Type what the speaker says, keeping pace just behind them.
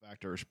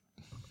contractors.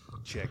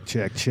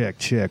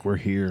 Check. We're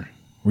here.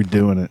 We're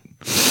doing it.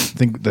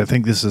 I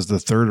think this is the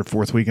third or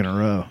fourth week in a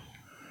row.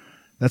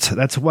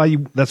 That's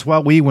why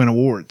we win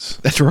awards.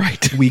 That's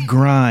right. We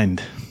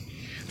grind.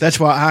 That's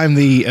why I'm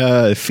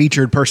the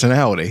featured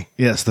personality.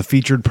 Yes, the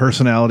featured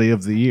personality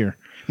of the year.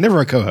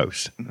 Never a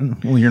co-host.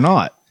 Well, you're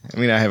not. I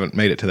mean, I haven't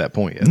made it to that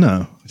point yet.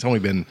 No. It's only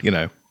been,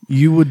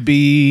 You would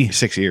be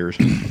 6 years.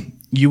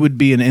 You would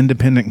be an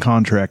independent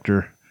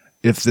contractor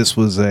if this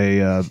was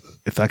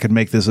if I could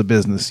make this a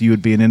business. You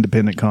would be an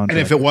independent contractor.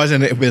 And if it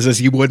wasn't a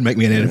business, you would make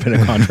me an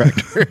independent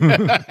contractor.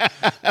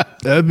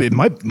 It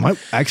might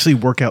actually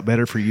work out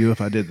better for you if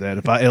I did that.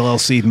 If I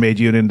LLC'd made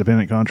you an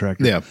independent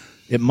contractor. Yeah.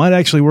 It might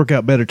actually work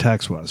out better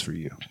tax-wise for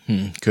you.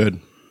 Could.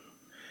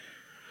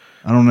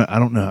 I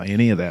don't know how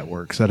any of that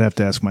works. I'd have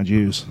to ask my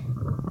Jews.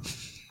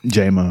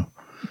 JMO.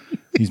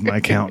 He's my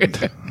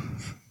accountant.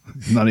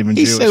 Not even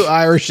He's Jewish. so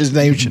Irish, his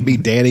name should be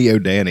Danny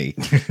O'Danny.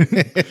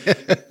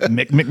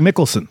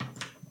 Mickelson.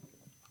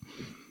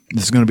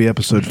 This is going to be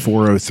episode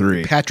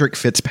 403. Patrick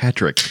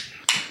Fitzpatrick.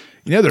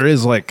 There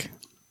is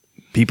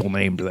people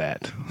named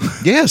that.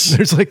 Yes.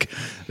 There's a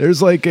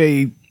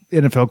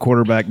NFL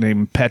quarterback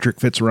named Patrick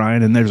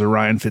Fitzryan, and there's a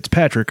Ryan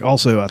Fitzpatrick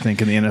also, I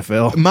think, in the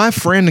NFL. My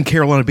friend in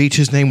Carolina Beach,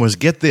 his name was,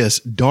 get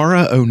this,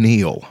 Dara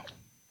O'Neill.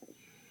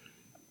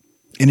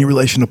 Any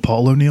relation to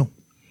Paul O'Neill?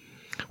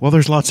 Well,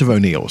 there's lots of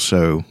O'Neills,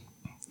 so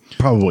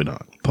probably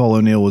not. Paul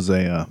O'Neill was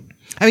a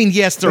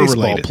yes, they're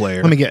baseball related.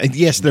 player.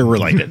 Yes, they're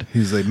related.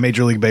 He's a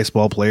Major League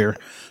Baseball player.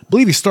 I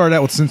believe he started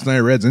out with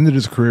Cincinnati Reds, ended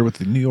his career with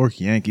the New York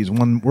Yankees,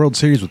 won World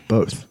Series with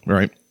both.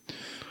 Right.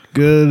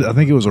 Good. I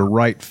think it was a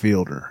right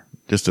fielder.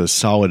 Just a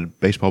solid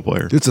baseball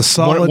player. It's a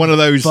solid one of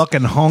those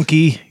fucking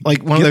honky.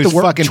 like one of those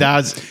fucking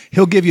guys.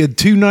 He'll give you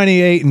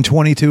 298 and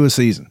 22 a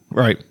season.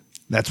 Right.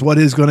 That's what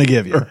he's going to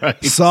give you.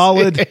 Right.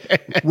 Solid,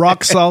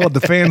 rock solid.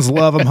 The fans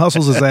love him.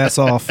 Hustles his ass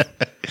off.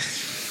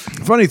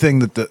 Funny thing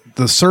that the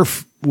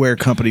surfwear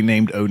company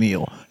named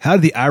O'Neill. How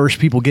did the Irish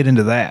people get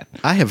into that?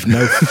 I have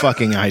no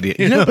fucking idea.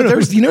 But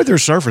there's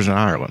surfers in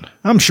Ireland.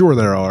 I'm sure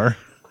there are.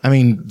 I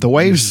mean, the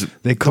waves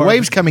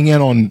coming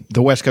in on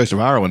the west coast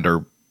of Ireland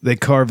are. They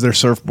carve their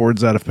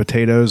surfboards out of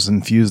potatoes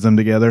and fuse them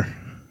together.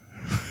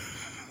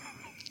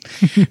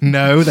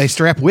 No, they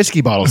strap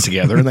whiskey bottles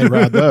together and they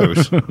ride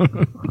those.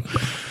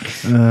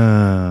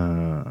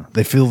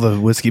 They fill the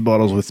whiskey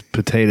bottles with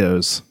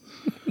potatoes.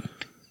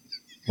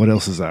 What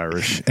else is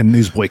Irish? And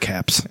newsboy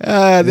caps.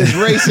 This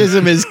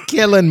racism is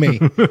killing me.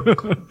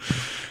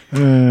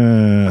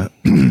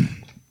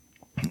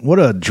 What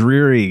a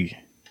dreary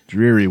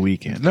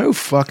weekend. No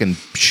fucking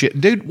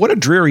shit. Dude, what a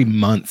dreary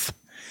month.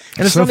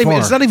 And it's So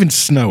it's not even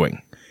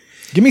snowing.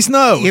 Give me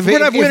snow. If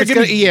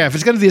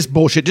it's gonna be this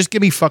bullshit, just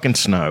give me fucking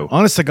snow.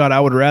 Honest to God, I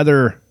would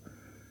rather.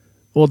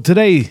 Well,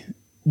 today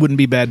wouldn't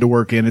be bad to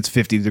work in. It's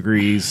 50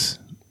 degrees.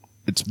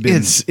 It's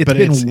been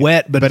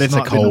wet, but it's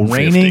not cold been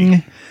raining.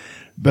 50.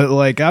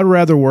 But I'd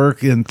rather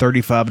work in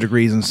 35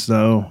 degrees in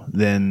snow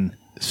than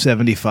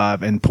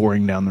 75 and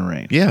pouring down the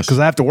rain. Yes, because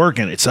I have to work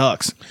in it. It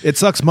sucks. It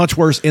sucks much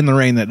worse in the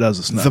rain than it does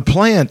the snow. The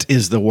plant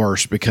is the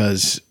worst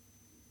because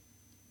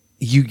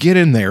you get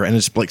in there and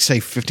it's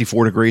say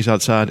 54 degrees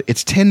outside.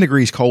 It's 10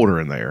 degrees colder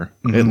in there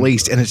at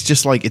least. And it's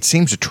just it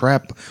seems to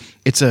trap.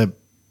 It's a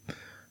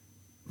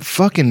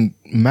fucking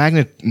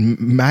magnet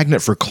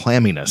for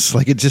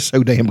clamminess. It's just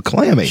so damn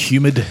clammy.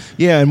 Humid.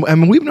 Yeah. And I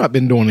mean, we've not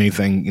been doing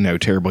anything,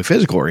 terribly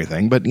physical or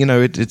anything, but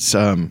it's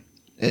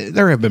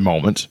there have been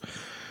moments,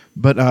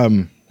 but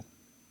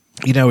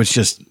it's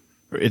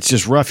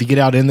just rough. You get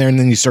out in there and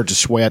then you start to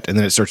sweat and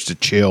then it starts to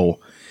chill.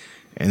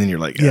 And then you're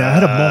like, yeah, I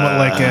had a moment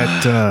like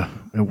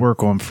at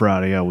work on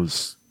Friday. I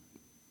was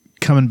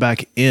coming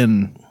back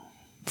in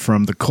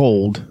from the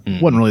cold.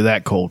 Wasn't really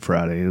that cold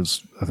Friday. It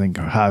was, I think,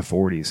 high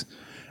 40s.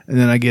 And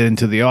then I get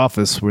into the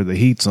office where the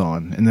heat's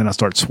on, and then I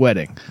start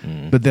sweating.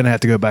 But then I have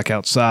to go back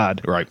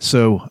outside. Right.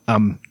 So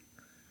I'm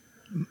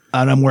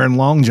wearing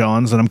long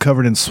johns, and I'm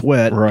covered in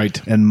sweat. Right.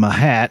 And my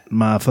hat,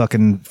 my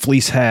fucking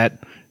fleece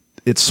hat,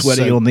 it's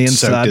sweaty on the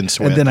inside. In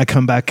sweat. And then I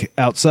come back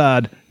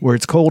outside where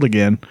it's cold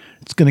again.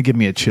 It's going to give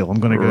me a chill. I'm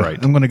going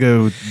to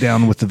go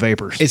down with the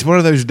vapors. It's one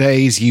of those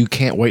days you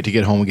can't wait to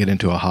get home and get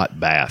into a hot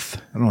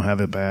bath. I don't have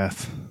a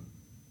bath.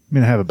 I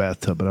mean, I have a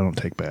bathtub, but I don't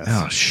take baths.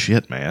 Oh,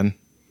 shit, man.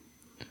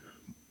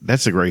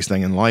 That's the greatest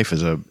thing in life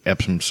is a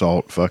Epsom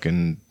salt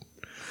fucking...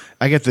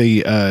 I get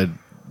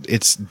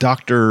it's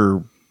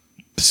Dr.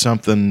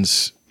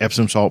 something's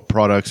Epsom salt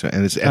products,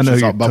 and it's Epsom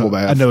salt bubble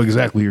bath. I know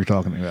exactly what you're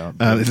talking about.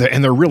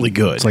 And they're really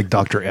good. It's like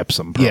Dr.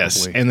 Epsom, probably.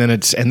 Yes, and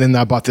then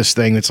I bought this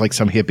thing that's like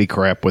some hippie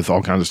crap with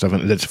all kinds of stuff in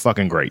it. That's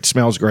fucking great.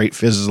 Smells great,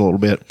 fizzes a little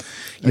bit.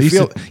 You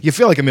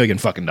feel like $1 million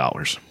fucking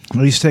dollars.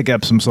 I used to take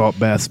Epsom salt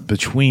baths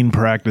between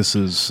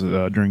practices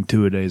during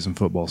two-a-days in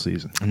football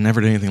season. I never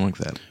did anything like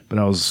that. But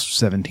I was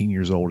 17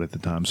 years old at the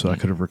time, so I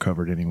could have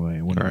recovered anyway.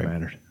 It wouldn't have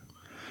mattered.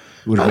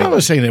 I'm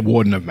not saying it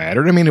wouldn't have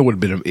mattered. I mean, it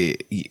would have been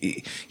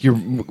your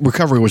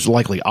recovery was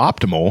likely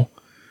optimal,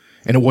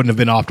 and it wouldn't have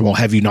been optimal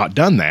have you not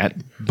done that.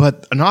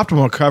 But an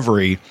optimal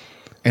recovery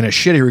And a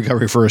shitty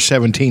recovery for a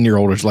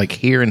 17-year-old is like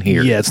here and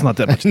here. Yeah, it's not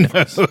that much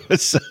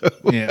difference. So,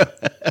 Yeah.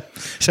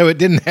 so it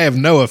didn't have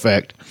no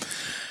effect,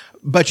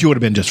 but you would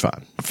have been just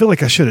fine. I feel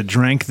like I should have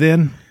drank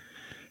then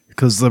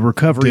because the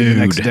recovery the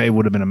next Dude. day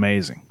would have been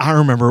amazing. I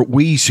remember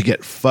we used to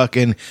get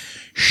fucking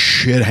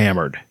shit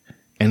hammered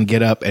and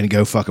get up and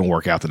go fucking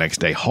work out the next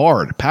day.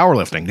 Hard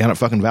powerlifting down at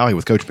fucking Valley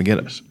with Coach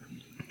McGinnis.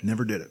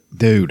 Never did it.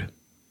 Dude.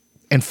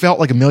 And felt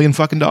like $1 million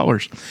fucking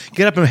dollars.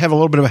 Get up and have a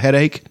little bit of a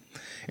headache,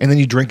 and then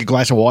you drink a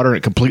glass of water and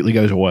it completely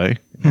goes away.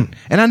 And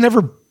I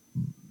never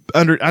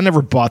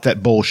bought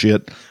that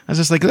bullshit. I was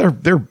just like,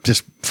 they're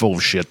just full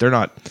of shit.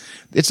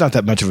 It's not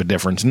that much of a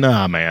difference.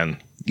 Nah, man.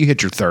 You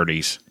hit your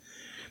 30s.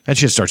 That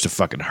shit starts to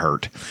fucking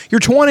hurt. Your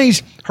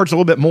 20s hurts a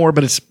little bit more,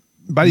 but it's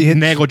By the hit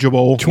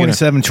negligible.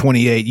 27,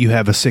 28, you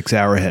have a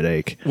 6-hour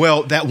headache.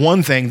 Well, that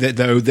one thing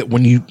that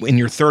when you in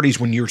your 30s,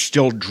 when you're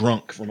still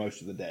drunk for most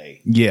of the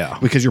day, Yeah.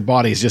 because your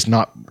body is just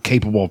not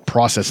capable of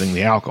processing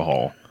the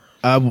alcohol.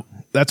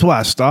 That's why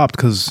I stopped,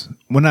 because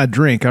when I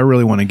drink, I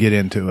really want to get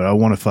into it. I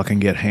want to fucking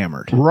get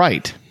hammered.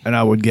 Right. And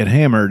I would get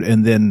hammered,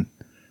 and then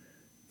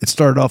it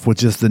started off with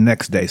just the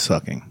next day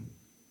sucking.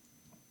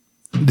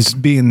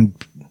 Just being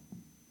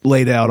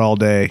laid out all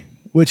day,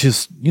 which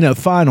is,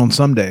 fine on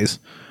some days.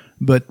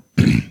 But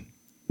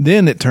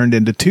then it turned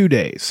into 2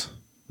 days.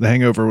 The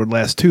hangover would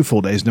last 2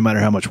 full days, no matter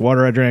how much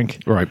water I drank.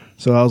 Right.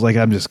 So I was like,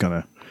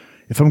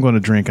 if I'm going to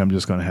drink, I'm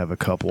just going to have a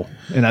couple.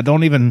 And I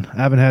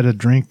haven't had a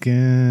drink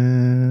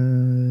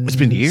in It's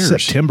been years.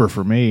 September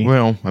for me.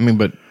 Well, I mean,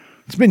 but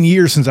It's been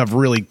years since I've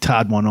really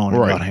tied one on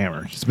and Right. got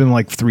hammered. It's been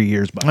like 3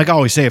 years. By like I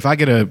always say, if I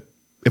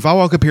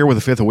walk up here with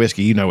a fifth of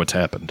whiskey, you know what's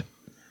happened.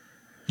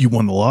 you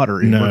won the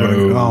lottery. No,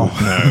 no.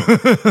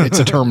 it's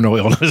a terminal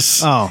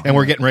illness. Oh. And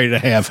we're getting ready to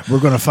have We're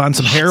going to find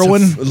some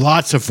heroin.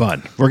 Lots of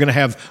fun. We're going to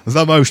have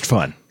the most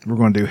fun. We're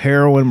going to do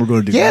heroin. We're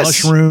going to do Yes,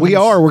 mushrooms. we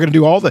are. We're going to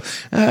do all the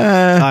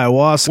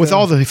Ayahuasca. with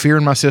all the fear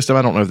in my system.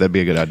 I don't know if that'd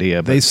be a good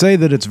idea. But They say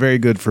that it's very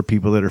good for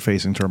people that are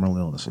facing terminal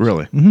illnesses.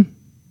 really, mm-hmm.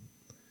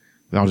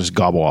 I'll just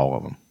gobble all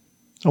of them.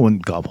 I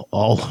wouldn't gobble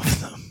all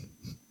of them.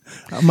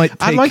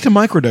 I'd like to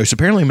microdose.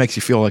 Apparently, it makes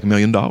you feel like $1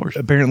 million.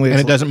 Apparently, and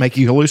it's it doesn't make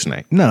you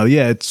hallucinate. No,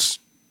 yeah,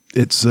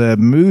 it's a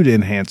mood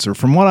enhancer.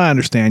 From what I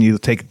understand, you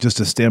take just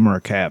a stem or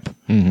a cap,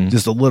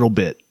 just a little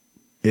bit.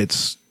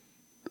 It's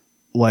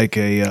like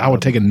a. I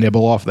would take a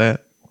nibble off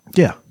that.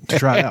 Yeah, to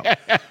try it out.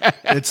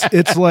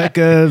 It's like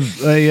a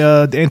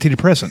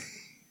antidepressant.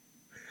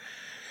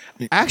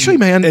 Actually,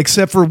 man,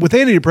 Except for with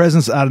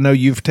antidepressants, I don't know.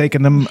 You've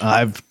taken them.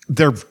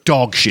 they're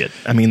dog shit.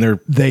 I mean,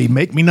 They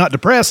make me not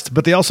depressed,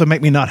 but they also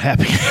make me not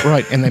happy.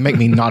 right, and they make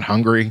me not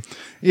hungry.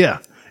 Yeah,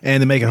 and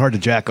they make it hard to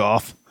jack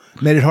off.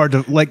 Made it hard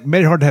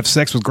to have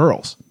sex with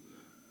girls.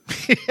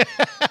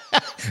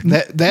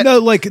 That No,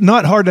 like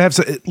not hard to have.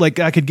 Like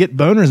I could get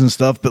boners and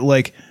stuff, but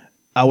like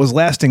I was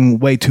lasting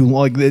way too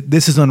long. Like,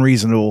 this is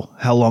unreasonable.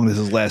 How long this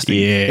is lasting?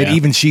 Yeah. and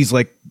even she's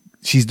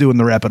doing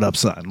the wrap it up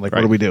sign. Like,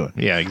 what are we doing?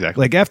 Yeah,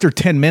 exactly. Like after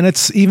 10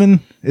 minutes, even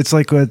it's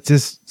like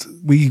just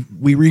we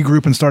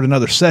regroup and start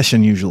another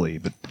session usually,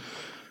 but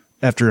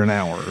after an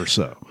hour or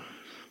so.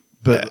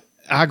 But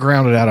I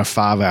grounded out a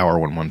 5-hour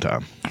one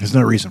time. there's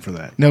no reason for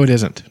that. No, it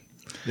isn't.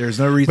 There's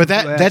no reason. But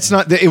for that. that's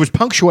not. It was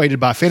punctuated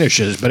by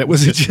finishes, but it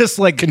was was it just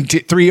like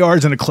 3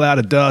 yards in a cloud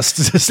of dust?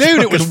 Just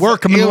dude, it was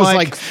working. It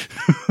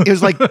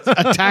was like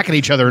attacking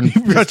each other. And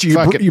you brought your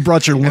lunch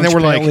and then we're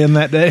pail like in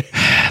that day.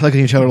 looking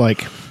at each other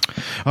like,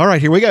 all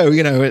right, here we go.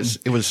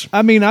 It was.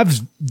 I mean,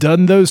 I've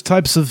done those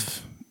types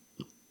of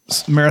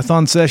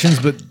marathon sessions,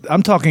 but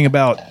I'm talking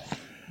about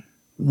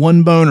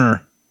one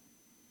boner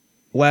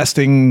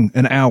lasting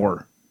an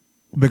hour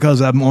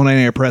because I'm on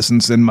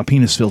antidepressants and my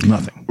penis feels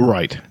nothing.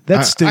 Right.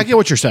 That's I stupid. get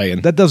what you're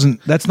saying.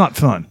 That's not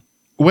fun.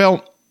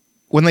 Well,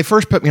 when they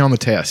first put me on the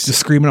test, Just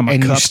screaming on my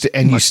and cup.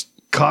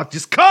 Cock,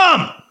 just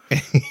come.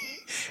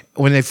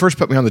 when they first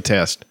put me on the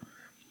test,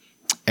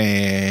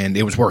 and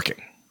it was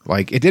working.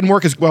 Like, it didn't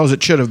work as well as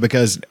it should have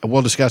because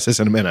we'll discuss this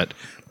in a minute.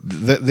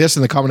 This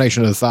and the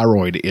combination of the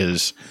thyroid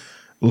is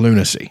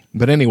lunacy.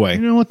 But anyway,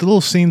 You know what? The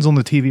little scenes on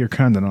the TV are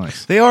kind of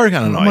nice. they are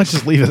kind of I might nice.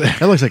 just leave it there.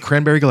 That looks like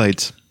cranberry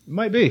glades.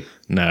 Might be.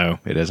 No,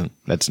 it isn't.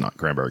 That's not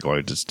cranberry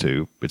glades. It's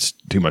too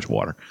much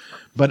water.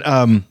 But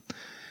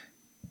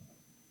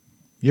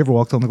You ever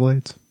walked on the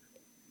Glades?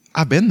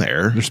 I've been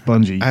there. They're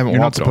spongy. I haven't You're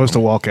not walked on supposed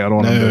them. to walk out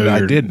on No, them, but I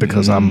you're- did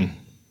because I'm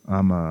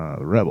a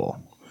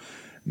rebel.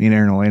 Me and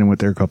Aaron Elena went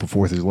there a couple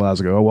 4th of July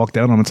ago. I walked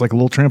out on them. It's like a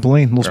little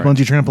trampoline, little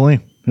spongy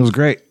trampoline. It was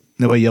great.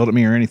 Nobody yelled at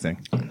me or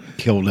anything.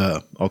 Killed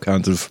all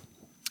kinds of.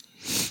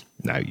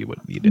 No,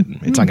 you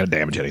didn't. It's not going to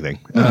damage anything.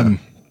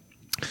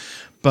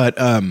 But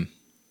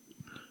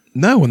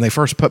no, when they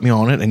first put me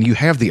on it, and you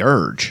have the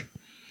urge.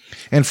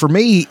 And for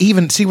me,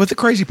 even see what the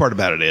crazy part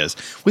about it is,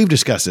 we've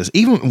discussed this.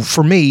 Even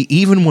for me,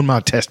 even when my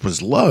test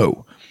was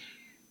low,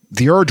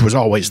 the urge was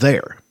always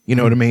there. You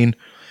know what I mean?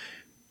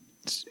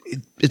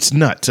 It's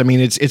nuts. I mean,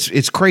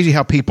 it's crazy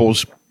how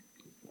people's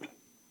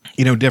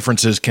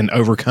differences can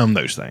overcome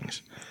those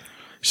things.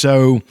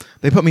 So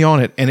they put me on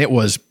it, and it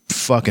was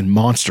fucking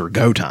monster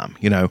go time,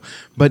 you know.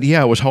 But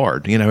yeah, it was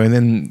hard, you know. And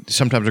then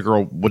sometimes a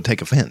girl would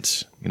take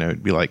offense, you know.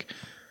 It'd be like,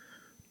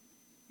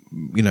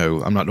 you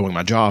know, I'm not doing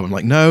my job. I'm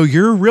like, no,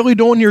 you're really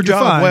doing your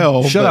job fine.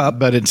 well. Shut up.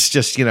 But it's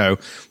just, you know,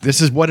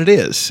 this is what it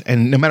is.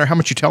 And no matter how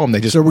much you tell them, they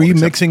just. So were won't you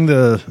accept mixing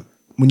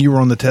when you were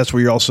on the test, were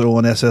you also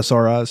on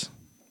SSRIs?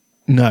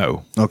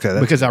 No. Okay,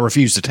 that's- Because I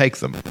refuse to take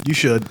them. You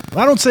should.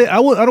 I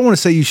don't want to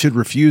say you should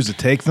refuse to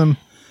take them.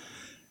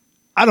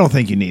 I don't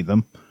think you need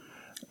them.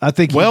 I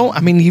think Well,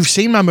 I mean, you've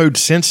seen my mood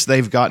since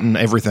they've gotten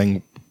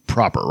everything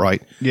proper,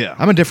 right? Yeah.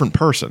 I'm a different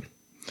person.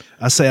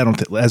 I say I don't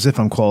as if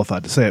I'm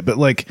qualified to say it, but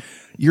like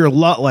you're a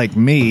lot like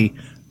me.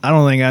 I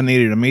don't think I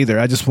needed them either.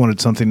 I just wanted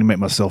something to make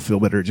myself feel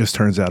better. It just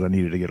turns out I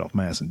needed to get off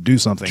my ass and do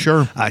something.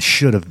 Sure. I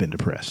should have been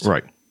depressed.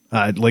 Right.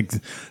 Like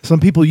some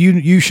people,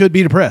 you should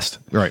be depressed.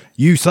 Right.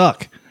 You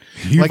suck.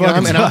 You Like, fucking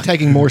I'm suck.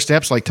 taking more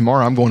steps. Like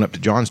tomorrow, I'm going up to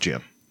John's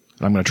gym.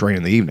 And I'm going to train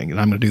in the evening, and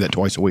I'm going to do that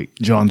twice a week.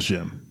 John's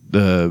gym.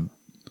 The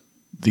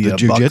The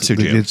jiu-jitsu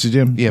gym. jiu-jitsu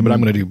gym. Yeah, but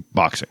I'm going to do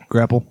boxing.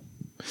 Grapple.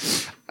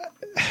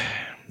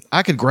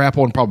 I could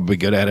grapple and probably be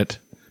good at it,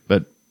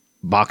 but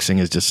boxing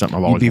is just something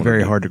I've It'd always be wanted very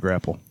to do. hard to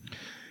grapple,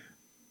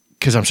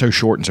 Because I'm so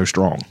short and so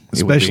strong. It would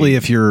especially be-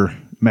 if you're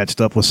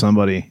matched up with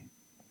somebody.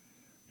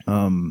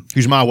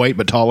 who's my weight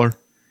but taller.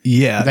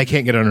 Yeah, They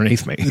can't get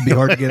underneath me. it'd be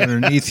hard to get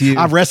underneath you.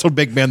 I've wrestled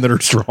big men that are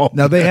strong.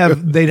 Now they'd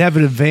have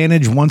an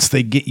advantage once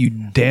they get you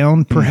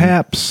down,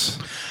 perhaps.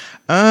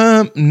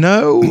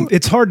 No.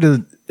 It's hard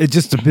to. It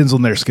just depends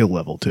on their skill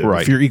level too.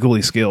 Right. If you're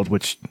equally skilled,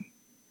 which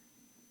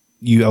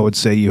I would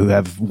say you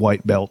have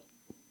white belt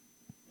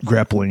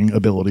grappling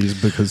abilities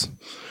because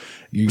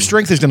you.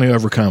 Strength is going to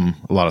overcome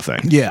a lot of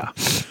things. Yeah,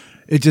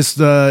 it just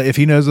if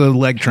he knows a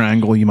leg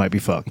triangle, you might be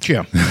fucked.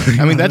 Yeah.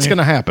 I mean, that's going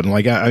to happen.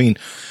 Like, I mean,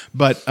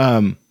 but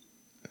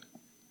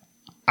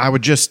I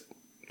would just,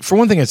 for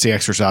one thing, it's the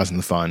exercise and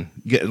the fun,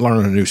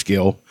 learning a new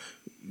skill,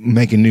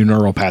 making new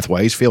neural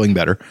pathways, feeling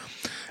better.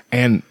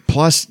 And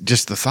plus,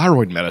 just the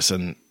thyroid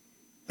medicine,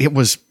 it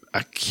was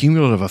a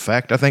cumulative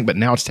effect, I think, but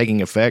now it's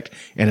taking effect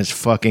and it's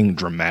fucking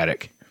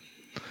dramatic.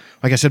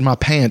 Like I said, my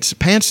pants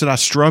that I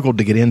struggled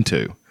to get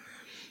into.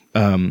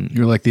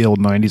 You're like the old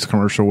 '90s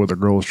commercial where the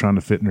girl was trying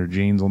to fit in her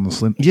jeans on the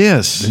slim.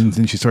 Yes. And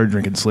then she started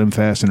drinking Slim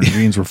Fast, and her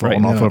jeans were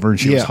falling Right, off no. of her, and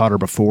she was Yeah. hotter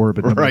before.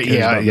 But nobody Right. cares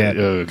Yeah. about Yeah. that.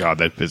 Oh, God.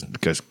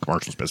 Because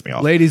commercials piss me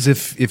off. Ladies,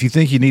 if you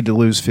think you need to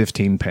lose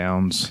 15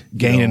 pounds,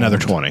 Gain don't. another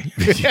 20.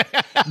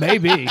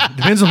 Maybe.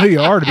 Depends on who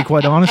you are, to be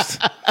quite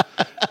honest.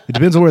 It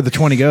depends on where the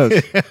 20 goes.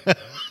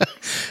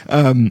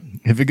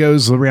 If it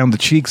goes around the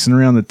cheeks and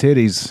around the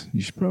titties,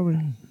 you should probably.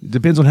 It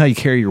depends on how you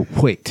carry your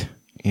weight.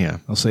 Yeah.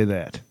 I'll say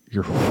that.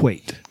 Your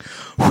weight.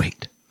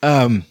 Wait.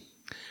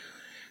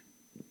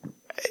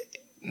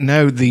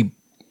 No, the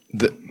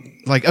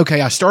like,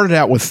 okay, I started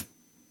out with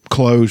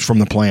clothes from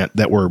the plant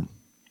that were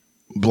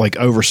like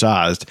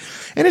oversized.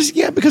 And it's,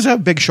 yeah, because I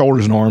have big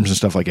shoulders and arms and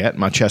stuff like that.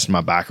 My chest and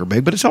my back are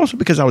big, but it's also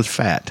because I was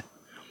fat.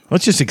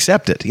 Let's just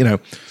accept it, you know?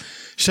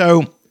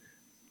 So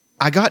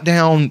I got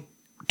down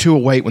to a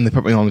weight when they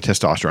put me on the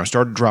testosterone. I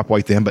started to drop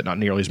weight then, but not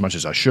nearly as much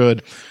as I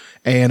should.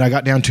 And I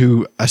got down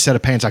to a set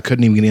of pants I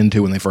couldn't even get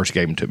into when they first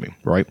gave them to me,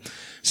 right?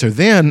 So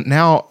then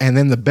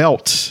then the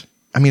belts,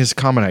 I mean, it's a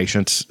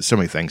combination. It's so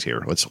many things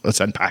here. Let's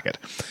unpack it.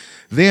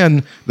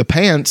 Then the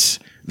pants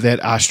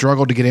that I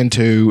struggled to get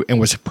into and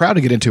was proud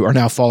to get into are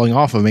now falling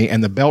off of me.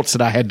 And the belts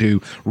that I had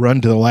to run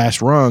to the last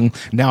rung,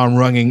 now I'm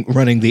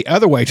running the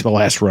other way to the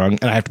last rung,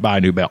 and I have to buy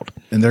a new belt.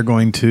 And they're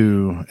going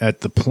to, at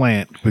the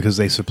plant, because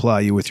they supply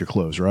you with your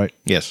clothes, right?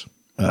 Yes.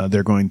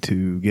 They're going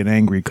to get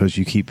angry because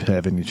you keep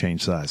having to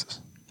change sizes.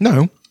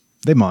 No.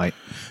 They might.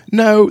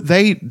 No,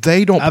 they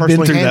don't I've been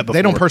personally through that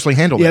they don't before. personally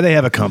handle Yeah, that. they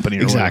have a company.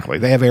 or Exactly.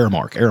 They have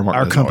Airmark. whatever.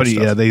 Our does all company,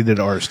 that stuff. they did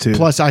ours too.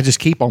 Plus, I just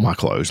keep all my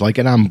clothes. Like,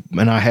 and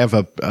I have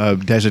a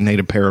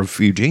designated pair of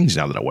few jeans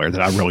now that I wear that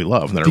I really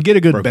love. if you get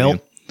a good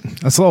belt,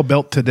 I saw a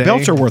belt today.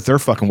 belts are worth their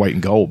fucking weight in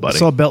gold, I buddy.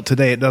 saw a belt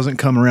today. It doesn't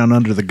come around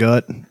under the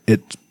gut.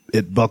 It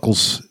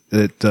buckles.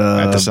 It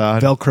At the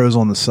side? Velcros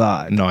on the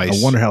side.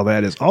 Nice. I wonder how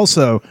that is.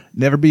 Also,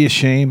 never be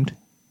ashamed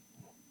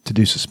to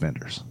do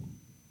suspenders.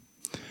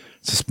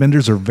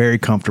 Suspenders are very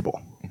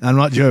comfortable. I'm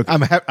not joking.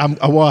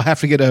 I have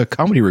to get a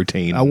comedy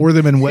routine. I wore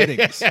them in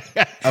weddings.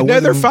 No,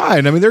 they're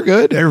fine. I mean, they're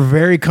good. They're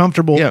very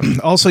comfortable. Yeah.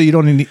 Also, you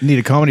don't need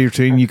a comedy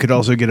routine. You could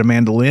also get a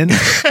mandolin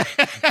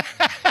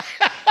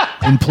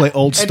and play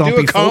old And do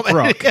stompy a folk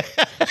rock.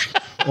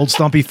 Old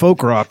stompy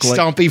folk rock. Like,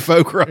 Stompy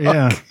folk rock.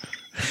 yeah.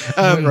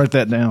 Write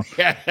that down.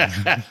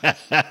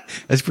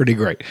 That's pretty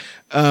great.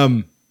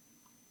 No,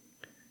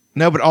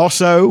 but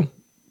also,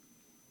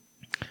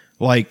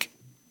 like,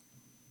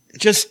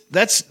 just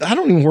I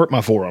don't even work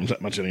my forearms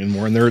that much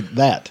anymore, and they're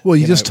that. Well,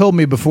 you just told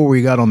me before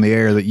we got on the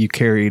air that you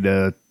carried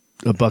a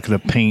bucket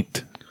of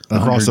paint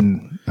across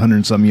 100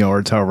 and some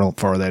yards, however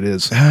far that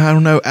is. I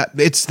don't know.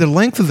 It's the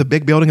length of the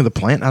big building of the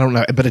plant. I don't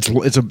know, but it's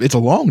a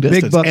long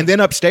distance, bucket. and then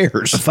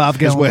upstairs, A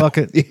 5-gallon as well.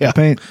 bucket Yeah. of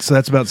paint. So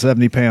that's about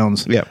 70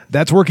 pounds. Yeah.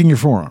 That's working your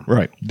forearm.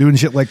 Right. Doing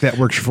shit like that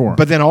works your forearm.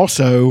 But then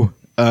also,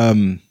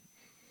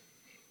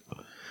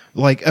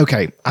 Like,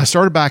 okay, I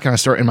started back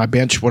and my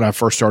bench when I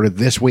first started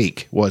this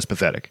week was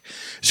pathetic.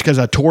 It's because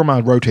I tore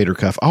my rotator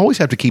cuff. I always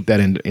have to keep that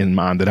in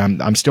mind that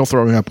I'm still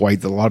throwing up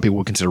weight that a lot of people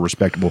would consider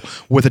respectable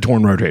with a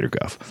torn rotator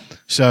cuff.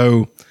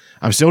 So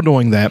I'm still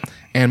doing that,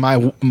 and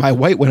my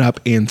weight went up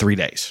in 3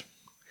 days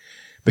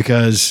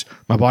because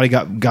my body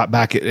got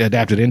back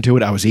adapted into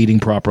it. I was eating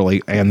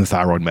properly and the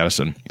thyroid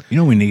medicine. You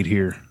know what we need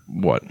here?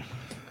 What?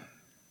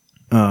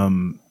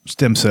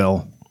 Stem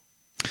cell.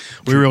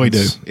 We really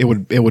do. It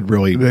would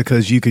really,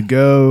 because you could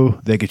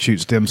they could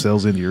shoot stem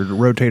cells into your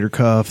rotator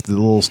cuff. The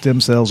little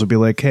stem cells would be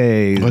like,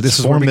 "Hey, let's this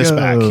is form where we this go."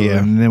 back." Yeah,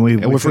 and then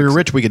if we were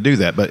rich, we could do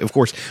that. But of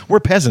course, we're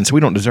peasants.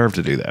 We don't deserve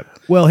to do that.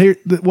 Well, here,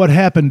 what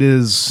happened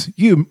is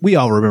we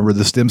all remember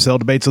the stem cell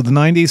debates of the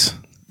 90s.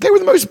 They were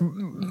the most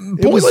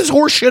pointless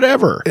horse shit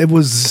ever. It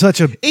was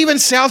such a... Even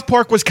South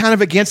Park was kind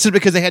of against it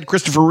because they had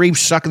Christopher Reeve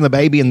sucking the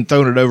baby and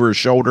throwing it over his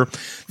shoulder.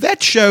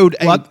 That showed...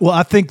 Well,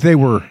 I think they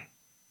were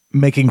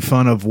making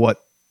fun of what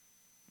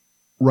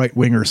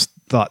right-wingers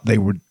thought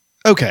would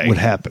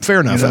happen.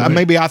 Fair enough. You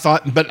know I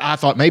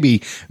thought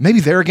maybe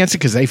they're against it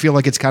because they feel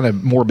like it's kind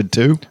of morbid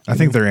too. I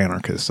think they're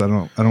anarchists.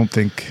 I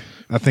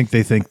think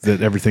they think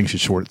that everything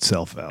should sort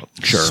itself out.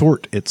 Sure.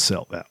 Sort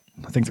itself out.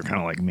 I think they're kind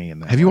of like me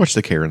in that. Have you watched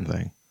the Karen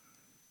thing?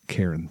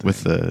 Karen thing.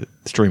 With the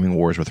streaming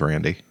wars with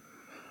Randy?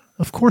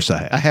 Of course I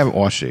have. I haven't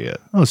watched it yet.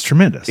 Oh, it's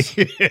tremendous.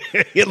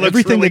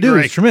 Everything really they do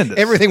great. is tremendous.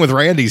 Everything with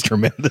Randy's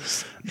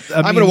tremendous.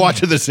 I'm going to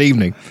watch it this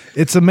evening.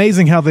 It's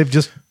amazing how they've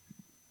just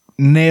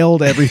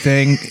nailed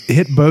everything,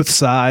 hit both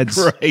sides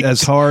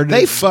as hard.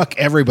 They fuck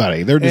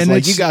everybody. They're just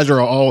like, you guys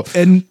are all...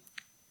 And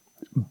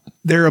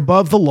they're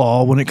above the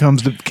law when it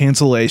comes to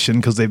cancellation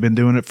because they've been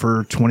doing it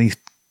for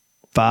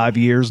 25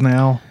 years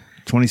now,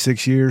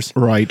 26 years.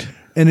 Right.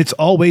 And it's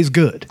always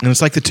good. And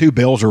it's like the two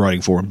Bills are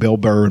running for him, Bill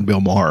Burr and Bill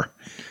Maher.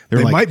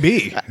 They might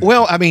be.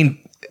 Well, I mean,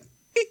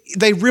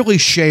 they really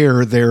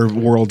share their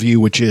worldview,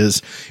 which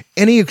is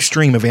any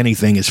extreme of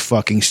anything is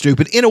fucking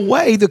stupid. In a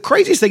way, the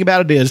craziest thing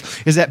about it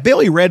is that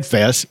Billy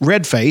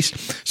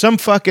Redface, some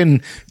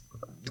fucking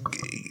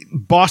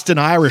Boston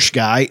Irish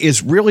guy,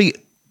 is really,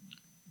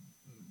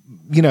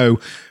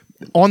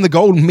 on the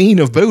golden mean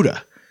of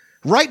Buddha.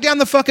 Right down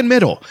the fucking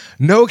middle.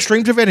 No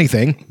extremes of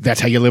anything. That's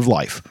how you live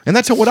life. And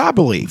that's what I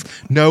believe.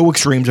 No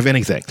extremes of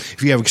anything.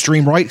 If you have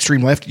extreme right,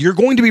 extreme left, you're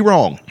going to be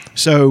wrong.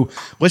 So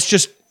let's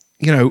just,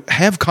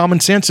 have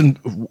common sense and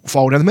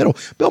fall down the middle.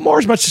 Bill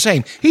Maher's much the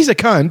same. He's a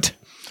cunt.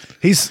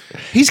 He's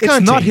It's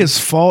cunty. not his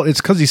fault.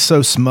 It's because he's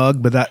so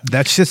smug, but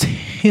that's just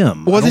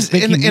him. Well, and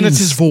it's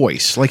his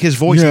voice. Like his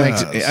voice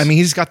Yes. makes. I mean,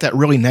 he's got that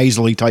really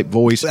nasally type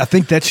voice, I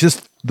think that's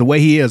just the way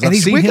he is. and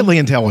he's wickedly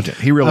intelligent.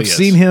 He really I've is.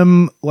 seen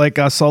him, like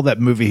I saw that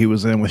movie he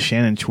was in with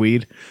Shannon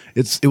Tweed.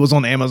 It was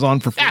on Amazon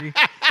for free.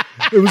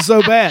 It was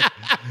so bad.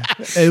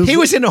 He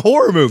was in a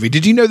horror movie.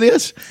 Did you know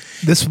this?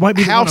 This might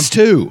be House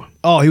 2.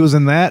 Oh, he was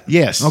in that?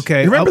 Yes.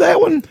 Okay. You remember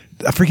that one?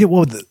 I forget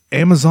what the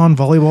Amazon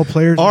volleyball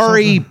players.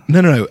 Ari.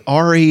 No.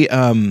 Ari.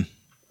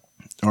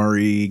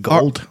 Ari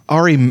Gold.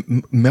 Ari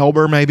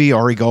Melber, maybe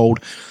Ari Gold.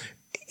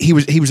 He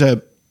was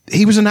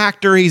an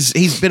actor.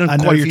 He's been in I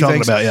know quite a you're few talking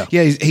things. about, yeah.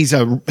 Yeah,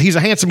 he's a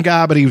handsome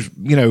guy, but he was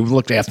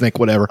looked ethnic,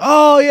 whatever.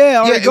 Oh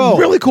yeah, Ari Yeah, Gold.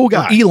 really cool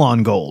guy. Or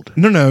Elon Gold.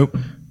 No.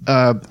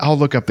 I'll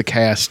look up the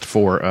cast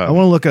for. I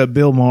want to look up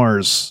Bill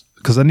Maher's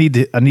because I need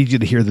you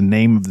to hear the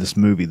name of this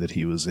movie that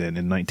he was in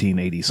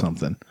 1980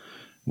 something,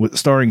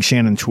 starring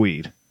Shannon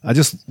Tweed. I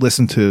just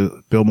listened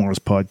to Bill Maher's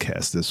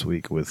podcast this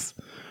week with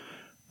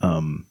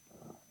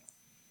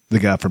the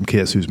guy from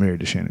Kiss who's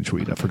married to Shannon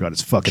Tweed. I forgot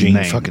his fucking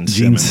name.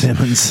 Gene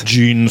Simmons.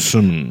 Gene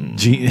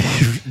Simmons. Gene.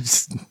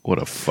 What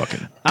a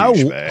fucking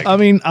douchebag. I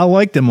mean, I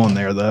liked him on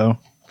there though,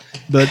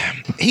 but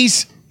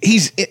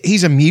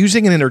He's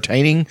amusing and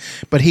entertaining,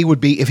 but he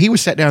would be, if he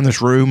was sat down in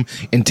this room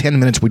in 10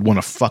 minutes, we'd want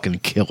to fucking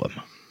kill him.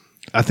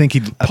 I think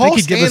he'd. Paul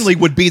Stanley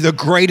would be the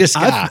greatest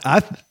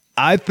guy.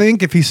 I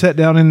think if he sat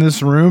down in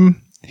this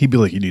room, he'd be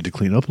like, "You need to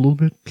clean up a little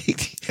bit."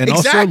 And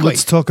also,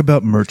 let's talk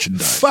about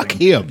merchandise. Fuck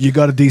him. You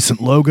got a decent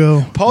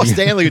logo. Paul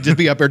Stanley would just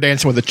be up there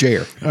dancing with a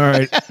chair. All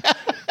right.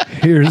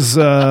 Here's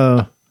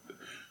House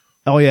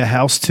 2,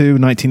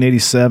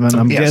 1987.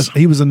 I'm guessing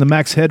he was in the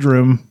Max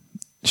Headroom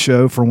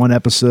show for one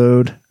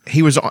episode.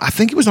 I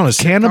think he was on a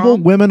Cannibal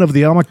sitcom. Women of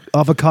the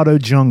Avocado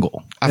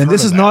Jungle. I've And heard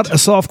this of is that. not a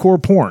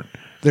softcore porn.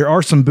 There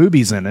are some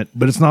boobies in it,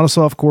 but it's not a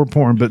softcore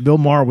porn. But Bill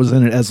Maher was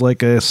in it as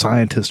like a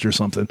scientist or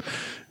something.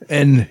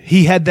 And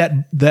he had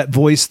that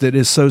voice that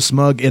is so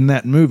smug in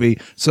that movie.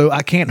 So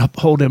I can't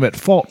hold him at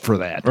fault for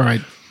that.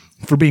 Right.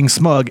 For being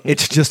smug.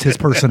 It's just his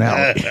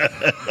personality.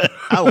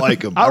 I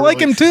like him. I like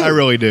him too. I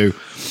really do.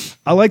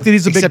 I like that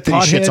he's a Except big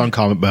that he pothead. shits on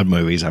comic book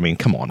movies. I mean,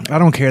 come on, man. I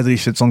don't care that he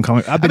shits on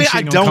comic. I've been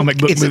shitting on comic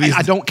book movies.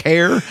 I don't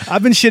care.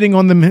 I've been shitting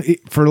on them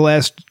for the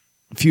last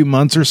few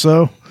months or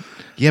so.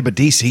 Yeah, but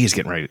DC is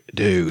getting ready.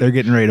 Dude. They're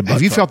getting ready to butt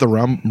Have you fuck. felt the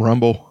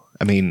rumble?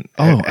 I mean,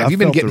 Oh, have I've you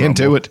been felt getting the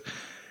into rumble. it?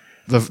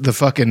 The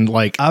fucking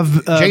like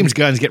I've, James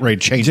Gunn's getting ready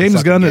to change James the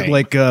fucking Gunn, game.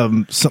 like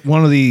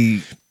one of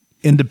the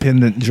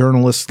independent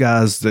journalist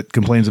guys that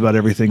complains about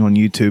everything on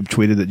YouTube,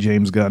 tweeted that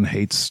James Gunn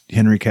hates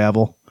Henry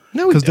Cavill.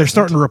 No, he because they're doesn't.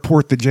 starting to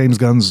report that James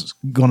Gunn's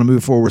going to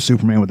move forward with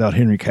Superman without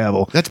Henry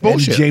Cavill. That's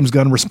bullshit. And James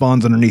Gunn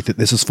responds underneath it,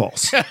 "This is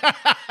false."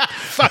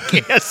 Fuck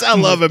yes, I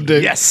love him,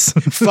 dude. Yes.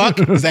 Fuck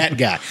that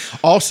guy.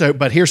 Also,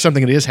 but here's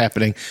something that is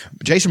happening.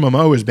 Jason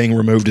Momoa is being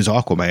removed as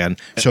Aquaman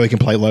so he can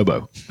play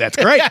Lobo. That's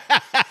great.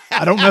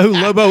 I don't know who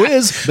Lobo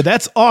is, but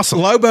that's awesome.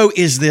 Lobo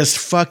is this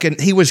fucking,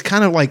 he was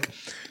kind of like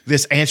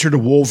this answer to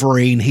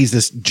Wolverine. He's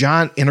this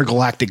giant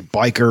intergalactic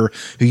biker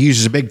who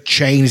uses a big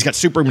chain. He's got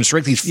superhuman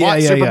strength. He's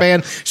fought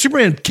Superman.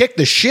 Superman kicked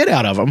the shit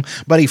out of him,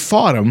 but he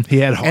fought him. He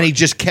had heart. and he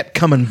just kept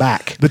coming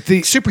back. But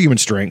the superhuman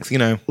strength, you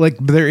know. like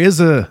there is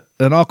an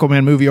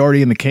Aquaman movie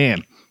already in the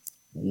can.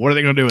 What are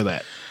they going to do with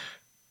that?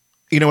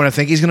 You know what I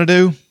think he's going to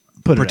do?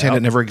 Put it Pretend out.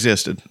 it never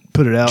existed.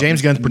 Put it out.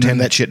 James Gunn pretend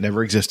that shit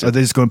never existed. Are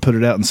they just going to put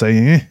it out and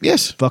say,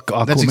 Yes. fuck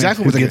Aquaman? That's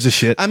exactly Who what they're gives a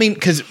shit? I mean,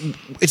 because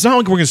it's not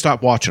like we're going to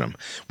stop watching them.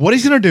 What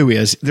he's going to do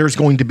is there's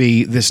going to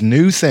be this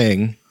new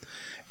thing,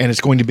 and it's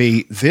going to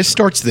be this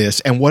starts this,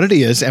 and what it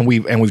is, and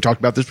we've talked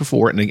about this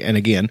before, and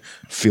again,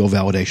 feel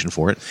validation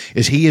for it,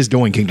 is he is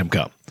doing Kingdom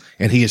Come.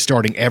 And he is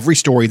starting every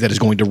story that is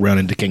going to run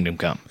into Kingdom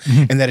Come.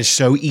 And that is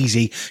so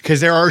easy because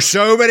there are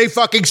so many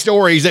fucking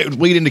stories that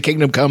lead into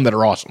Kingdom Come that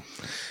are awesome.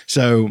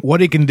 So What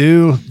he can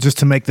do just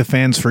to make the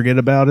fans forget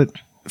about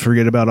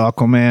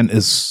Aquaman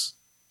is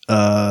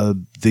the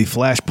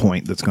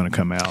Flashpoint that's going to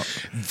come out.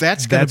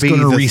 that's going That's to be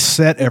going to the-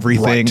 reset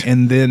everything, Right.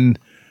 and then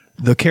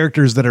the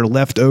characters that are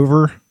left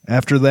over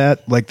after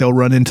that, like they'll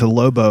run into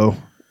Lobo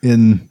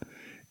in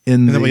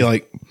and they'll be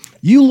like,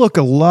 you look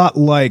a lot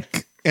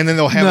like. and then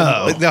they'll have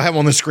No. they'll have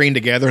on the screen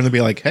together, and they'll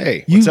be like,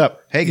 "Hey, what's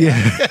up? Hey,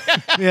 guy."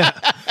 Yeah,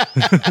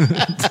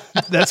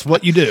 that's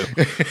what you do.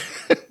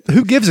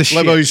 Who gives a shit?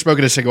 Lobo, you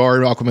smoking a cigar,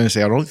 and Aquaman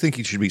say, "I don't think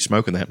you should be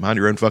smoking that. Mind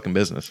your own fucking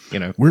business." You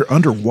know, We're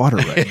underwater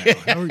right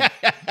now. How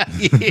are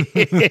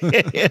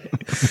you-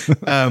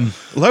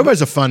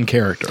 Lobo's a fun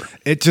character,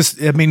 It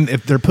just, I mean,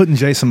 if they're putting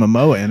Jason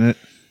Momoa in it,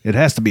 it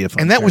has to be a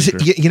fun and that was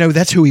character. you know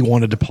that's who he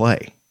wanted to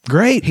play.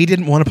 Great. He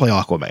didn't want to play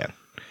Aquaman.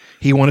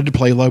 He wanted to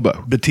play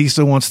Lobo.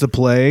 Batista wants to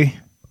play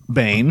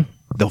Bane.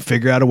 They'll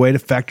figure out a way to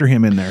factor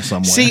him in there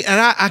somewhere. See,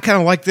 and I kind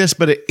of like this,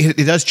 but it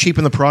does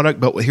cheapen the product.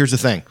 But here's the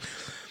thing: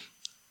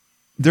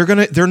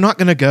 they're not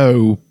gonna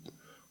go.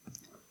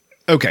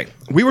 Okay,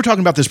 we were talking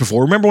about this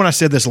before. Remember when I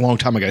said this a long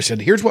time ago? I said,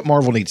 here's what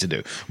Marvel needs to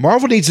do.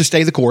 Marvel needs to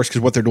stay the course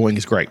because what they're doing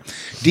is great.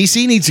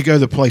 DC needs to go to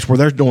the place where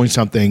they're doing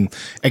something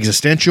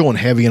existential and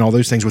heavy and all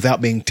those things without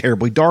being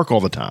terribly dark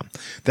all the time.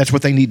 That's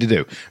what they need to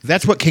do.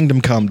 That's what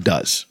Kingdom Come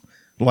does.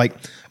 Like,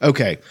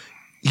 okay,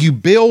 you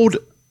build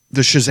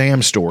the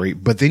Shazam story,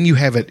 but then you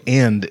have it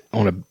end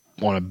on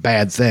a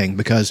bad thing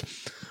because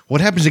what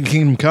happens in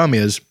Kingdom Come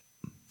is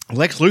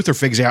Lex Luthor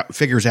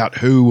figures out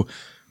who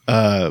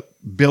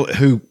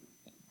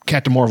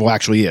Captain Marvel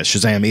actually is,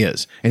 Shazam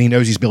is, and he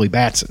knows he's Billy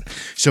Batson.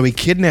 So he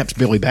kidnaps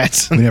Billy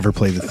Batson. we never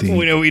played the theme.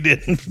 We know we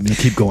didn't.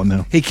 Keep going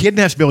now. He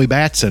kidnaps Billy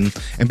Batson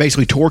and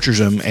basically tortures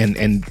him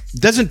and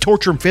doesn't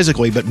torture him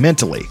physically, but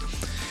mentally,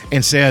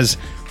 and says,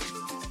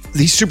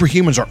 these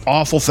superhumans are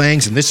awful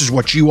things, and this is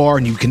what you are,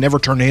 and you can never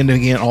turn in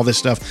again, all this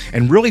stuff,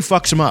 and really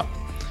fucks him up.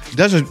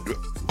 Does a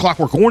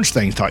Clockwork Orange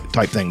thing type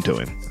thing to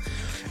him.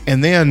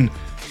 And then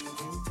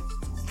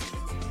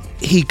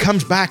he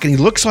comes back and he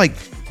looks like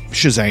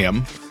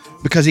Shazam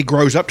because he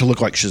grows up to look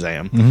like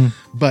Shazam.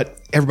 But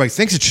everybody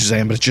thinks it's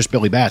Shazam, but it's just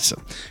Billy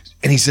Batson.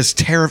 And he's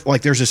just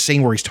like there's a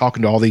scene where he's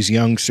talking to all these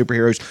young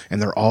superheroes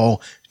and they're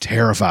all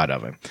terrified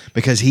of him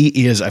because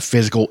he is a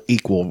physical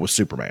equal with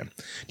Superman.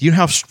 Do you know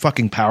how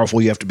fucking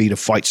powerful you have to be to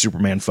fight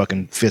Superman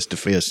fucking fist to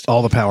fist?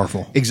 All the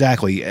powerful.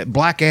 Exactly.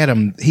 Black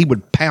Adam, he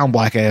would pound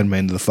Black Adam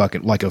into the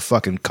fucking, like a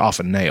fucking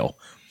coffin nail.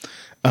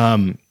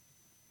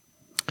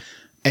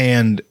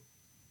 And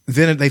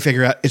then they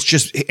figure out it's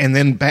just, and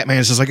then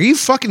Batman says like, are you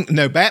fucking,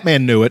 no,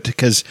 Batman knew it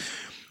because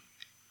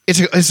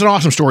it's an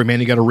awesome story,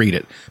 man. You got to read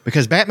it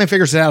because Batman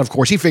figures it out. Of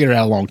course, he figured it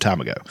out a long time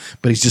ago,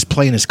 but he's just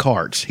playing his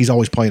cards. He's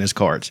always playing his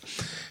cards.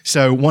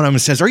 So one of them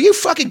says, "Are you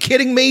fucking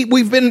kidding me?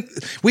 We've been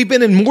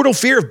in mortal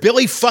fear of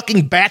Billy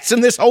fucking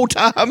Batson this whole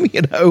time,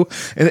 you know."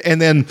 And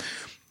then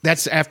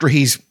that's after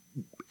he's.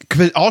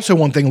 Also,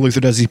 one thing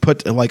Luthor does, he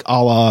put like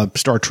a la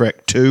Star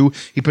Trek 2,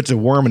 he puts a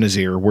worm in his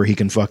ear where he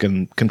can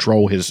fucking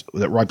control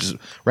that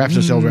wraps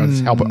himself around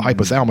his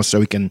hypothalamus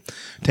so he can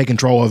take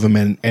control of him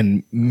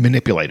and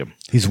manipulate him.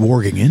 He's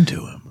warging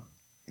into him.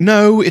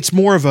 No, it's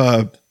more of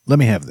a. Let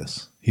me have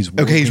this. He's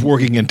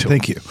warging into him.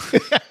 Thank you.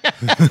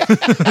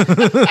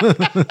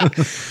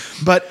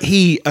 But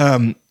he,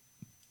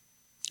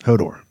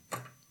 Hodor.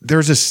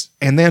 there's this,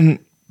 and then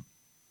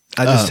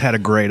I just had a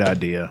great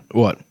idea.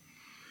 what?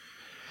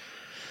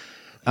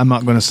 I'm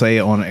not going to say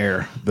it on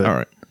air, but All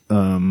right.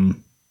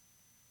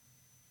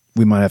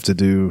 we might have to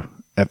do,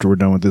 after we're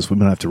done with this, we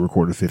might have to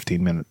record a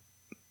 15-minute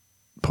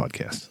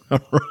podcast. All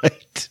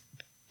right.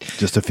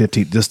 Just a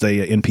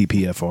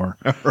NPPFR.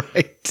 All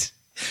right.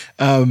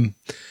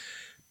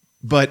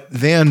 But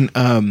then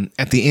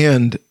at the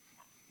end,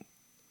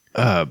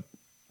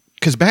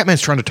 because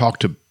Batman's trying to talk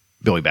to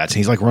Billy Batson,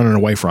 he's like running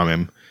away from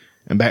him,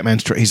 and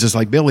he's just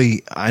like,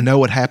 Billy, I know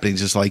what happened.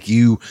 He's just like,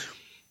 you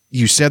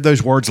you said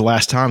those words the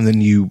last time,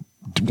 then you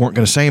weren't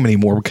going to say them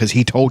anymore because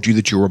he told you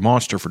that you were a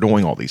monster for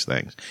doing all these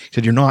things. He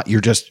said, you're not, you're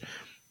just,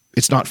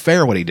 it's not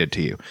fair what he did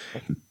to you.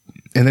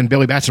 And then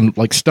Billy Batson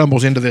like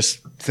stumbles into this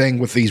thing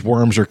with these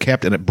worms are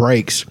kept and it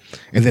breaks.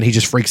 And then he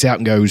just freaks out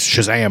and goes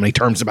Shazam, and he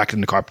turns it back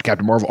into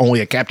Captain Marvel,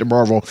 only a Captain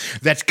Marvel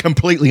that's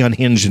completely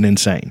unhinged and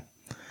insane.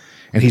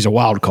 And he's a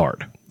wild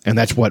card. And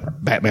that's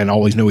what Batman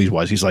always knew he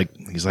was. He's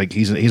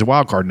a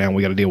wild card now and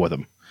we got to deal with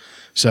him.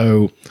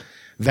 So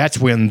that's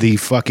when the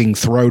fucking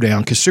throwdown,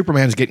 because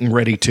Superman's getting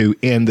ready to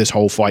end this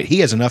whole fight.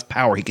 He has enough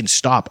power. He can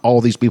stop all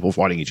these people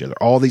fighting each other,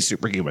 all these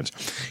superhumans.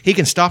 He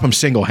can stop them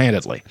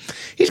single-handedly.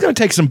 He's going to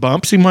take some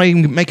bumps. He might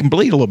even make him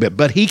bleed a little bit,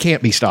 but he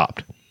can't be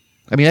stopped.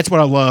 I mean, that's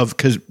what I love,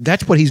 because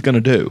that's what he's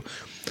going to do.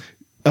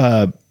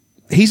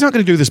 He's not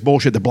going to do this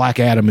bullshit that Black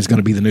Adam is going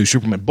to be the new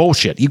Superman.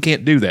 Bullshit. You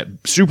can't do that.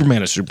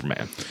 Superman is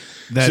Superman.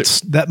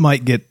 That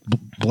might get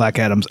Black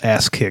Adam's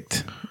ass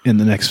kicked in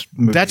the next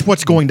movie. That's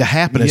what's going to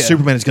happen. Is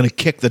Superman is going to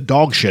kick the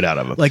dog shit out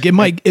of him. Like it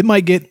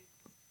might get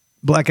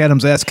Black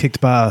Adam's ass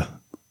kicked by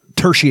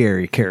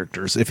tertiary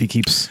characters if he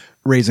keeps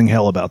raising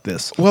hell about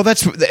this. Well,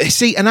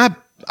 and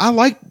I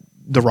like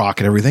The Rock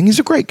and everything. He's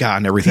a great guy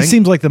and everything. He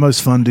seems like the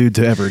most fun dude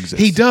to ever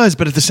exist. He does,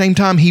 but at the same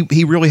time,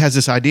 he really has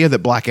this idea that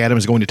Black Adam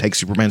is going to take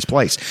Superman's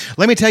place.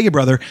 Let me tell you,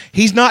 brother,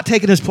 he's not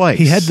taking his place.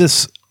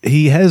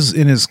 He has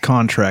in his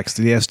contracts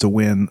that he has to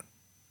win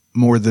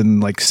more than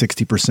like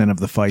 60% of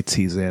the fights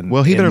he's in.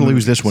 Well, he better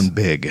lose this one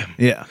big.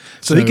 Yeah.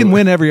 So he can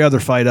win every other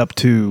fight up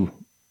to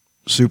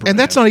Superman. And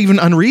that's not even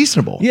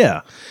unreasonable.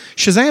 Yeah.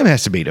 Shazam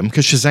has to beat him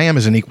because Shazam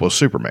is an equal to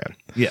Superman.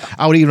 Yeah.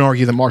 I would even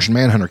argue that Martian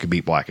Manhunter could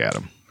beat Black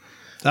Adam.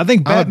 I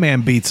think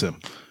Batman beats him.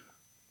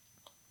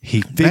 He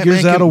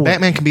figures out a way.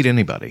 Batman can beat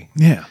anybody.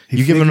 Yeah.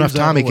 You give him enough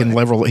time, he can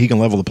level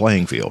the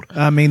playing field.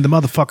 I mean, the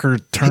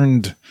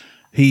motherfucker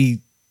he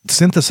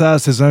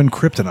synthesized his own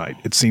kryptonite,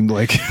 it seemed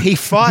like. He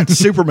fought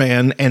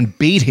Superman and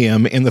beat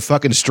him in the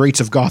fucking streets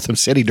of Gotham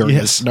City during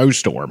a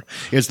snowstorm.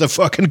 It's the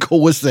fucking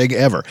coolest thing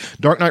ever.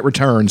 Dark Knight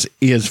Returns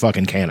is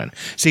fucking canon.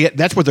 See,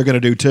 that's what they're going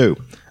to do too.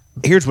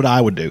 Here's what I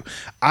would do.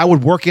 I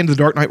would work into the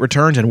Dark Knight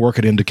Returns and work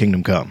it into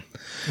Kingdom Come.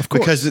 Of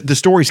course. Because the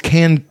stories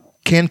can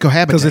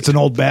cohabitate. Because it's an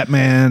old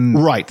Batman.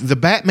 Right. The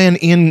Batman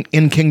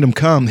in Kingdom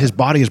Come, his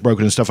body is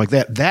broken and stuff like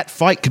that. That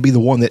fight could be the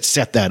one that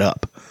set that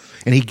up.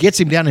 And he gets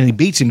him down and he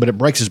beats him, but it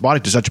breaks his body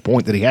to such a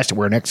point that he has to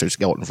wear an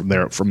exoskeleton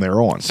from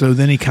there on. So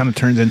then he kind of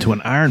turns into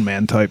an Iron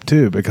Man type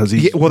too, because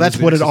that's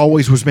what it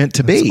always was meant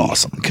to be. That's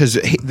awesome. Because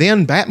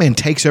then Batman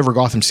takes over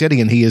Gotham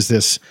City and he is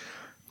this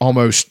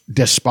almost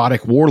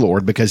despotic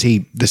warlord because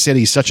the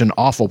city is such an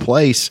awful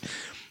place,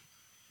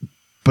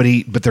 but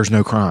there's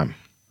no crime.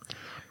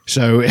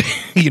 So,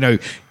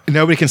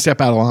 nobody can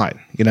step out of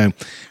line.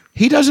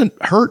 He doesn't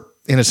hurt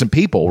innocent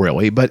people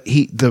really, but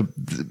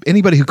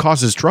anybody who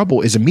causes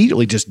trouble is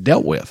immediately just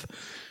dealt with.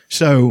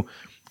 So,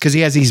 because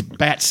he has these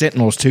bat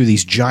sentinels too,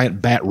 these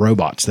giant bat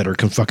robots that are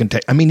fucking.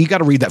 You got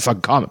to read that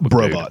fucking comic book.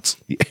 Robots.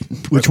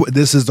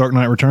 This is Dark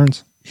Knight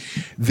Returns.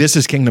 This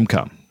is Kingdom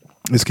Come.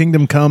 Is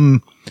Kingdom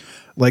Come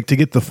like to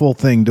get the full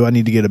thing? Do I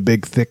need to get a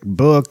big thick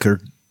book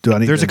or?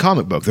 There's a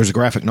comic book. There's a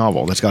graphic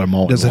novel that's got them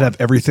all. Does it have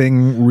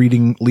everything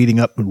leading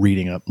up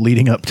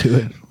to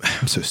it?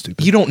 I'm so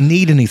stupid. You don't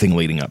need anything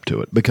leading up to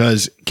it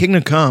because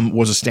Kingdom Come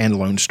was a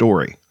standalone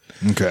story.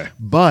 Okay.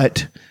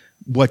 But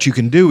what you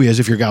can do is,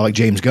 if you're a guy like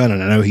James Gunn,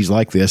 and I know he's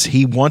like this,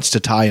 he wants to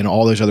tie in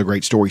all those other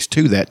great stories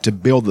to that to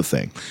build the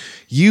thing.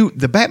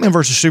 The Batman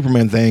versus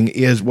Superman thing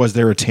was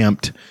their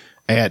attempt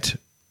at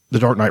The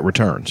Dark Knight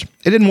Returns.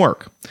 It didn't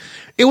work.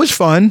 It was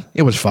fun.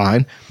 It was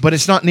fine, but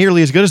it's not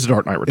nearly as good as The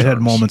Dark Knight Returns. It had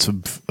moments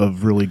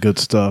of really good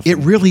stuff. It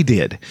really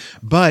did,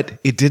 but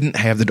it didn't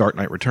have The Dark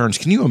Knight Returns.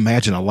 Can you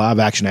imagine a live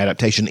action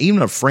adaptation,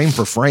 even a frame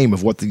for frame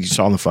of what you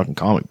saw in the fucking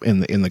comic in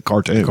the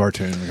cartoon?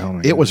 The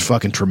comic. It was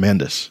fucking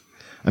tremendous.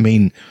 I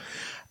mean,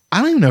 I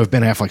don't even know if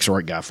Ben Affleck's the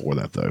right guy for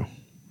that though.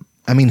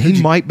 I mean,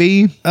 he might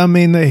be. I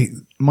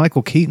mean,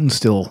 Michael Keaton's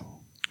still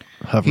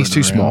hovering. He's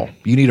too small.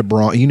 You need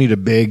a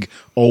big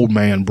old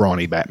man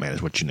brawny Batman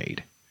is what you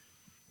need.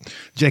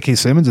 J.K.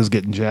 Simmons is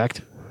getting jacked.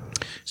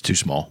 It's too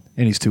small.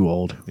 And he's too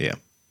old. Yeah.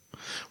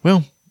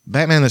 Well,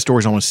 Batman in the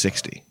story's almost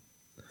 60.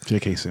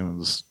 J.K.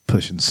 Simmons is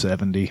pushing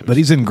 70. But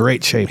he's in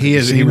great shape. He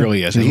is. He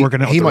really is. He's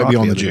working out. He might be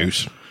on the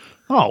juice.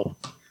 Oh,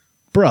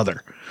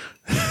 brother.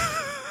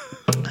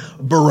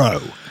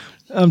 Bro.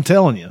 I'm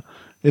telling you.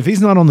 If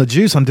he's not on the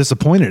juice, I'm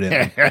disappointed in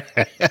him.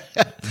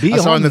 I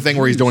saw in the thing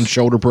where he's doing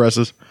shoulder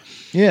presses.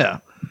 Yeah.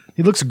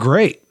 He looks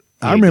great.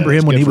 I remember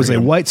him when he was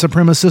a white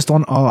supremacist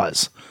on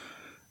Oz.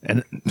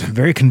 And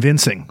very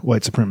convincing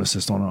white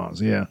supremacist on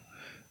Oz. Yeah.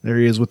 There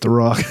he is with The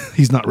Rock.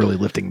 He's not really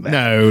lifting that.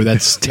 No,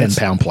 that's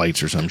 10-pound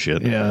plates or some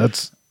shit. Yeah,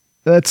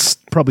 that's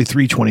probably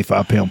 3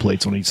 25-pound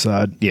plates on each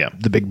side. Yeah.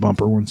 The big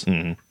bumper ones.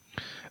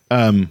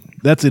 Mm-hmm.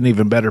 That's an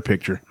even better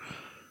picture.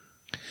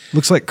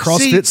 Looks like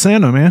CrossFit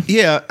Santa, man.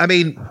 Yeah, I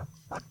mean,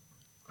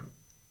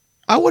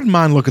 I wouldn't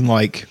mind looking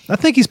like... I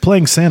think he's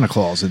playing Santa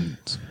Claus. And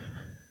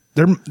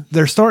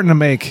they're starting to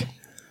make...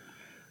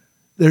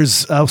 I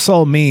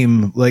saw a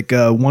meme, like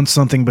once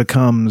something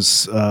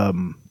becomes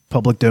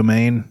public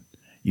domain,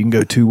 You can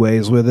go two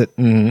ways with it.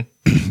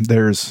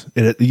 There's,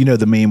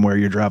 the meme where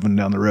you're driving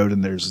down the road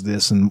and there's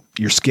this and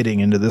you're skidding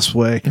into this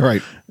way.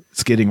 Right.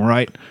 Skidding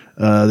right.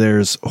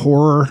 There's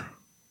horror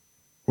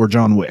or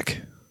John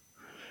Wick.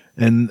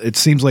 And it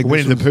seems like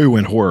Winnie the Pooh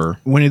went horror.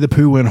 Winnie the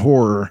Pooh went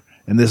horror.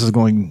 And this is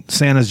going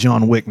Santa's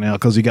John Wick now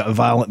because you got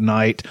Violent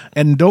Night.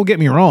 And don't get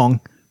me wrong,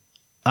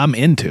 I'm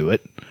into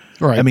it.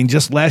 Right. I mean,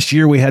 just last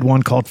year we had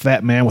one called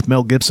Fat Man with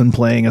Mel Gibson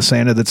playing a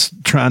Santa that's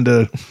trying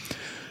to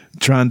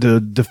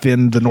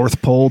defend the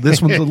North Pole.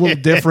 This one's a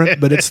little different,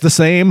 but it's the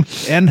same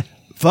and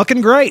fucking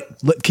great.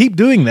 Keep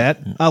doing that.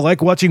 I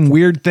like watching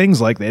weird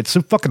things like that. It's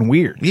so fucking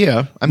weird.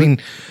 Yeah. I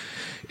mean,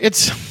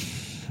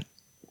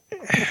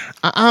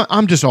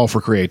 I'm just all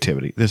for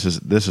creativity. This is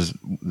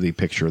the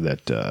picture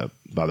that,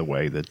 by the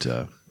way,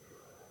 that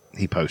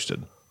he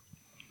posted.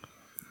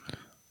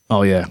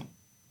 Oh yeah,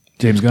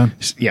 James Gunn.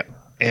 Yep.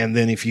 And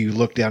then if you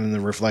look down in the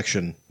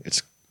reflection,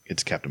 it's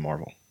Captain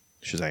Marvel,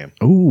 Shazam.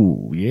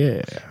 Oh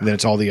yeah. And then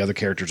it's all the other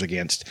characters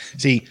against.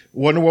 See,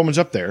 Wonder Woman's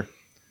up there.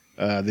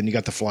 Then you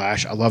got the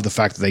Flash. I love the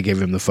fact that they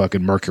gave him the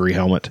fucking Mercury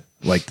helmet,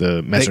 like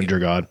the messenger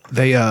god.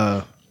 They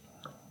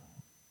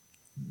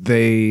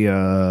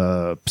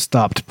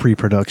stopped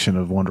pre-production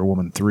of Wonder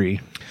Woman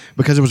 3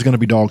 because it was going to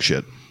be dog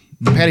shit.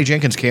 Patty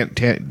Jenkins can't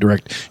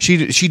direct.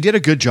 She did a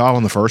good job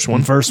on the first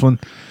one.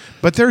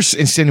 But there's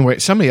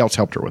insinuate somebody else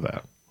helped her with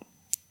that.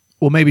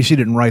 Well, maybe she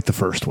didn't write the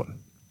first one,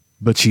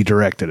 but she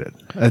directed it.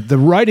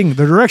 The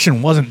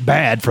direction wasn't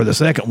bad for the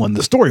second one.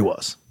 The story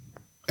was.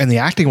 And the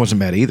acting wasn't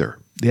bad either.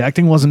 The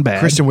acting wasn't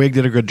bad. Kristen Wiig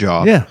did a good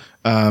job. Yeah.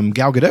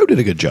 Gal Gadot did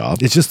a good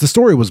job. It's just the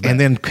story was bad. And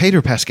then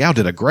Pedro Pascal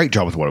did a great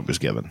job with what it was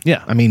given.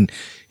 Yeah. I mean,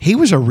 he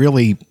was a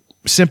really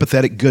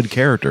sympathetic, good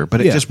character,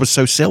 but it just was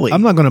so silly.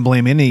 I'm not going to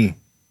blame any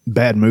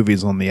bad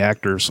movies on the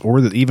actors or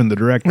even the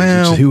directors.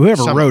 Well,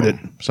 whoever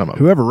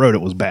wrote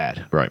it was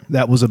bad. Right.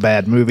 That was a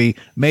bad movie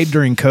made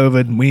during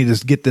COVID. We need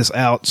to get this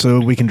out so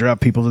we can drive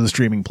people to the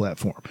streaming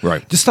platform.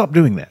 Right. Just stop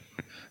doing that.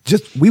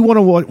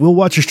 We'll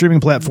watch your streaming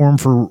platform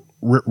for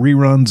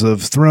reruns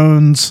of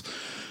Thrones,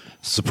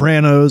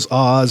 Sopranos,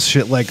 Oz,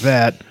 shit like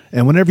that.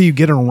 And whenever you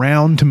get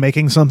around to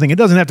making something, it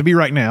doesn't have to be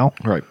right now.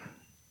 Right.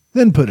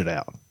 Then put it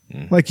out.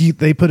 Like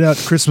they put out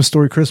Christmas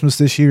Story Christmas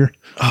this year.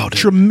 Oh, dude.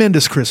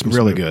 Tremendous Christmas.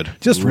 Really movie. good.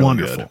 Just really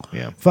wonderful. Good.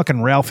 Yeah.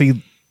 Fucking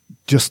Ralphie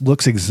just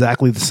looks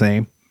exactly the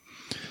same.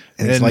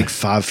 And he's like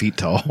 5 feet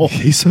tall.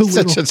 He's so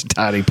little. Such a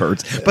tiny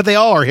person. But they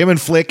all are. Him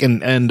and Flick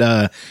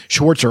and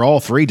Schwartz are all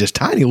three just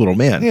tiny little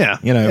men. Yeah.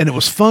 You know? And it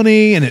was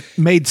funny and it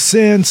made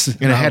sense.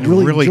 And it had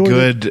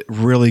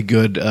really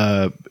good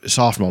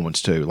soft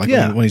moments too. Like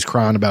when he's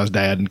crying about his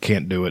dad and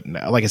can't do it. And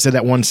like I said,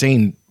 that one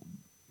scene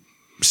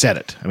said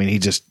it. I mean,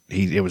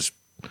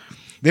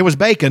 there was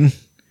bacon.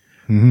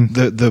 Mm-hmm.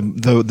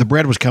 The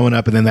bread was coming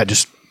up, and then that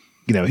just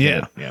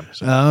Yeah.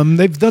 So.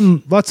 They've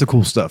done lots of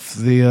cool stuff.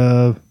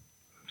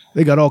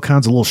 They got all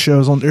kinds of little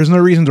shows on. There's no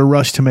reason to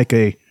rush to make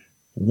a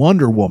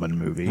Wonder Woman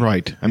movie,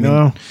 right? I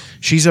mean,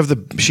 she's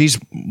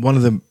one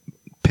of the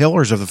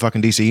pillars of the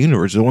fucking DC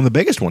universe. One of the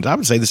biggest ones. I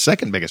would say the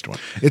second biggest one.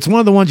 It's one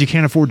of the ones you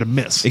can't afford to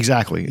miss.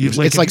 Exactly.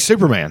 It's like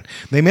Superman.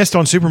 They missed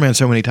on Superman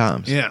so many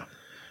times. Yeah.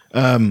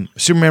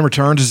 Superman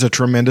Returns is a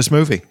tremendous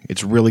movie.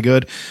 It's really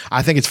good.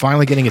 I think it's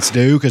finally getting its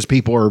due because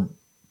people are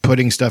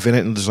putting stuff in it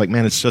and it's like,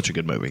 man, it's such a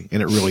good movie.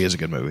 And it really is a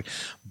good movie.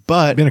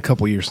 But it's been a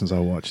couple years since I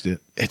watched it.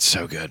 It's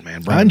so good,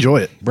 man. I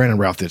enjoy it. Brandon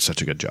Routh did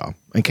such a good job.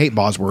 And Kate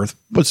Bosworth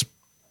was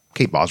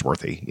Kate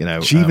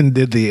Bosworthy, She even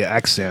did the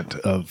accent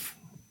of,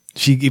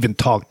 she even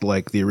talked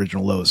like the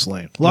original Lois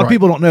Lane. A lot of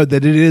people don't know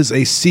that it is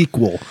a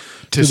sequel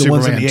to the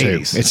Superman ones in the 2.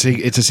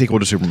 80s. It's a sequel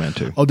to Superman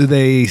 2. Oh, did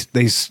they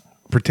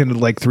pretended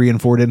like 3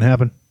 and 4 didn't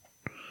happen?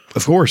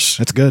 Of course.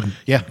 That's good.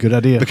 Yeah. Good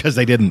idea. Because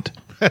they didn't.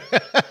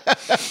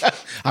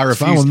 I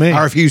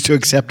refuse to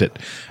accept it.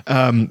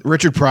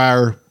 Richard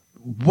Pryor,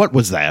 what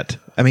was that?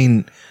 I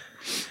mean,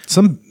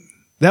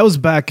 that was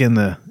back in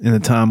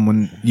the time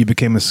when you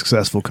became a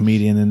successful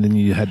comedian and then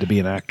you had to be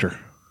an actor.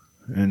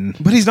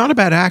 But he's not a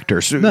bad actor.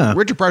 So no.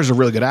 Richard Pryor's a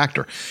really good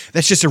actor.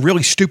 That's just a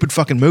really stupid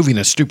fucking movie and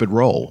a stupid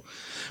role.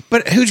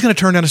 But who's going to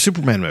turn down a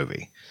Superman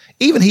movie?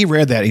 Even he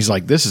read that. He's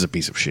like, this is a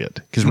piece of shit.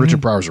 Because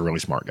Richard Pryor's a really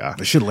smart guy.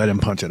 They should let him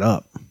punch it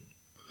up.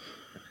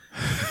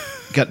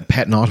 Got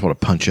Patton Oswalt to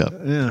punch up.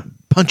 Yeah.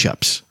 Punch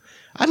ups.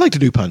 I'd like to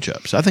do punch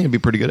ups. I think I'd be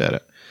pretty good at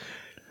it.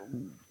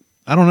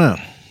 I don't know.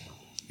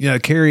 Yeah,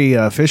 Carrie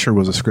Fisher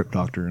was a script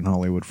doctor in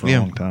Hollywood for a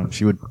long time.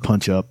 She would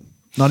punch up.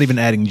 Not even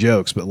adding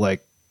jokes, but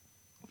like.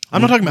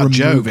 I'm not talking about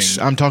jokes.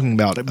 I'm talking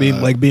about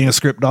being a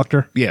script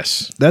doctor.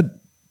 Yes.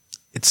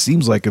 It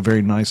seems like a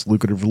very nice,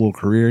 lucrative little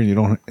career,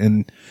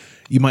 and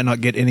you might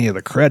not get any of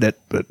the credit,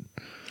 but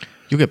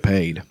you'll get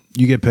paid.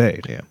 You get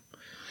paid. Yeah.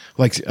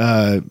 Like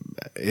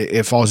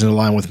it falls into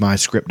line with my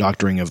script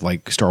doctoring of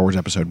like Star Wars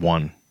Episode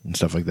 1 and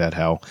stuff like that.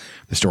 How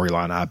the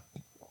storyline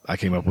I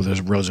came up with was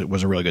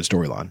a really good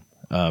storyline.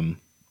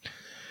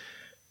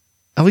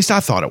 At least I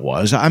thought it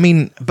was. I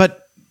mean,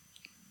 but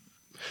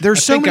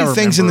there's so many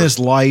things in this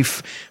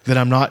life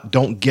that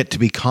don't get to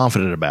be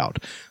confident about.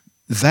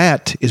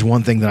 That is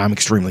one thing that I'm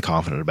extremely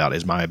confident about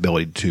is my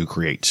ability to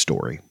create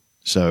story.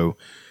 So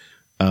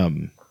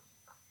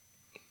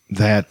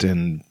That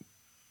and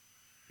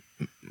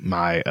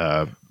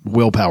my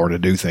willpower to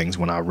do things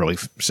when I really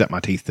set my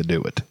teeth to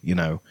do it.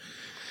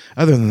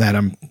 Other than that,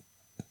 I'm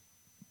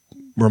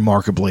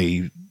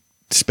remarkably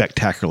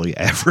spectacularly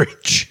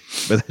average,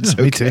 but that's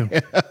okay. Me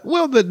too.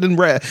 Well,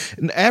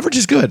 average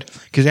is good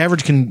because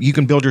you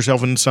can build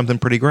yourself into something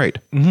pretty great.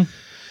 Mm-hmm.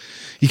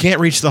 You can't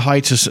reach the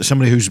heights of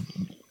somebody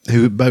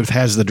who both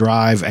has the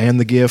drive and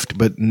the gift,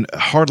 but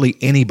hardly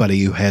anybody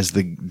who has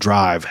the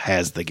drive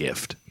has the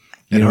gift.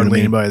 You know what I mean?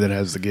 Anybody that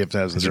has the gift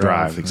has the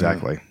drive.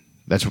 Exactly.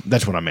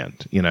 That's what I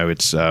meant.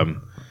 It's.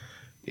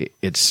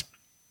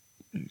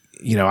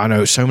 I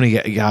know so many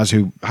guys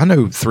I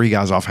know 3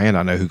 guys offhand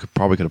I know who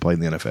probably could have played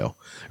in the NFL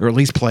or at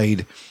least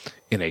played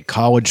in a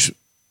college,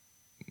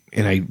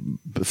 in a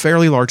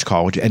fairly large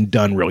college and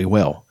done really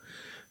well.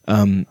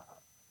 None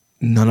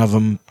of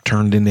them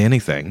turned into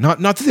anything. Not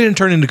that they didn't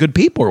turn into good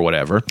people or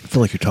whatever. I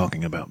feel like you're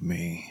talking about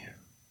me.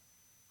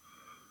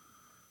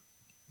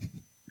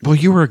 Well,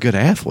 you were a good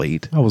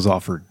athlete. I was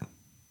offered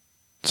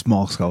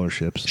small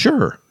scholarships.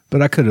 Sure.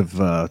 But I could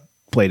have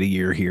played a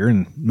year here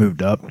and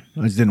moved up.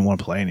 I just didn't want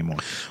to play anymore.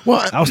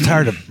 Well, I was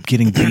tired of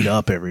getting beat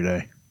up every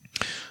day.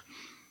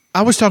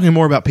 I was talking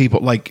more about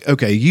people like,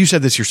 okay, you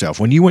said this yourself.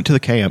 When you went to the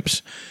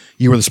camps,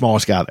 you were the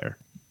smallest guy there.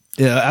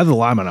 Yeah, out of the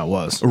lineman I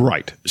was.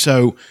 Right.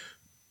 So,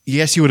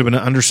 yes, you would have been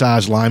an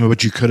undersized lineman,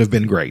 but you could have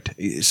been great.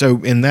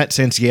 So, in that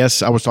sense,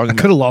 yes, I was talking I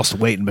could have lost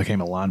weight and became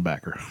a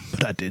linebacker,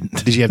 but I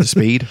didn't. Did you have the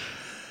speed?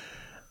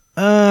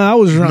 I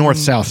was running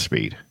north-south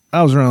speed.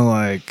 I was running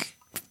like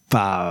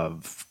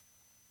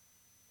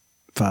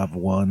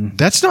 5'1".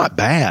 That's not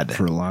bad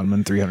for a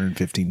lineman,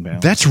 315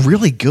 pounds. That's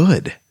really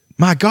good.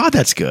 My God,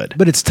 that's good.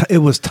 But it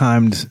was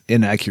timed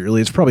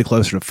inaccurately. It's probably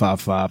closer to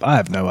 5'5". I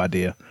have no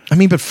idea. I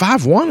mean, but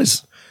 5'1"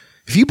 is,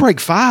 if you break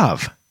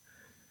 5,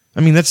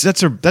 I mean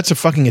that's a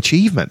fucking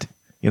achievement.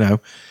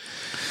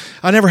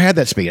 I never had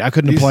that speed. I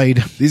couldn't have played.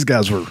 These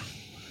guys were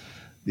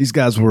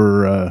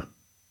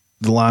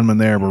the linemen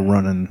there were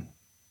running.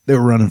 They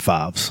were running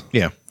 5s.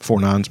 Yeah,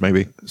 4.9s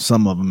maybe.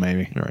 Some of them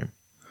maybe. All right.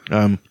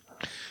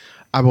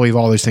 I believe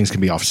all those things can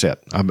be offset.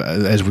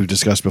 As we've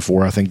discussed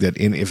before, I think that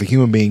if a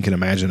human being can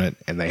imagine it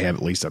and they have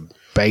at least a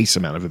base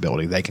amount of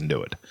ability, they can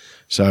do it.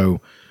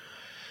 So,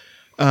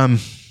 no,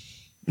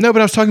 but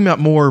I was talking about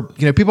more,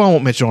 people I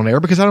won't mention on air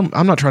because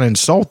I'm not trying to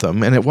insult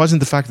them. And it wasn't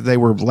the fact that they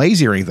were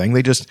lazy or anything.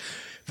 They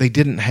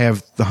didn't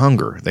have the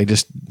hunger. They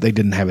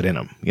didn't have it in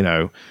them,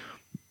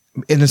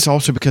 And it's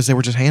also because they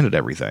were just handed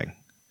everything.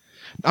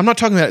 I'm not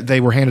talking about they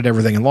were handed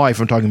everything in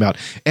life. I'm talking about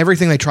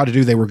everything they tried to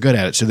do, they were good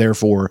at it. So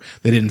therefore,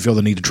 they didn't feel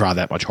the need to try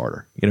that much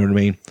harder. You know what I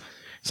mean?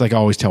 It's like I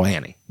always tell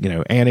Annie.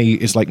 Annie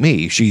is like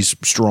me. She's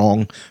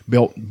strong,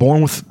 built,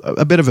 born with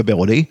a bit of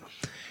ability,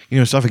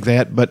 stuff like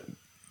that. But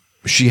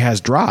she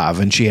has drive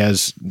and she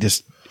has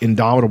this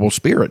indomitable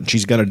spirit, and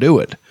she's going to do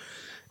it.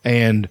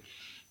 And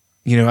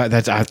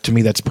to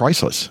me, that's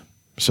priceless.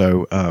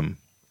 So,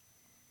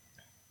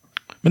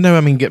 but no,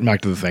 I mean, getting back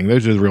to the thing,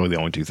 those are really the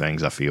only 2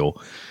 things I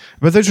feel.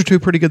 But those are 2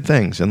 pretty good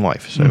things in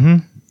life. So,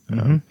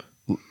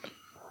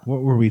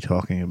 what were we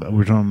talking about?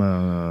 We're talking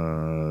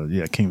about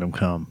Kingdom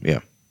Come. Yeah.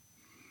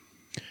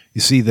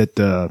 You see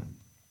that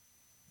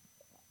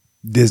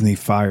Disney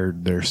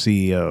fired their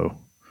CEO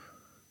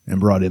and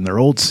brought in their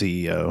old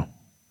CEO,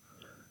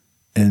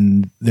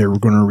 and they were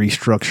going to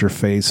restructure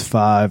Phase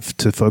 5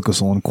 to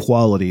focus on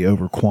quality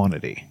over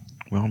quantity.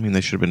 Well, I mean,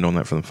 they should have been doing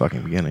that from the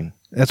fucking beginning.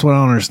 That's what I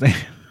don't understand.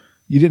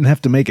 You didn't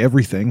have to make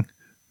everything.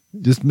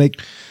 Just make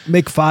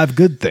 5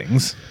 good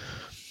things,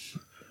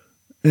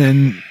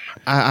 and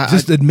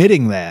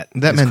admitting that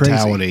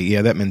mentality, crazy.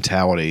 Yeah, that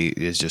mentality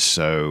is just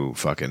so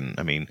fucking.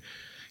 I mean,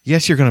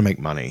 yes, you're going to make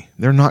money.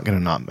 They're not going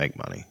to not make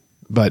money.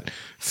 But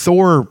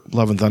Thor: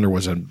 Love and Thunder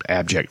was an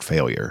abject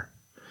failure.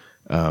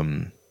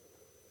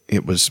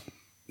 It was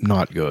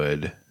not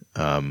good.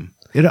 I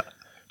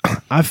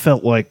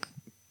felt like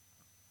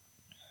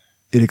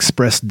it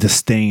expressed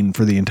disdain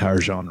for the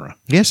entire genre.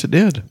 Yes, it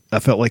did. I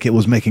felt like it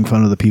was making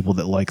fun of the people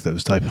that like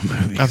those type of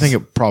movies. I think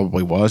it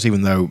probably was,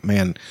 even though,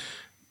 man,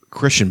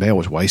 Christian Bale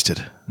was wasted.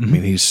 Mm-hmm. I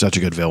mean, he's such a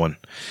good villain.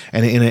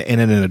 And in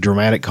a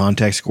dramatic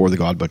context, Gore the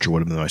God Butcher would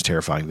have been the most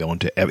terrifying villain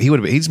to ever.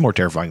 He's more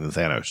terrifying than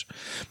Thanos.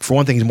 For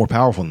one thing, he's more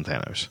powerful than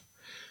Thanos.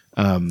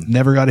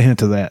 Never got a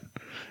hint of that.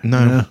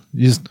 No.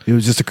 It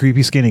was just a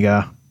creepy, skinny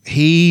guy.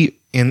 He,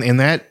 in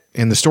the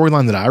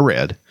storyline that I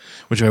read,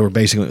 which I were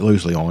basically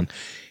loosely on,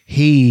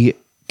 he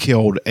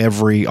killed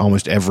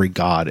almost every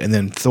god. And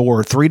then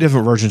Thor, 3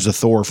 different versions of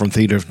Thor from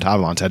 3 different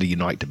timelines had to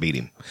unite to beat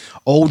him.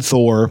 Old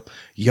Thor,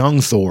 young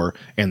Thor,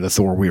 and the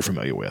Thor we're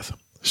familiar with.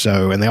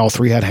 So, and they all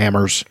 3 had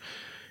hammers.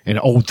 And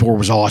old Thor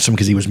was awesome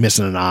because he was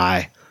missing an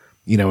eye.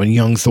 And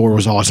young Thor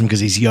was awesome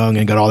because he's young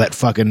and got all that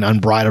fucking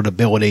unbridled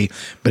ability.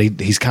 But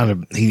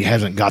he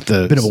hasn't got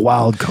the... Bit of a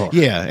wild card.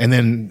 Yeah. And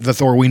then the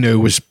Thor we knew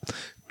was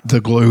the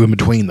glue in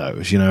between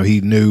those. He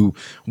knew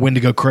when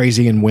to go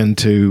crazy and when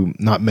to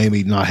not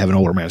have an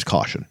older man's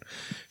caution.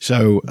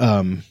 So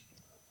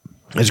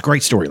it's a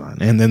great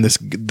storyline. And then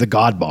the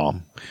God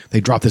bomb,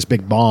 they dropped this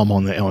big bomb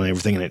on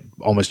everything and it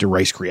almost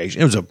erased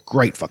creation. It was a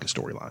great fucking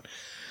storyline.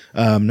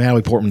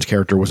 Natalie Portman's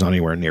character was not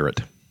anywhere near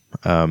it.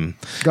 God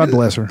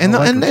bless her. And I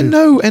like her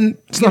too. and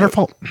it's not her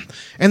fault.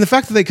 And the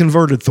fact that they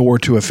converted Thor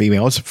to a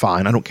female is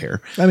fine. I don't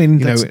care. I mean,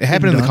 you know, that's it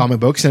happened in the done. comic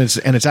books, and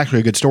it's actually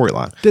a good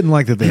storyline. Didn't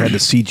like that they had to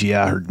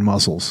CGI her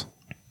muscles.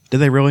 Did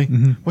they really?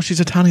 Well, she's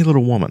a tiny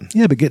little woman.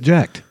 Yeah, but get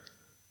jacked.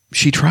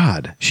 She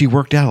tried. She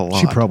worked out a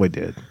lot. She probably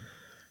did.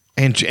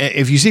 And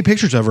if you see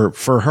pictures of her,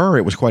 for her,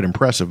 it was quite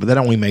impressive. But that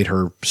only made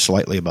her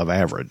slightly above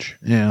average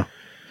Yeah.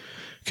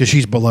 because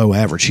she's below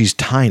average. She's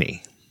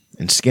tiny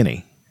and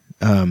skinny.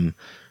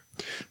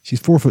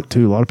 She's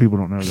 4'2". A lot of people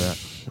don't know that.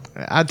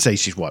 I'd say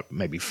she's what,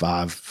 maybe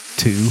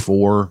 5'2",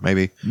 4",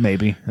 maybe.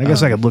 Maybe. I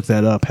guess I could look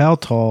that up. How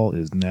tall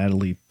is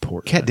Natalie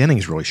Portman? Kat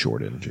Denning's really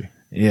short, isn't she?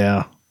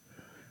 Yeah.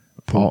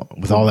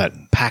 With all that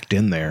packed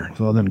in there,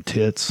 With all them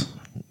tits.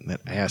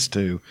 that ass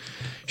too.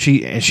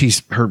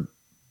 She's her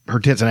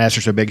tits and ass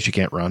are so big she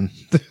can't run.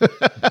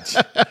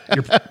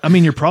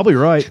 You're probably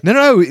right.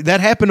 No, that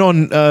happened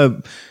on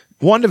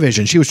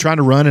WandaVision. She was trying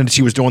to run and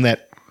she was doing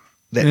that.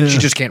 Yeah. She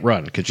just can't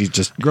run because she's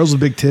just. Girls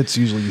with big tits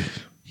usually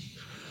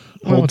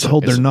Well,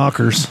 hold their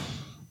knockers.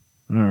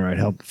 All right,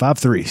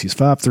 5'3". She's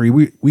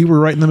 5'3". We were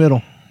right in the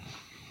middle.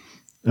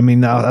 I mean,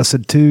 now I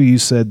said 2. You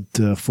said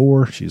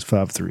 4. She's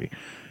 5'3".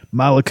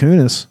 Mila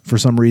Kunis, for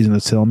some reason,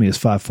 it's telling me is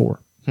 5'4".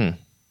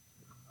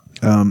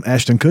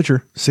 Ashton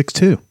Kutcher,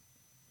 6'2".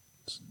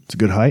 It's a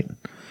good height.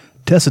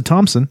 Tessa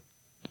Thompson,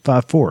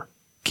 5'4".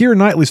 Keira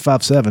Knightley's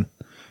 5'7".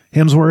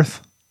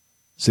 Hemsworth,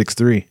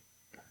 6'3".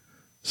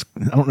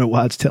 I don't know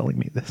why it's telling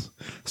me this.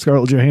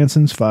 Scarlett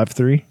Johansson's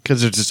 5'3".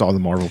 Because it's just all the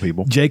Marvel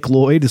people. Jake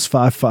Lloyd is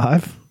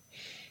 5'5".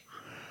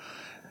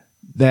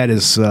 That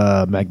is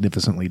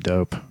magnificently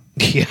dope.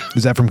 Yeah.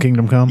 Is that from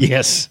Kingdom Come?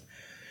 Yes.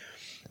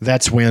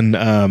 That's when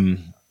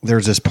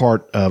there's this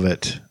part of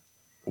it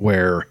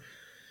where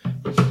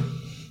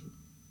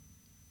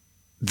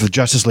the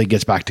Justice League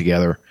gets back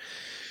together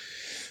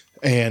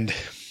and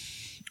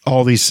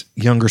all these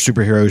younger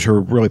superheroes who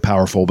are really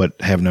powerful but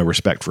have no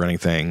respect for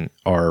anything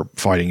are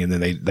fighting, and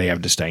then they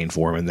have disdain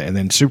for him, and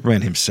then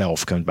Superman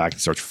himself comes back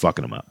and starts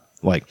fucking them up.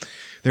 Like,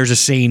 there's a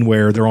scene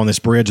where they're on this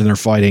bridge and they're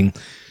fighting,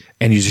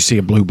 and you just see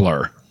a blue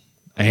blur,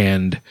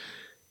 and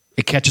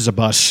it catches a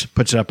bus,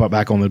 puts it up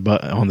back on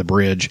the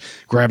bridge,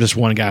 grabs this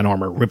one guy in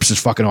armor, rips his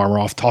fucking armor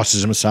off,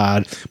 tosses him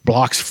aside,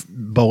 blocks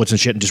bullets and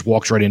shit, and just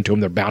walks right into him.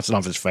 They're bouncing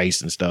off his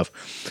face and stuff,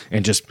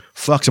 and just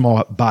fucks him all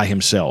up by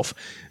himself.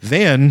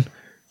 Then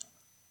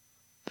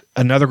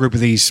another group of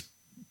these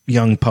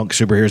young punk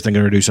superheroes think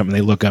they're going to do something.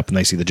 They look up and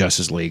they see the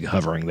Justice League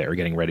hovering there,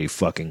 getting ready to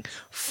fucking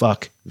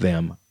fuck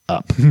them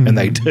up, and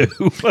they do.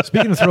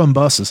 Speaking of throwing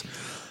buses,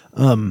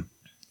 in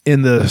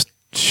the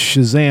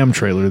Shazam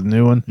trailer, the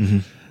new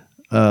one,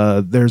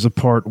 there's a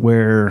part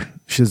where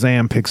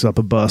Shazam picks up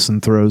a bus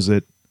and throws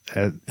it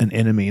at an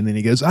enemy, and then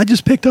he goes, "I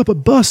just picked up a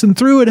bus and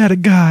threw it at a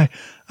guy.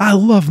 I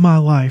love my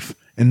life."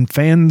 And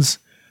fans,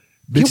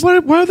 Yeah,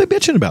 why are they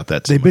bitching about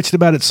that? they bitched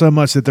about it so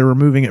much that they're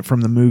removing it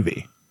from the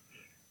movie.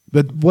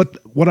 But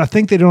what I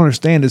think they don't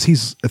understand is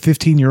he's a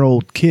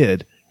 15-year-old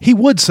kid. He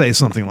would say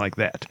something like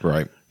that,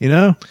 Right. you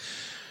know?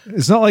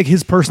 It's not like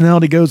his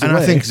personality goes And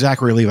away. I think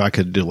Zachary Levi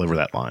could deliver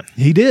that line.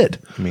 he did.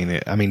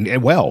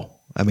 Well.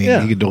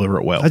 Yeah. He could deliver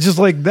it well. I just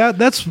like that.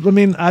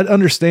 I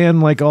understand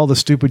like all the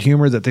stupid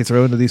humor that they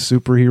throw into these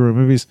superhero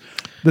movies,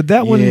 but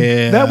that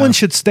one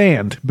should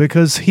stand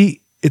because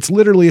it's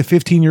literally a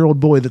 15-year-old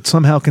boy that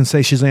somehow can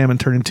say Shazam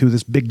and turn into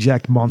this big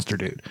jacked monster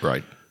dude.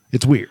 Right.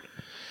 It's weird.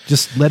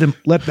 Just let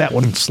that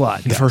one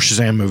slide. The first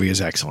Shazam movie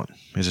is excellent.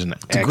 It's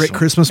a great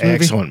Christmas movie.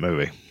 Excellent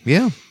movie.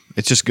 Yeah.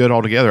 It's just good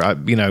altogether.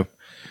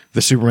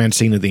 The Superman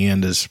scene at the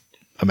end is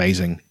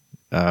amazing.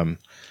 I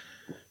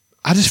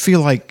just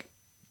feel like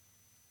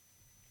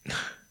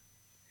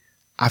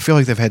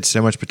they've had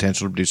so much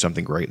potential to do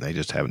something great and they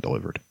just haven't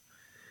delivered.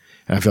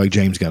 And I feel like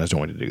James Gunn is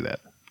going to do that.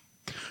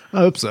 I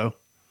hope so.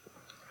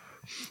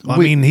 I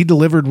mean, he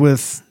delivered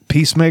with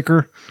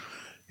Peacemaker.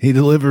 He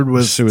delivered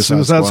with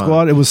Suicide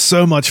Squad. It was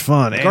so much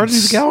fun.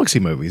 Guardians of the Galaxy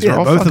movies. Yeah,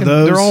 both of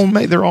those.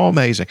 They're all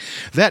amazing.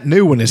 That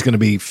new one is going to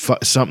be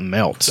something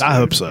else. I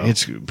hope so.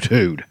 It's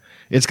going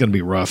to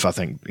be rough. I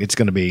think it's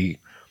going to be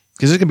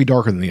because it's going to be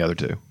darker than the other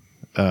two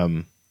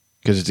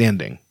because it's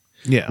ending.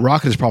 Yeah,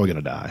 Rocket is probably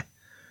going to die.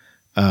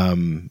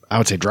 I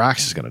would say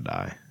Drax is going to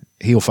die.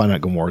 He'll find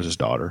out Gamora's his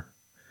daughter.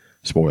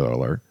 Spoiler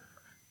alert.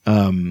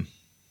 And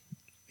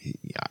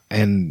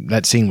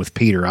that scene with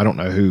Peter, I don't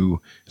know who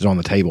is on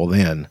the table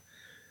then.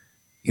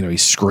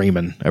 He's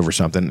screaming over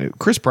something.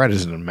 Chris Pratt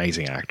is an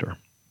amazing actor.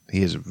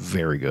 He is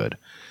very good.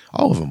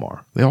 All of them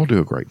are. They all do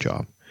a great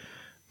job.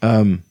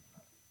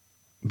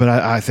 But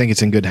I think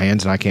it's in good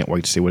hands, and I can't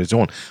wait to see what it's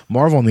doing.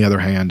 Marvel, on the other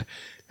hand,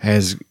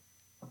 has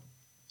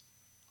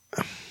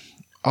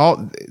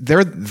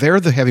they're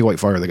the heavyweight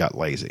fighter that got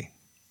lazy,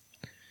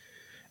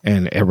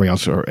 and everybody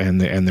else and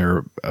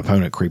their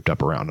opponent creeped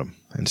up around them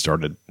and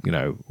started,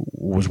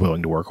 was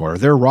willing to work harder.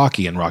 They're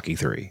Rocky in Rocky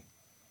 3,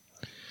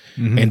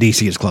 and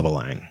DC is Clubba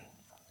Lang.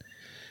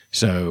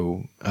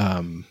 So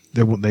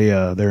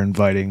they're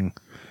inviting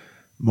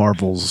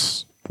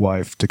Marvel's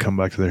wife to come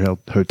back to their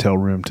hotel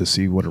room to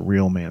see what a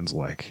real man's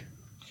like.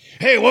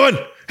 Hey, woman.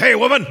 Hey,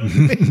 woman.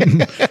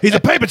 He's a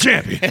paper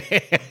champion.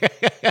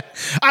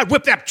 I'd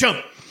whip that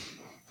chump.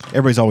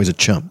 Everybody's always a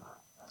chump.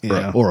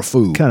 Yeah. Or a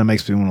fool. Kind of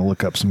makes me want to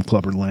look up some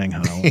Clubber Lang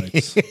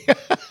highlights.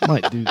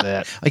 Might do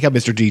that. Like how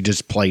Mr. G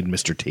just played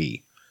Mr.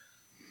 T.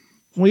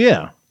 Well,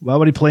 yeah. Why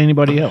would he play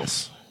anybody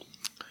else?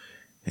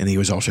 And he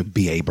was also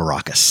B.A.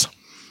 Baracus.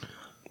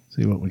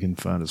 See what we can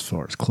find as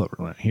far as Clubber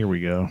Lang. Here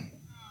we go.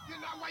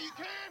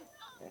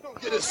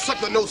 Get a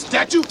sucker, no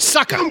statue.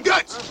 Sucker. Give 'em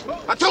guts.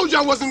 I told you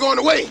I wasn't going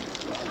away.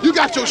 You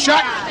got your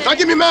shot. Now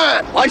give me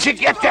mine. Why don't you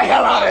get the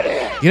hell out of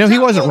there? You know, he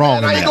wasn't wrong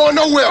in I ain't that. going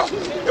nowhere.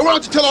 And why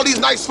don't you tell all these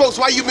nice folks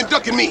why you've been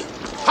ducking me?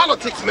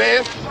 Politics,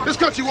 man. This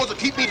country wants to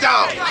keep me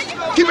down.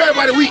 Keep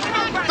everybody weak.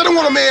 They don't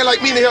want a man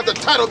like me to have the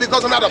title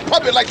because I'm not a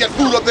puppet like that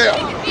fool up there.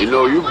 You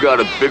know, you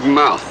got a big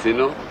mouth, you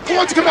know? Why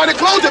don't you come out and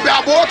close it,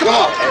 bad boy? Come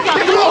on.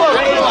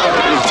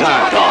 It's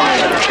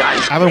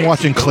time. I've been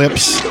watching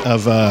clips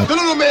of The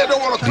little man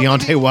don't want to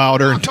Deontay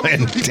Wilder and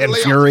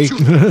Fury.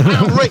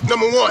 I'm ranked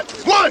number one.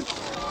 One!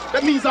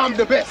 That means I'm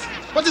the best.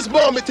 But this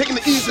bum been taking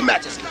the easy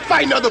matches,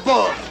 fighting other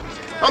bums.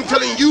 I'm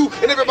telling you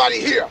and everybody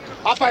here,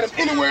 I'll fight him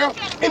anywhere,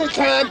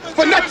 anytime,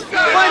 for nothing.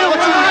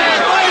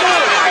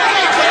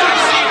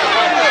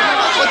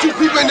 But you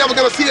people ain't never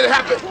gonna see it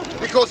happen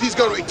because he's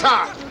gonna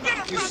retire.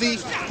 You see,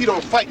 he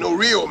don't fight no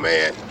real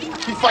man.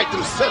 He fight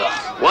them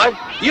setups. What?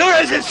 You're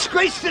a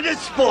disgrace to this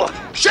sport.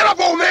 Shut up,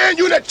 old man.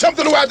 You and that chump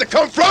don't know where to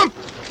come from.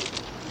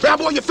 Bad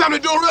boy, your family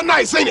doing real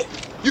nice, ain't it?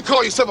 You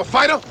call yourself a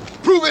fighter?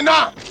 Prove it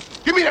now.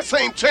 Give me that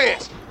same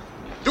chance.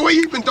 The way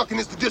you've been ducking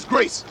is the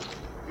disgrace.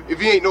 If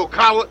he ain't no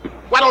coward,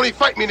 why don't he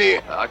fight me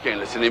then? I can't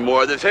listen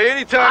anymore of this. Hey,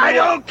 anytime. I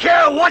don't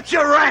care what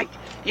your rank.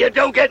 You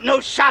don't get no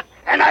shot,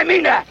 and I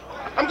mean that.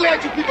 I'm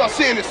glad you people are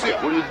saying this here.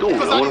 What are you doing?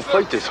 Because I want to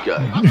deserve fight this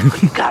guy.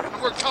 You got him.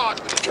 I worked hard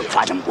for this. You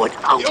fight him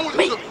without The oldest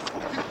me. of you.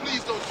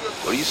 Please don't trip.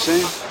 What are you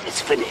saying?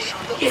 It's finished.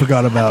 Yes,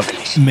 Forgot about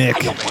finished. Mick. I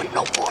don't want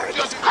no more of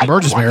this. I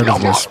Burgess don't want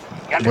Meredith no was more.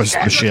 You the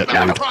understand? shit,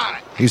 Not dude.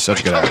 pride. He's such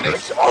a good actor.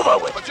 It's over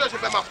with. But judging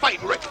by my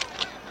fighting record.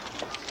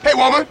 Hey,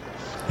 woman.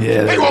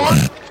 Yeah. Hey, woman.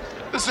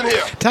 Listen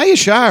here. Talia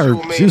Shire.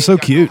 Old man She was so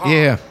ain't got no cute. heart.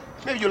 Yeah.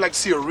 Maybe you like to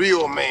see a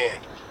real man.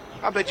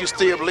 I bet you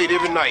stay up late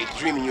every night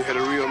dreaming you had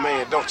a real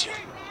man, don't you?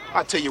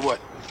 I tell you what,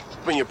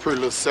 bring your pretty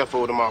little self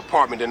over to my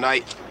apartment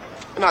tonight,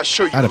 and I'll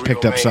show you. I'd have a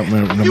picked real up man. something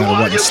no You matter want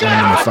what and it?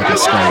 slammed in the fucking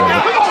skull with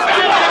it.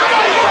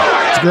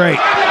 It's great.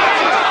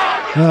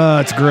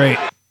 It's great.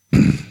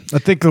 I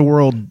think the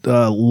world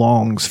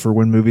longs for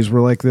when movies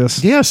were like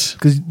this. Yes.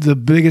 Because the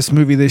biggest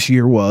movie this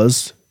year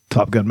was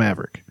Top Gun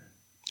Maverick.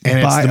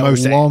 And By it's the a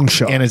most long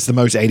shot. And it's the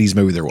most 80s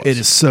movie there was. It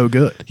is so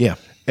good. Yeah.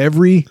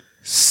 Every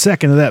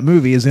second of that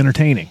movie is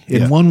entertaining.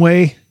 In Yeah. one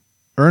way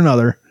or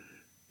another,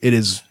 it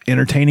is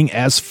entertaining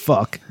as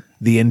fuck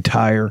the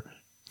entire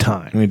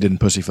time. And he didn't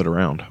pussyfoot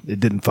around. It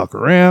didn't fuck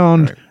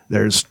around. Right.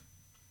 There's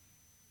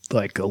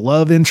like a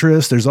love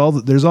interest. There's all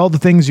the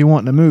things you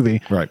want in a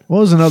movie. Right. What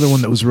was another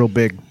one that was real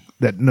big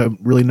that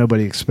really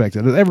nobody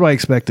expected? Everybody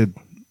expected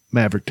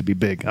Maverick to be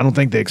big. I don't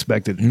think they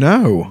expected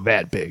No.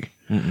 that big.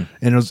 And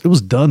it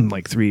was done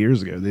like 3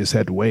 years ago. They just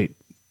had to wait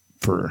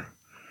for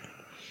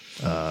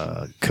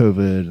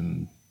COVID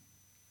and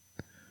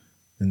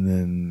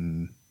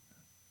then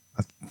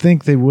I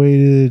think they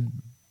waited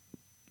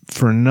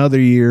for another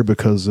year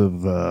because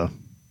of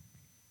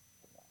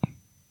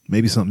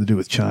maybe something to do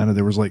with China.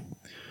 There was like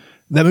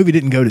that movie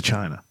didn't go to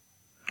China.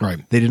 Right.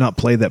 They did not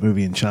play that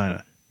movie in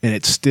China, and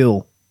it's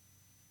still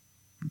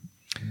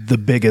the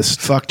biggest.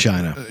 Fuck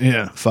China.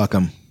 Yeah. Fuck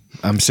them.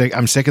 I'm sick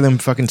of them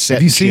fucking setting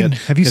Have you seen?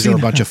 shit Have you 'cause seen they're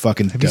a bunch of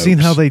fucking Have you seen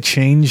dopes. how they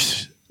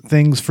changed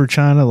things for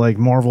China? Like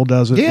Marvel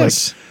does it.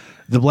 Yes. Like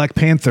the Black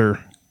Panther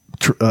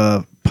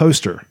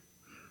poster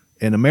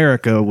in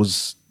America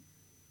was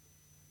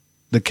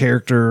the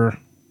character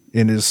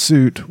in his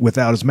suit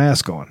without his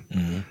mask on.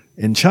 Mm-hmm.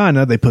 In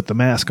China, they put the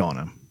mask on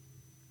him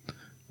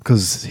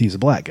because he's a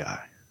black guy.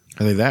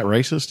 Are they that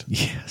racist?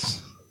 Yes.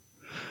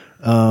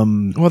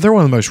 Well, they're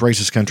one of the most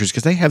racist countries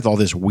because they have all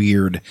this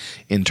weird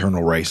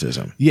internal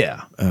racism.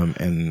 Yeah.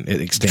 And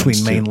it extends Between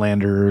to,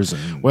 mainlanders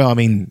and well, I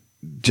mean,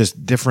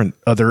 just different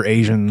other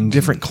Asians.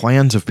 different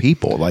clans of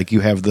people. Like you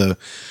have the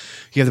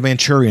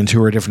Manchurians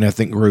who are a different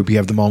ethnic group. You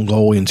have the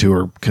Mongolians who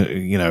are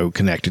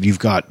connected. You've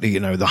got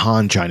the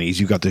Han Chinese.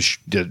 You've got the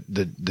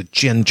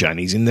Qin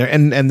Chinese in there,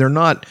 and they're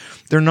not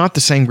the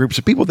same groups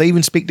of people. They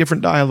even speak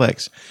different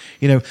dialects.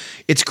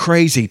 It's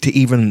crazy to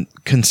even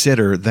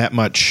consider that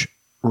much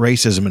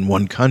racism in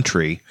one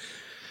country.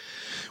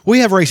 We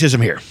have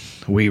racism here.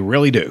 We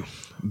really do.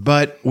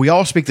 But we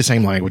all speak the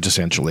same language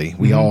essentially.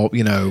 We all,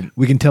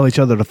 we can tell each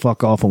other to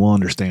fuck off and we'll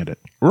understand it.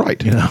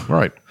 right.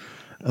 Right.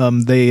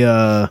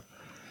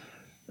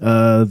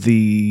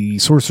 The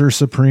Sorcerer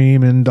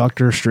Supreme and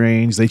Doctor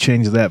Strange, they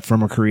changed that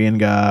from a Korean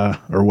guy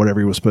or whatever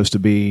he was supposed to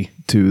be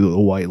to a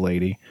white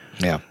lady.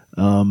 Yeah.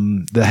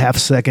 The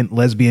half-second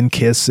lesbian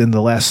kiss in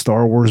the last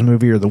Star Wars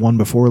movie or the one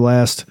before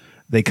last,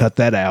 they cut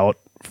that out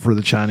for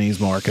the Chinese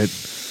market.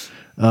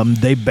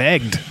 They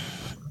begged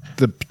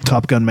the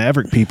Top Gun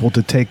Maverick people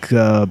to take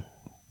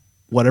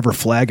whatever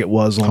flag it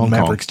was on Hong Kong.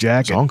 Maverick's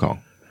jacket. It's Hong Kong.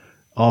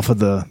 off of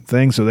the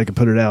thing so they could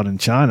put it out in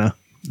China,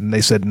 and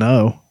they said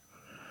no.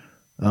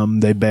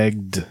 They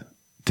begged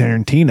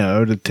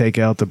Tarantino to take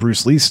out the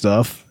Bruce Lee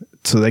stuff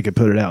so they could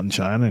put it out in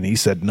China, and he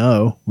said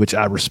no, which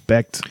I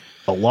respect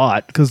a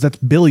lot because that's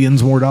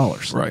billions more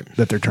dollars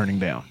that they're turning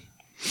down.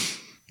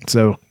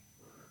 So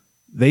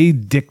they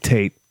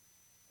dictate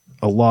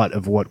a lot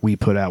of what we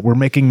put out. We're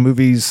making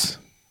movies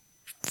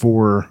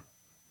for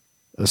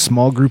a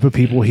small group of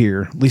people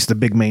here, at least the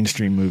big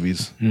mainstream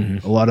movies.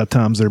 A lot of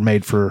times they're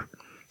made for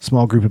a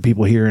small group of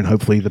people here, and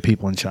hopefully the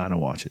people in China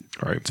watch it.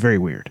 Right. It's very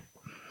weird.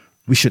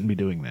 We shouldn't be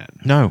doing that.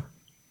 No.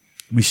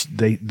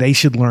 They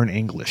should learn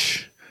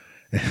English.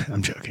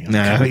 I'm joking.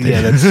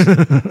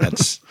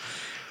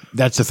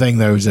 That's the thing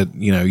though, is that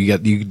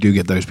you do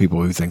get those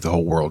people who think the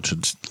whole world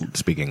should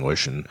speak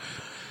English, and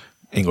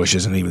English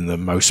isn't even the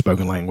most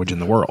spoken language in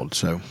the world.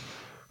 So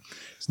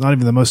it's not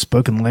even the most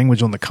spoken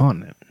language on the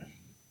continent.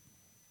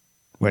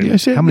 Wait,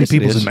 how many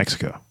people's in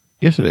Mexico?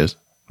 Yes, it is.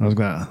 I was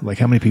gonna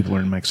how many people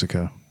are in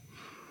Mexico?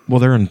 Well,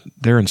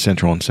 they're in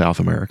Central and South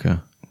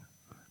America.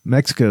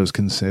 Mexico is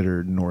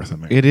considered North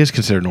America. It is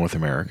considered North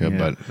America,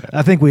 but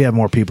I think we have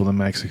more people than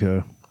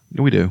Mexico.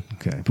 We do.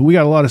 Okay. But we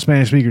got a lot of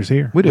Spanish speakers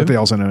here. We do. But they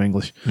also know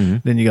English.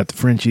 Then you got the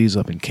Frenchies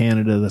up in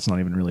Canada. That's not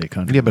even really a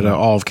country. Yeah, but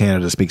all of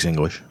Canada speaks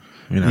English.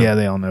 Yeah,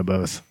 they all know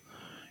both.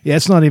 Yeah,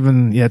 it's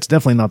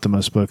definitely not the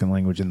most spoken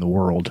language in the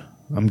world.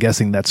 I'm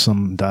guessing that's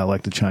some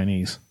dialect of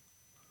Chinese.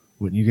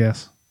 Wouldn't you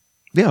guess?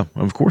 Yeah,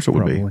 of course it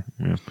would Probably.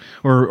 be. Yeah.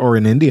 Or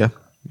in India,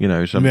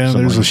 there's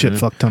a shit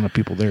fuck ton of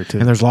people there too.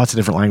 And there's lots of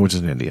different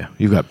languages in India.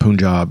 You've got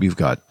Punjab, you've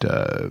got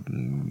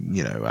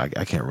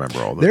I can't remember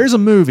all those. There's a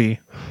movie.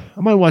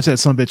 I might watch that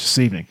son of a bitch this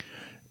evening.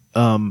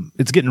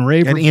 It's getting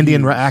rave An reviews.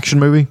 Indian action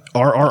movie?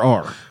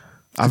 RRR.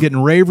 It's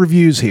getting rave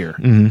reviews here.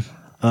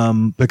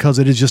 Because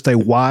it is just a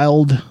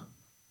wild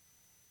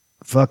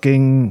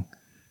fucking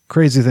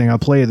crazy thing. I'll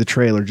play you the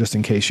trailer just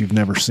in case you've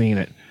never seen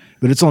it.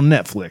 But it's on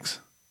Netflix.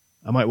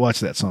 I might watch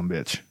that son of a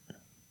bitch.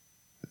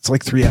 It's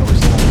like 3 hours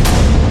long.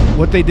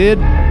 What they did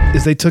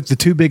is they took the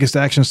two biggest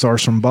action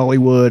stars from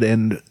Bollywood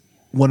and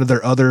one of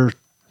their other,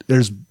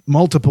 there's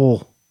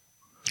multiple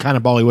kind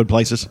of Bollywood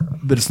places,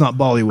 but it's not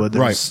Bollywood.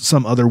 There's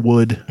some other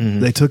wood.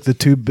 They took the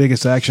two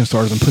biggest action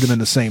stars and put them in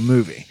the same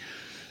movie.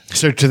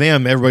 So to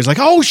them, everybody's like,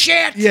 "Oh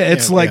shit!" Yeah,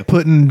 it's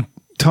putting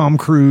Tom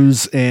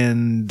Cruise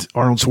and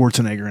Arnold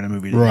Schwarzenegger in a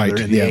movie together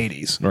in the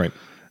 80s. Right.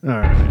 All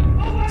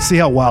right. See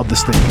how wild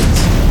this thing is.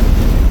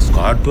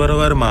 Scott ద్వారా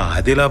వారు మా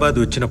ఆదిలాబాద్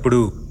వచ్చినప్పుడు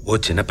ఓ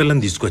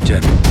చిన్నపిల్లని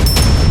తీసుకొచ్చారు.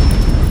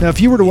 Now, if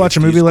you were to watch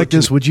a movie like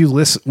this, would you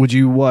listen? Would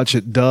you watch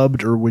it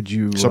dubbed or would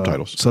you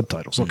subtitles?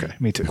 Subtitles. Okay,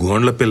 me too.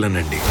 గోండ్ల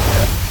పిల్లనండి.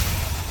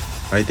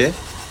 అయితే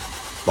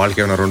వాళ్ళకి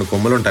ఏమైనా రెండు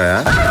కొమ్మలు ఉంటాయా?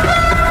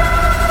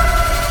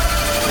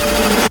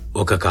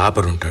 ఒక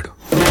కాపరు ఉంటాడు.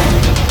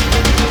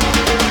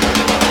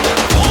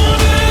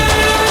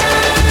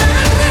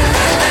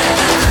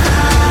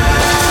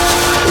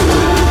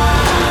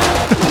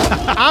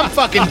 I'm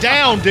fucking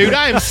down, dude.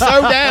 I am so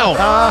down.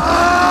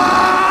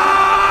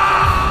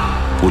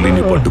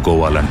 పులిని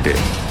పట్టుకోవాలంటే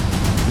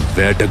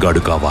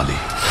వేటగాడు కావాలి.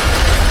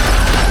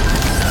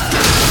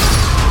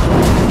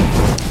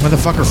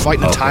 Motherfucker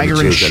fighting a tiger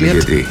and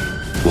shit.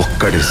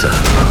 ఒక్కడే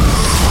sir.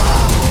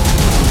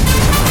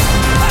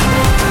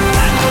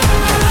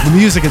 The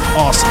music is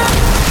awesome.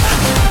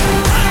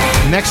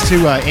 Next to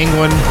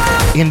England,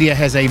 India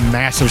has a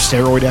massive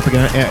steroid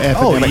epidemic.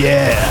 Oh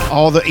yeah,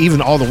 all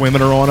the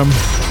women are on them.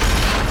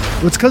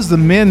 Well, it's because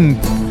the men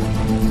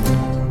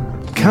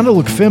kind of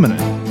look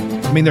feminine.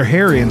 I mean, they're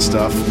hairy and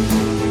stuff.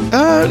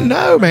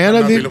 No, man.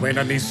 A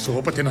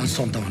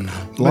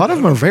lot of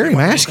them are very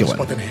masculine.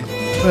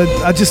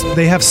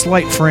 They have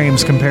slight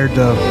frames compared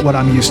to what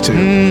I'm used to.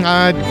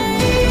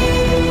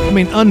 I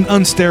mean,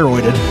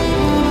 unsteroided.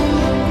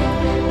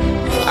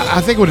 I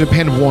think it would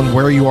depend on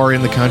where you are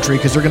in the country,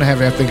 because they're going to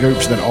have ethnic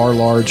groups that are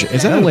large.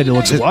 That lady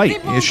looks white.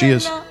 Yes, she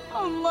is.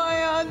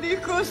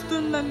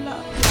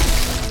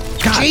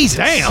 God, Jesus.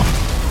 Damn.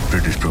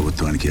 British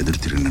ప్రభుత్వానికి ఎదురు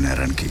తిరిగిన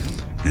నేరానికి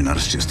నేను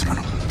arrest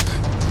చేస్తున్నాను.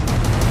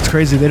 It's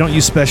crazy. They don't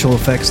use special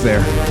effects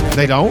there.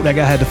 They don't? That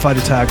guy had to fight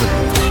a tiger.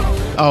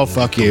 Oh,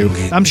 fuck you.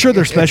 I'm sure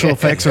their special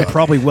effects are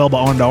probably well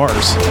beyond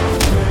ours.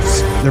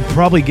 They're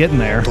probably getting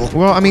there.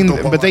 Well, I mean,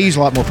 but they use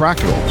a lot more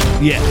practical.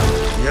 Yeah.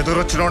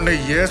 ఎదురొచ్చినోడ్ని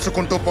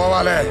ఏసుకుంటూ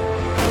పోవాలి.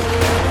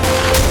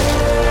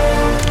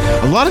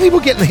 A lot of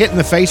people getting hit in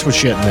the face with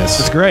shit in this.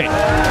 It's great.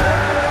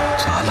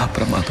 చాలా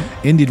ప్రమాదం.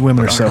 Indian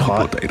women are so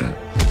hot.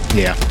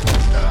 Yeah.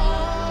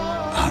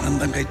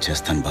 ఆనందంగా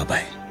ఇచ్చేస్తాను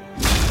బాబాయ్.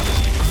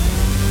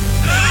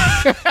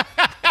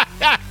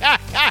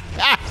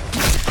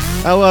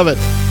 I love it.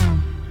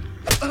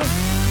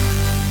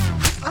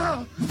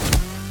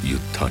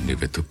 యుద్ధాన్ని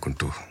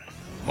వెతుక్కుంటూ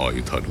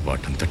ఆయుధాలు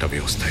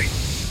వాటంతటవే వస్తాయి.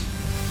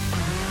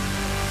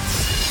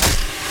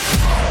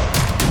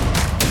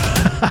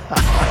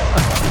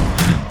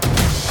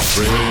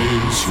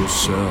 Brace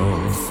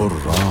yourself for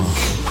wrong.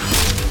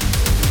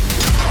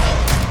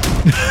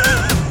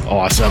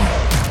 Awesome.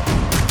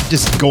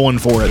 Just going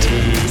for it.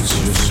 Brace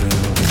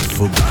yourself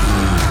for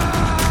blue.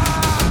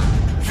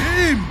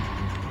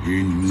 ఈ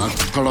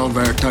నక్కల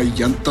వేట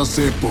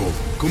ఎంతసేపు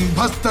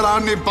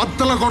కుంభస్థలాన్ని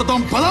బద్దల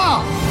కొడదాం పదా.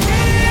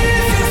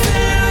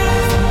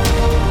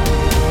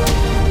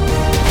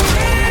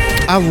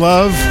 I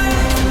love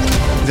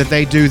that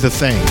they do the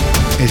thing,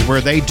 is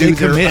where they do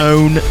their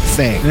own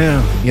thing. Yeah.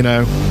 You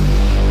know?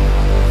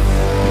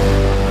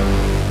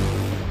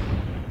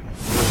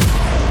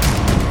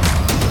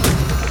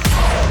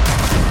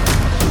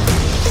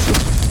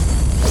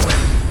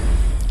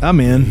 I'm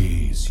in.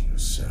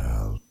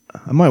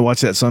 I might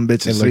watch that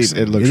son-bitch and sleep.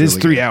 It looks It is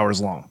really 3 good. hours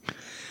long.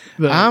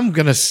 I'm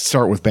going to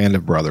start with Band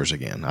of Brothers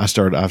again. I've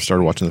started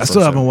watching the I first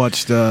still haven't episode.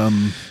 watched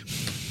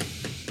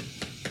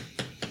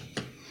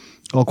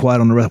All Quiet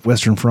on the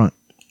Western Front.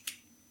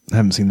 I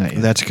haven't seen that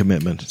yet. That's a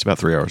commitment. It's about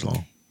 3 hours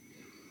long.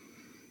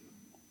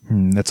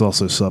 That's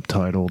also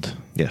subtitled.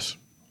 Yes.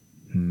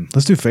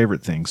 Let's do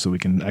favorite things so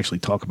we can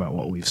actually talk about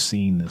what we've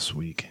seen this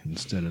week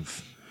instead of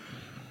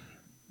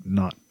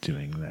not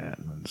doing that.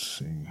 Let's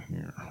see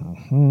here.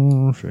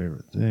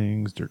 Favorite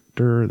things. There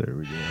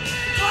we go.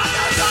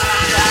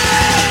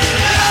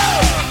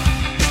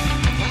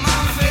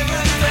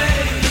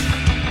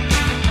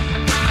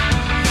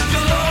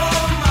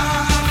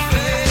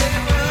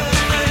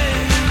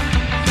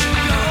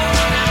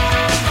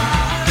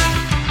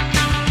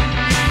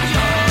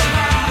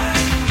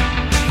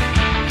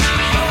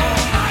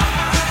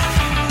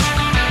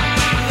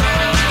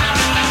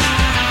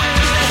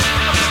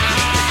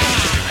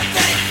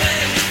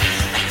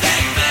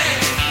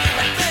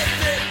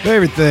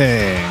 Favorite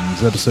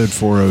things, episode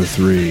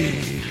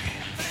 403.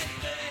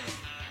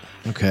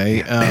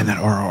 Okay. Man, that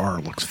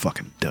RRR looks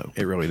fucking dope.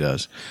 It really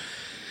does.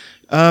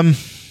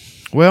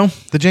 Well,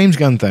 the James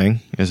Gunn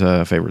thing is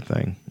a favorite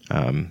thing.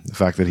 The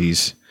fact that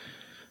he's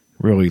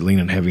really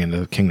leaning heavy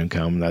into Kingdom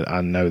Come, that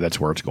I know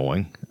that's where it's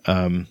going.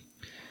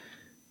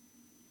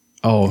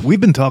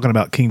 We've been talking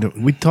about Kingdom.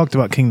 We talked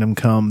about Kingdom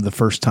Come the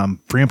first time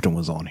Frampton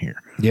was on here.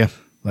 Yeah.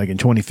 Like in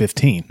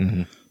 2015.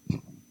 Mm-hmm.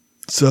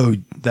 So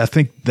I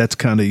think that's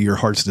kind of your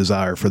heart's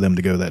desire for them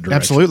to go that direction.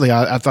 Absolutely.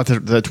 I thought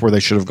that's where they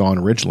should have gone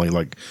originally.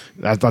 Like,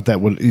 I thought that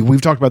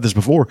we've talked about this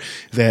before,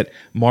 that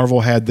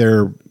Marvel had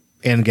their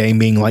end game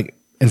being like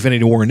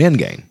Infinity War and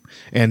Endgame,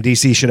 and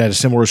DC should have had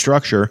a similar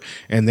structure,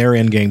 and their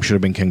end game should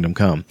have been Kingdom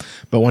Come.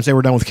 But once they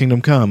were done with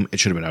Kingdom Come, it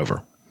should have been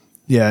over.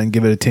 Yeah, and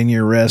give it a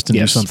 10-year rest and do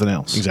Yes. something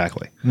else.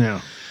 Exactly.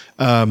 Yeah.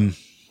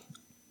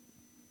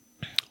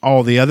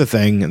 The other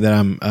thing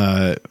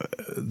that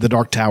the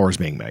Dark Tower is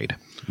being made.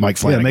 Mike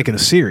Flanagan. Yeah, making a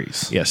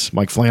series. Yes,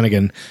 Mike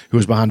Flanagan, who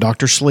was behind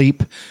Dr.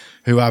 Sleep,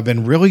 who I've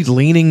been really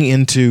leaning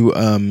into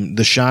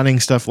the Shining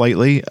stuff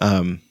lately.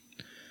 I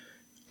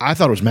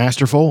thought it was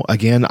masterful.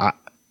 Again,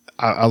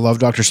 I love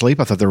Dr. Sleep.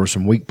 I thought there were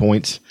some weak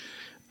points.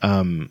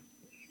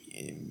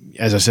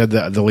 As I said,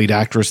 the lead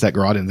actress, that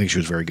girl, I didn't think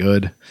she was very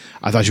good.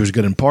 I thought she was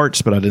good in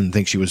parts, but I didn't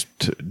think she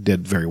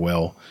did very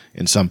well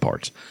in some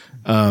parts.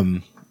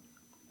 Ewan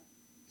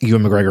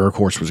McGregor, of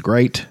course, was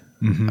great.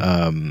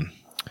 Mm-hmm.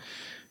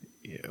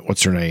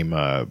 What's her name?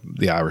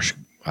 The Irish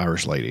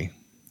lady.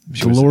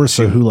 Dolores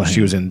O'Houlihan.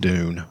 She was in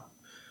Dune.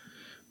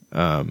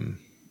 The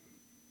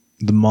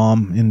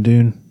mom in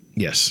Dune.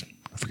 Yes.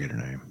 I forget her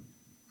name.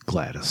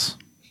 Gladys.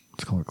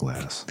 Let's call her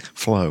Gladys.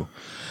 Flo.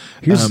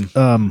 Here's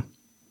a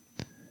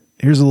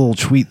little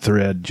tweet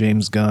thread.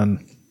 James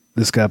Gunn.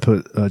 This guy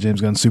put James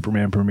Gunn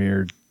Superman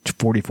premiered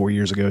 44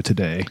 years ago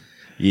today.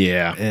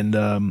 Yeah.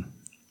 And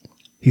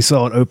he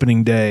saw it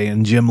opening day,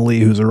 and Jim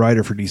Lee, who's a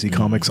writer for DC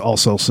Comics,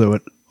 also saw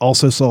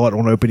it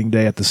on opening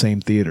day at the same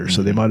theater.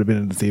 So they might have been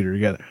in the theater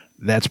together.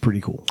 That's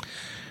pretty cool.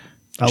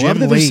 I love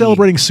that they're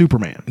celebrating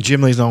Superman.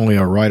 Jim Lee's not only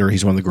a writer;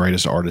 he's one of the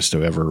greatest artists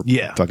to ever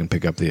fucking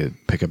pick up the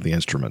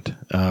instrument.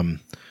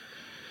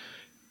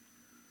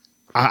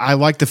 I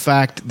like the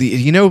fact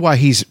you know why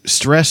he's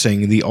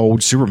stressing the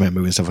old Superman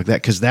movie and stuff like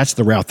that, because that's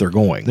the route they're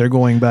going. They're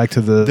going back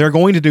to They're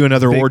going to do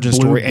another Big origin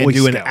Blue story and Boy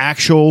do an Scout.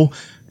 actual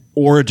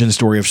origin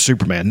story of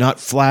Superman, not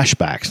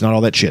flashbacks, not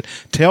all that shit.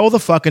 Tell the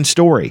fucking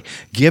story.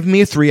 Give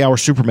me a 3-hour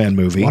Superman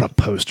movie. What a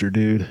poster,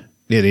 dude!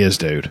 It is,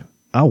 dude.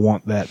 I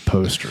want that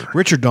poster.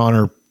 Richard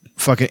Donner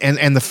fucking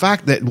and the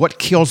fact that what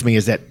kills me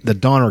is that the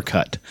Donner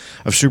cut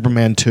of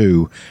Superman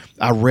 2,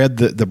 I read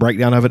the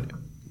breakdown of it.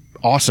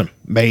 Awesome.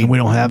 Made we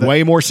don't have it?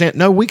 way more sense.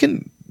 No,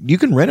 you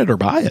can rent it or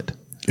buy it.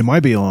 It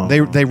might be on.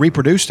 They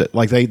reproduced it.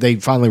 Like they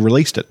finally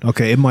released it.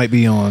 Okay, it might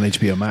be on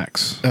HBO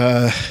Max.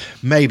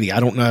 Maybe. I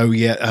don't know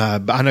yet.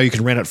 But I know you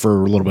can rent it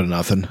for a little bit of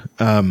nothing.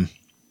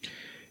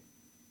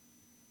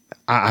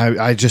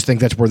 I just think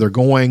that's where they're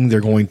going. They're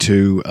going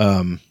to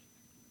and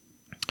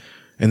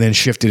then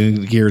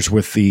shifted gears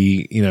with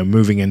the,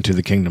 moving into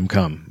the Kingdom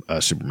Come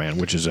Superman,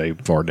 which is a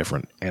far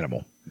different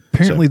animal.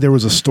 Apparently there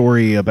was a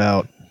story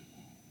about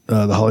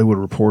the Hollywood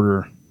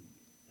Reporter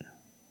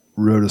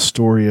wrote a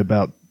story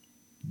about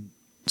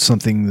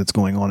something that's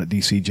going on at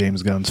DC.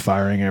 James Gunn's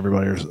firing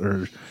everybody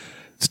or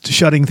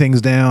shutting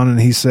things down, and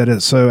he said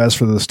it. So as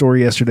for the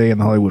story yesterday in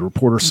the Hollywood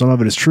Reporter, some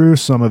of it is true,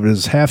 some of it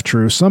is half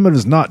true, some of it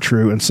is not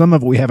true, and some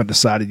of it we haven't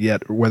decided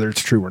yet whether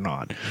it's true or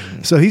not.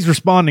 So he's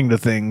responding to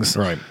things.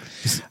 Right.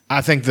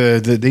 I think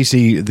the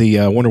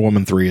DC Wonder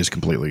Woman 3 is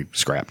completely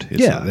scrapped. They're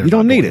you don't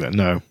not need doing it.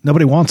 No,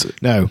 Nobody wants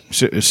it. no.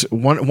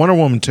 Wonder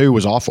Woman 2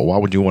 was awful. Why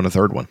would you want a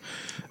third one?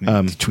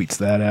 Tweets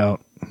that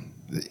out.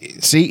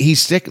 See,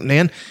 he's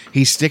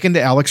sticking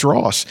to Alex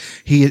Ross.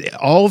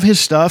 All of his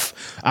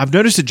stuff. I've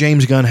noticed that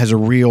James Gunn has a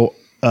real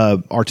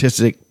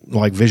artistic,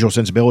 like, visual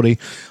sensibility.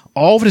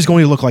 All of it is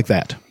going to look like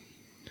that,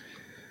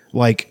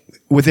 like,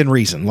 within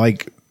reason.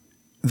 Like,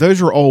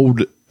 those are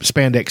old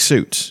spandex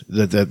suits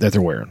that they're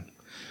wearing.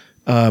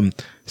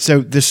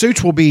 So the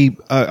suits will be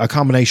a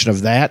combination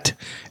of that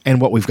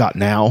and what we've got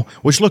now,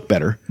 which look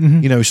better,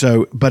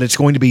 but it's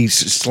going to be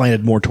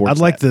slanted more towards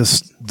I'd like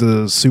that.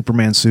 the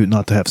Superman suit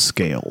not to have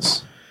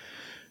scales.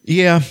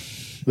 Yeah.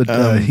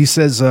 But he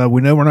says,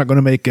 we know we're not going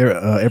to make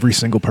every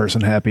single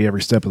person happy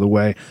every step of the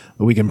way,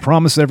 but we can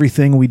promise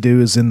everything we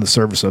do is in the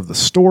service of the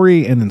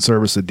story and in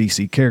service of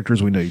DC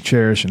characters we know you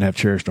cherish and have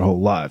cherished our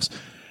whole lives.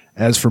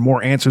 As for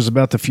more answers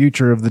about the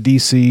future of the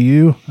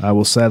DCU, I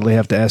will sadly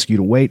have to ask you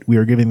to wait. We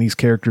are giving these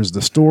characters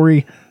the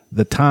story,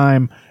 the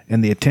time,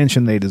 and the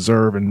attention they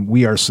deserve, and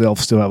we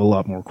ourselves still have a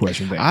lot more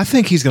questions. I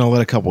think he's going to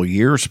let a couple of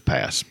years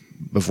pass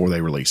before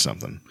they release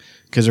something,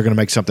 because they're going to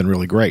make something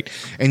really great.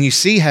 And you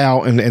see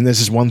how, and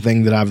this is one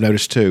thing that I've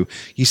noticed too,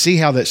 you see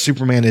how that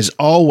Superman is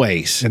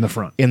always in the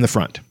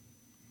front.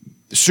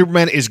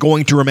 Superman is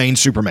going to remain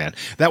Superman.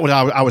 That what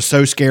I was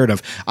so scared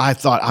of. I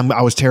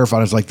was terrified. I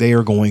was like, they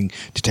are going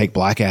to take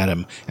Black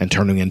Adam and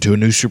turn him into a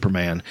new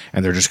Superman,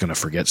 and they're just going to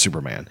forget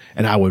Superman.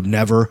 And I would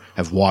never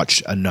have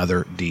watched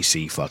another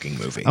DC fucking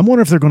movie. I'm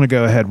wondering if they're going to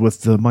go ahead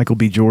with the Michael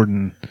B.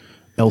 Jordan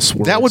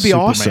Elseworlds. That would be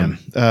Superman.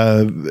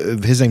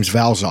 awesome. His name's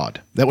Val Zod.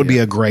 That would be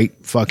a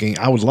great fucking.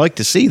 I would like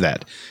to see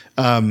that.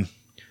 I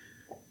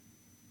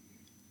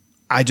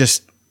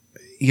just,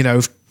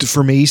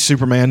 for me,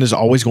 Superman is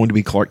always going to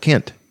be Clark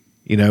Kent.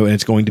 And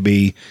it's going to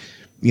be,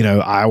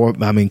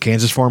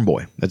 Kansas farm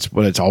boy. That's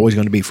what it's always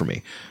going to be for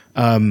me.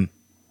 I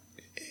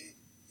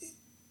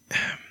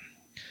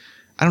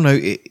don't know.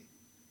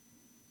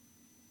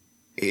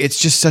 It's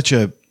just such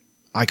a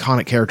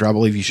iconic character. I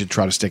believe you should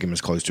try to stick him as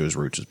close to his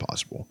roots as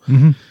possible.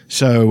 Mm-hmm.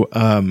 So,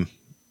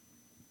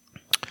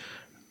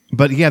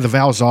 but yeah, the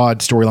Val Zod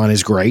storyline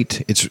is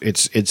great.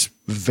 It's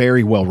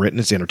very well written.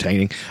 It's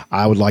entertaining.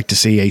 I would like to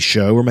see a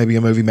show or maybe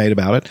a movie made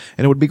about it,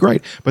 and it would be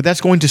great. But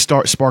that's going to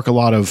spark a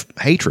lot of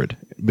hatred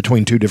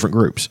between two different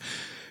groups.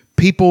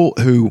 People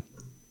who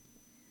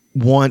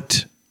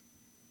want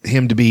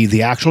him to be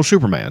the actual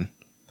Superman,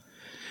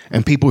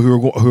 and people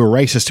who are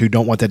racist who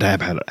don't want that to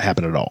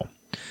happen at all.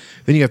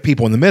 Then you have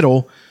people in the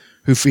middle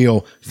who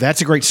feel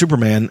that's a great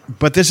Superman,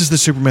 but this is the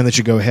Superman that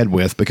you go ahead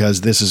with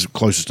because this is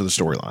closest to the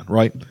storyline,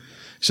 right?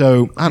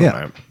 So I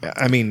don't know.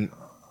 I mean,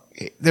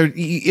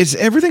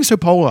 everything's so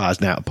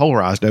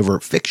polarized over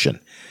fiction,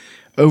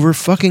 over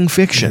fucking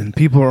fiction. And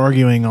people are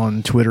arguing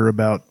on Twitter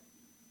about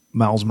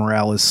Miles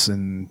Morales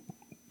and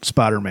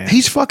Spider-Man.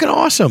 He's fucking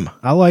awesome.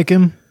 I like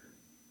him.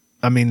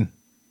 I mean,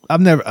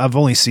 I've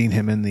only seen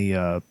him in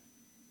the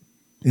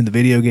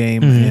video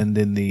game and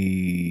in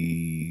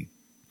the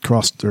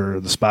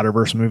the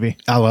Spider-Verse movie.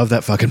 I love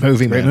that fucking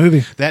movie, man. Great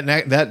movie.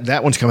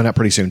 That one's coming out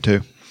pretty soon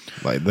too.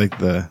 Like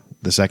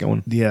the second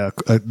one. Yeah,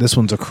 this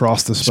one's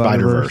Across the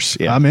Spider-Verse.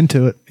 Yeah. I'm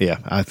into it. Yeah,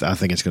 I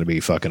think it's going to be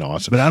fucking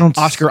awesome. But I don't.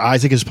 Oscar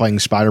Isaac is playing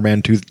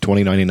Spider-Man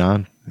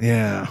 2099.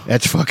 Yeah,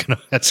 that's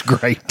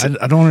great.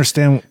 I don't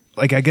understand.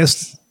 Like, I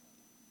guess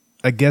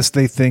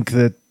they think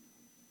that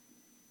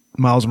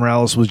Miles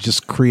Morales was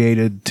just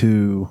created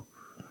to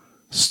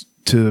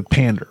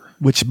pander,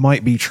 which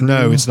might be true.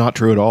 No, it's not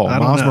true at all.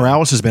 Miles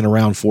Morales has been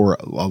around for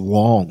a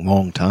long,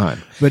 long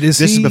time. But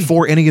this is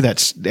before any of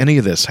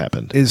this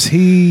happened. Is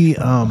he?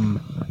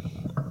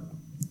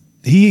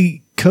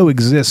 He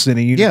coexists in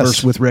a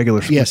universe with regular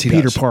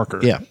Peter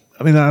Parker. Yeah,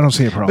 I mean, I don't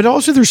see a problem. But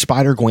also, there's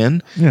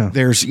Spider-Gwen. Yeah,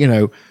 there's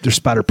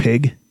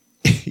Spider-Pig.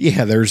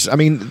 Yeah,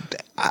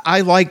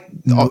 I like.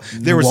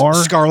 There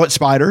was Scarlet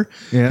Spider,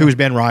 who was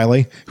Ben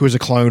Reilly, who was a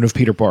clone of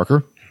Peter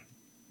Parker.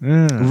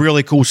 Yeah.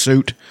 Really cool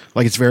suit.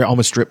 Like, it's very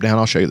almost stripped down.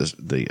 I'll show you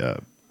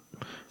the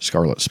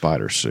Scarlet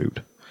Spider suit.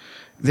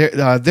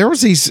 There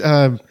was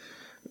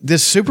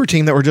this super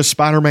team that were just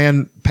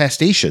Spider-Man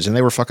pastiches, and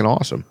they were fucking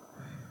awesome.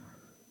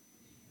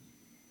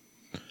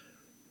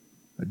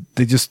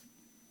 They just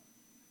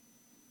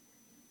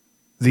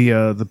the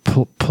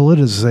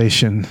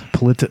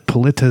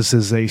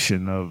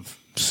politicization of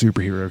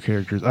superhero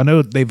characters. I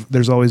know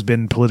there's always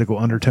been political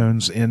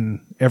undertones in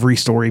every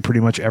story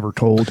pretty much ever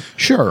told.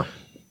 Sure.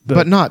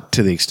 But not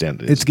to the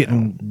extent it's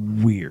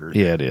getting weird.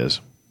 Yeah, it is.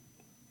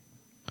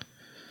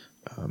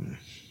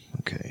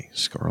 Okay,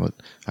 Scarlet.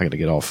 I got to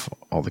get off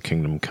all the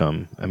Kingdom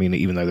Come. I mean,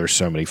 even though there's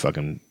so many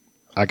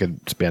I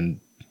could spend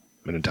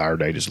an entire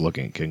day just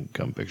looking at Kingdom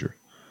Come picture.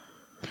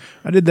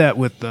 I did that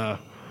with Game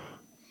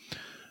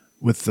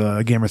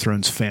of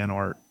Thrones fan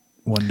art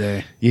one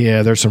day.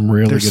 Yeah, there's some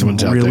really good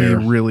ones out there.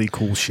 Really, really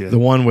cool shit. The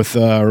one with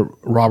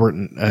Robert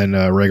and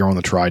Rhaegar on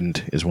the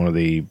Trident is one of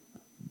the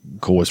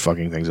coolest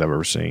fucking things I've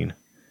ever seen.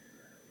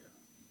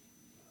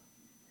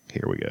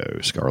 Here we go,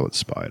 Scarlet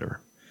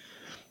Spider.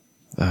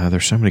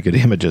 There's so many good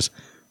images.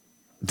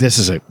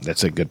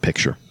 That's a good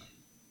picture.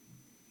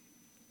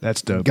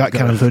 That's dope. Got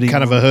kind a of hoodie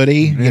kind of on. a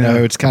hoodie. Yeah. You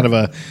know, it's kind of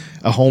a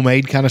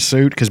homemade kind of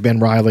suit because Ben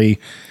Reilly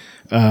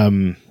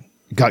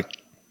got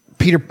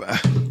Peter.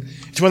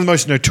 It's one of the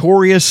most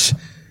notorious,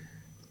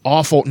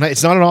 awful.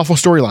 It's not an awful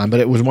storyline,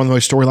 but it was one of the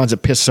most storylines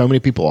that pissed so many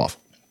people off.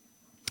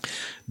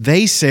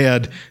 They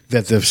said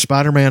that the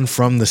Spider-Man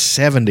from the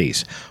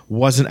 70s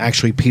wasn't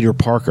actually Peter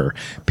Parker.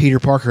 Peter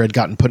Parker had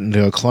gotten put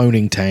into a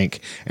cloning tank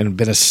and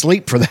been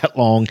asleep for that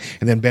long,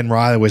 and then Ben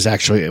Reilly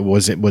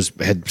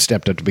had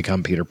stepped up to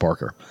become Peter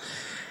Parker.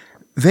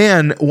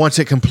 Then, once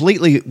it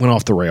completely went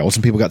off the rails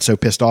and people got so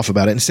pissed off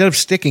about it, instead of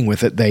sticking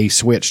with it, they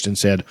switched and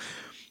said,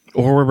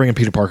 or we're bringing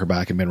Peter Parker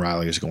back and Ben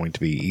Reilly is going to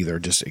be either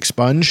just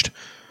expunged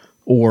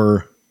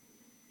or,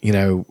 you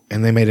know,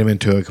 and they made him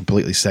into a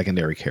completely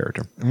secondary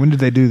character. When did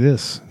they do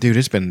this? Dude,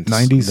 it's been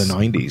 90s? the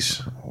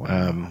 90s.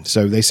 Wow.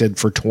 So they said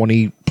for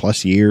 20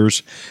 plus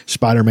years,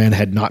 Spider-Man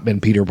had not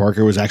been Peter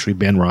Parker, it was actually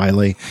Ben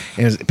Reilly.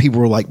 And people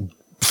were like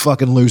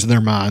fucking losing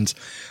their minds.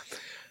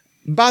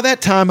 By that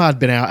time, I'd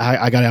been out.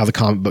 I got out of the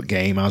comic book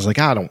game. I was like,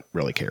 I don't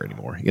really care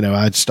anymore. You know,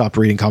 I'd stopped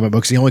reading comic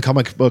books. The only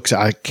comic books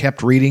I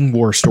kept reading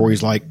were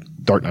stories like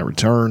Dark Knight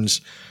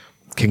Returns,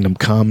 Kingdom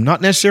Come.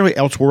 Not necessarily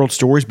Elseworld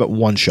stories, but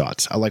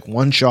one-shots. I like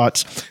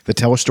one-shots that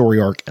tell a story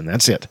arc, and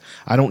that's it.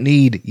 I don't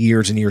need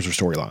years and years of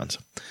storylines.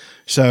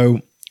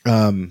 So,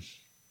 one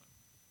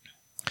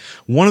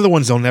of the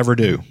ones they'll never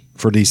do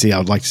for DC I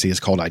would like to see is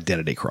called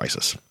Identity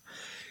Crisis.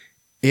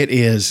 It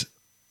is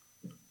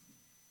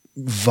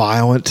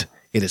violent.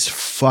 It is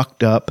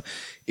fucked up.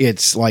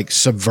 It's like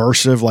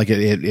subversive. Like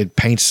it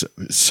paints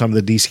some of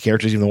the DC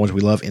characters, even the ones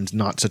we love, in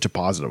not such a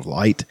positive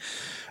light.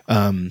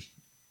 A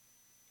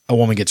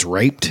woman gets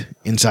raped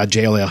inside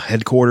JLL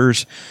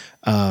headquarters.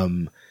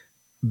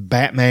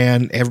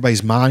 Batman,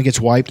 everybody's mind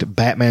gets wiped.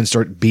 Batman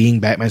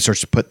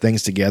starts to put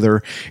things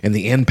together. And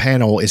the end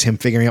panel is him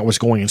figuring out what's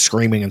going and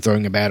screaming and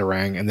throwing a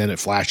batarang. And then it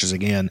flashes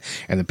again.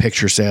 And the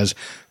picture says,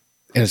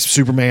 and it's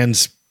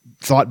Superman's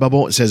thought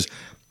bubble. It says,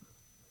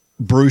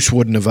 Bruce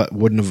wouldn't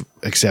have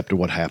accepted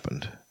what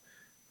happened,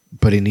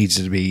 but he needs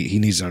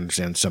to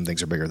understand some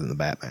things are bigger than the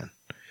Batman.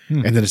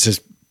 And then it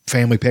says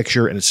family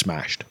picture and it's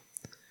smashed.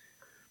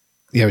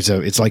 Yeah,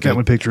 so it's like That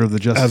one picture of the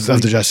Justice of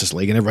League. the Justice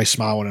League, and everybody's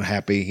smiling and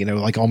happy, you know,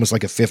 like almost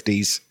like a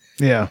 50s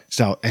Yeah.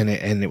 style, and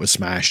it was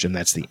smashed, and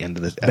that's the end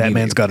of the.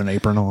 Batman's got an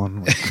apron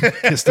on.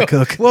 Kiss the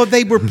cook. Well,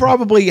 they were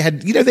probably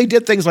had, you know, they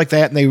did things like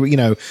that, and they were, you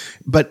know,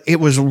 but it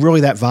was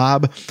really that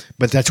vibe.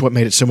 But that's what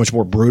made it so much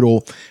more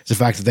brutal. Is the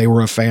fact that they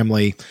were a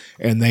family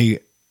and they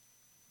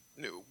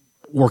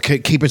were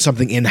keeping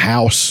something in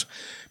house,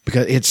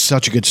 because it's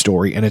such a good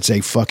story and it's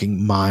a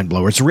fucking mind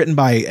blower. It's written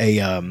by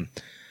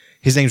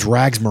his name's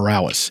Rags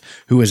Morales,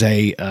 who is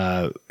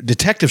a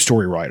detective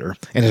story writer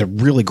and is a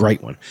really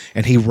great one.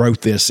 And he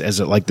wrote this as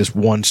like this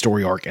one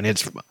story arc, and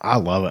I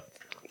love it.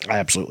 I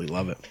absolutely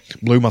love it.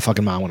 Blew my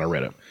fucking mind when I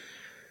read it.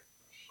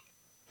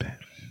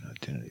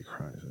 Identity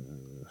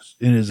Crisis.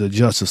 It is a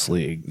Justice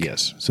League.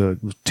 Yes. So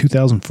it was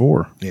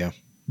 2004. Yeah.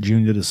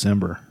 June to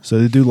December. So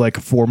they do like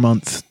a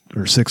 4-month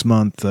or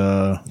 6-month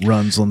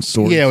runs on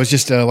stories. Yeah, it was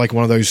just like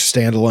one of those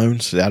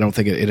standalones. I don't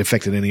think it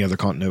affected any other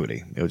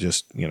continuity. It was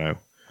just, you know,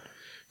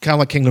 kind of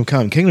like Kingdom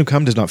Come. Kingdom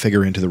Come does not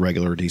figure into the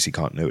regular DC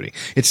continuity.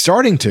 It's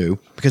starting to,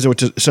 because it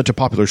was such a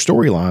popular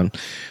storyline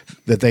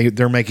that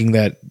they're making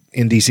that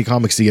in DC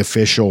Comics the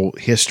official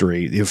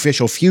history, the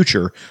official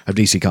future of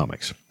DC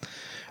Comics.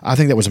 I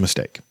think that was a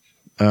mistake.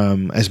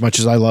 As much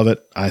as I love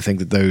it, I think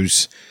that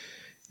those.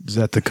 Is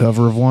that the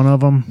cover of one of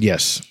them?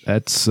 Yes,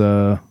 That's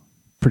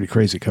pretty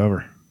crazy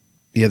cover.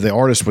 yeah. The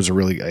artist was a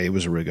really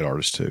good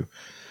artist too.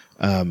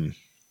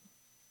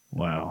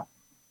 Wow.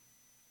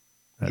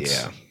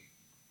 Yeah,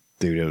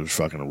 dude, it was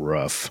fucking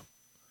rough.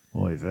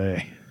 Oy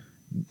vey.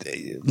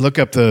 Look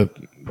up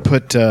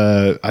put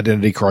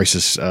Identity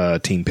Crisis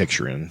team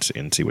picture in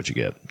and see what you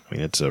get. I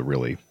mean, it's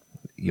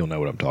you'll know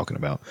what I'm talking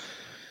about.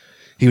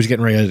 He was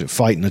getting ready to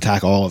fight and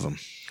attack all of them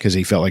because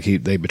he felt like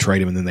they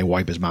betrayed him, and then they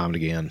wipe his mind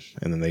again,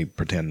 and then they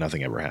pretend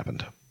nothing ever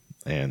happened.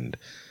 And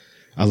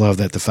I love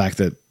the fact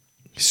that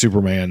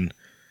Superman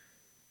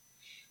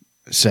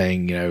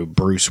saying, you know,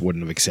 Bruce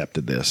wouldn't have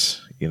accepted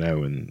this, you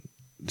know, and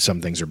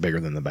some things are bigger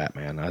than the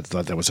Batman. I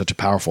thought that was such a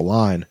powerful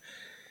line,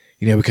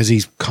 you know, because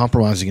he's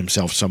compromising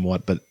himself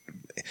somewhat, but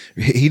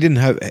he didn't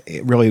have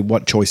really,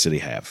 what choice did he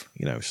have,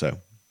 you know, so.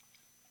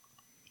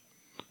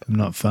 I'm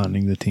not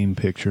finding the team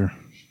picture.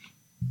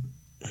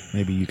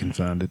 Maybe you can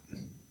find it.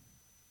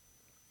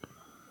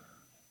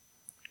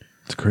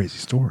 It's a crazy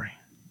story.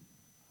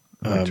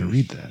 I'd like to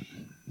read that.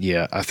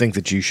 Yeah, I think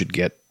that you should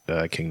get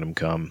Kingdom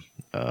Come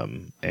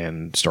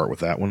and start with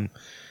that one.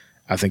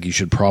 I think you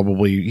should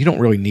probably, you don't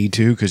really need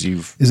to because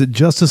Is it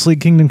Justice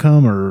League Kingdom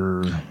Come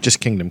or? just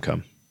Kingdom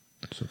Come.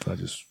 So if I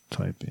just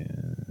type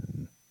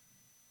in.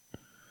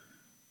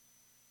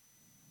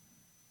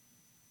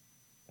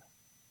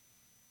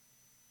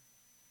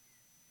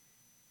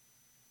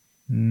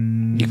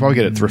 You can probably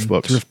get it at Thrift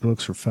Books. Thrift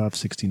Books for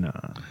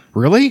 $5.69.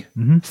 Really?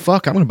 Mm-hmm.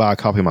 Fuck, I'm going to buy a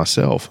copy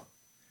myself.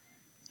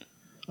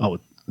 Oh,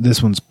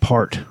 this one's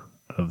part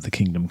of the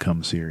Kingdom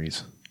Come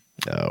series.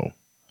 Oh.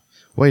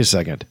 Wait a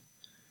second.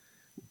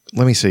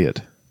 Let me see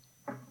it.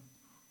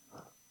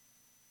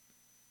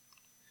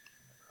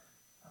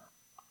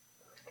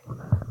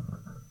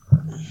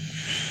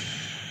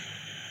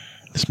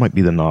 This might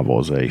be the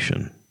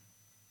novelization.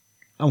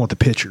 I want the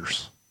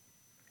pictures.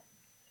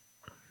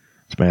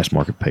 It's mass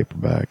market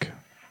paperback.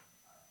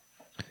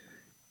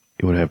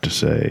 It would have to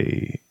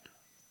say.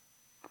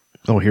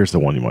 Oh, here's the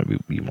one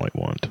you might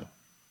want.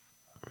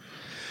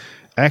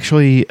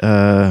 Actually,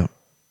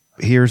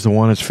 here's the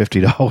one. It's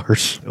 $50.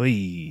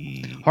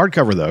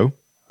 Hardcover though.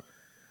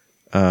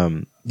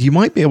 You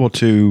might be able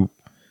to.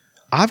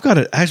 I've got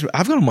it. Actually,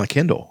 I've got it on my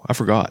Kindle. I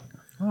forgot.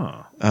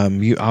 Oh.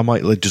 I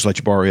might just let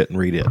you borrow it and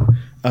read it.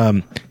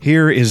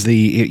 Here is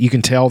you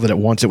can tell that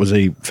once it was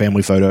a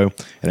family photo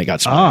and it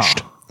got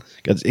smashed.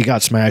 It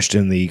got smashed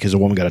because a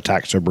woman got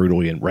attacked so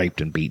brutally and raped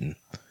and beaten.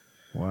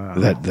 Wow.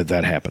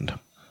 That happened.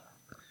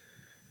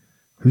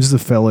 Who's the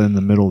fella in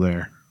the middle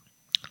there?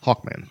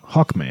 Hawkman.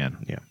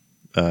 Hawkman.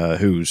 Yeah.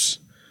 Who's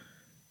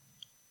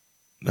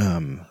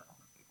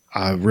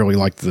I really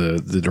like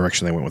the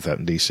direction they went with that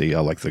in DC. I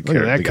like the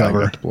character that cover.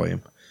 guy got to play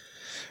him.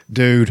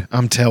 Dude,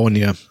 I'm telling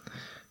you.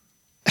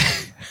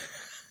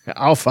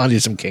 I'll find you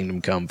some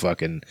Kingdom Come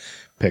fucking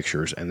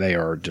pictures, and they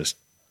are just.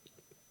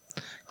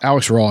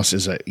 Alex Ross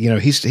is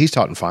he's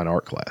taught in fine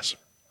art class.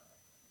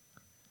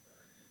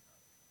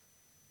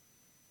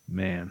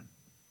 Man,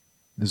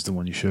 this is the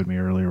one you showed me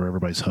earlier where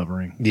everybody's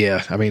hovering.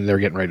 Yeah, I mean they're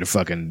getting ready to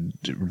fucking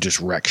just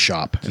wreck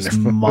shop, just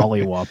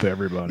mollywop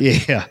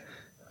everybody. Yeah.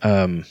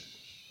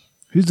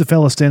 Who's the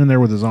fella standing there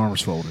with his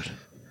arms folded?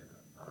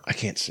 I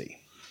can't see.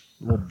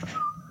 Little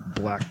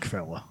black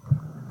fella.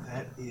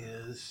 That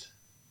is.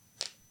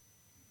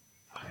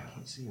 I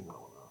can't see him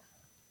well enough.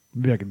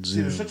 Maybe I can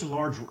zoom.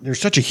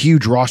 There's such a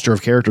huge roster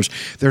of characters.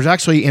 There's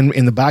actually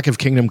in the back of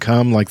Kingdom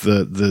Come, like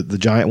the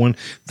giant one,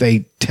 they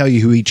tell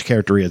you who each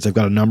character is. They've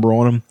got a number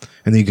on them,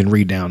 and then you can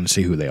read down and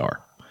see who they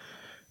are.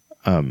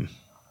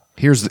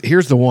 Here's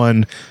the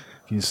one.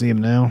 Can you see him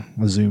now?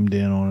 I zoomed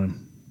in on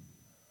him.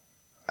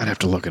 I'd have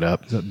to look it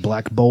up. Is that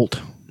Black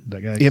Bolt?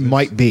 That guy. It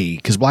might be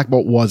because Black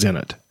Bolt was in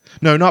it.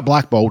 No, not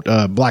Black Bolt.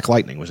 Black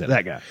Lightning was in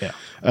that it. That guy.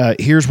 Yeah.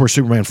 Here's where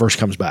Superman first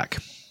comes back.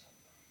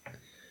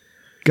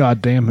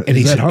 God damn it! And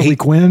is that Harley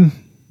Quinn?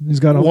 He's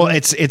got a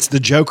it's the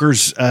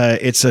Joker's.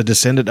 It's a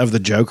descendant of the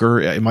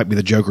Joker. It might be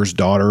the Joker's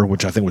daughter,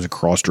 which I think was a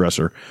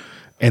cross-dresser.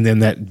 And then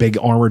that big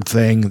armored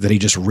thing that he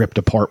just ripped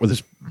apart with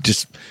his,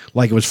 just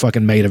like it was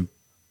fucking made of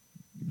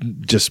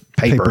just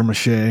paper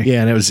mache.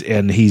 Yeah,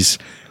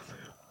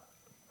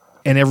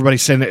 and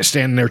everybody's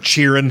standing there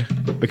cheering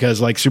because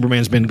like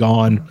Superman's been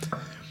gone,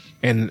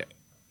 and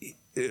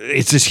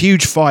it's this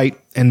huge fight.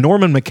 And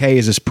Norman McKay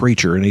is this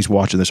preacher, and he's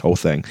watching this whole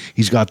thing.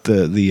 He's got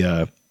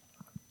the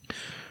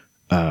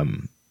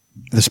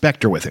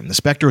Spectre with him. The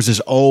Spectre is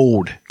this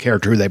old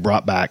character who they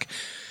brought back,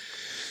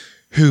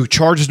 who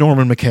charges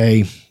Norman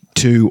McKay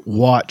to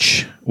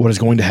watch what is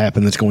going to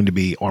happen. That's going to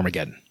be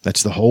Armageddon.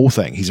 That's the whole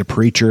thing. He's a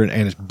preacher,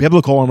 and it's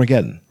biblical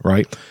Armageddon,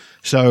 right?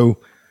 So,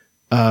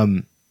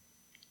 and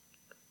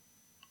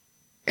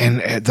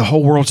the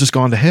whole world's just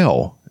gone to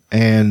hell.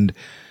 And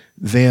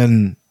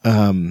then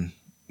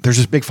there's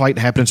this big fight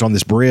that happens on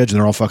this bridge, and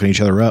they're all fucking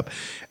each other up.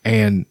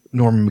 And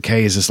Norman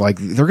McKay is just like,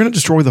 they're going to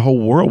destroy the whole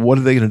world. What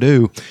are they going to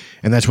do?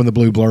 And that's when the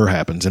blue blur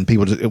happens, and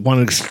people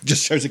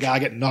just shows a guy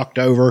getting knocked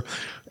over,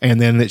 and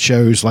then it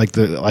shows like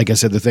I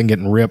said, the thing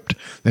getting ripped.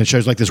 Then it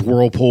shows like this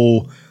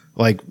whirlpool,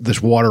 like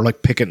this water,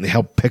 like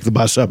help pick the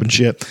bus up and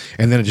shit.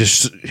 And then it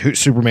just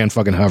Superman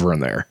fucking hovering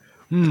there.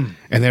 And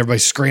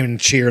everybody's screaming and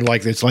cheering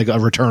like it's like a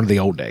return to the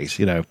old days,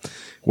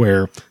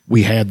 where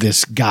we had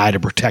this guy to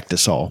protect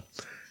us all.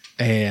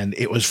 And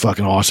it was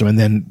fucking awesome. And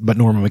then, but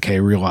Norman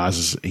McKay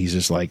realizes, he's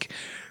just like,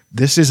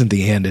 this isn't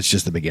the end. It's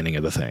just the beginning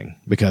of the thing,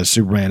 because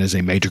Superman is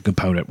a major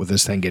component with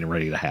this thing getting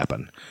ready to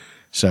happen.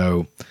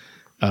 So,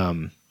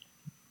 in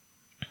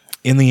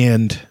the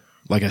end,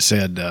 like I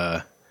said,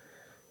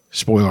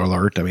 spoiler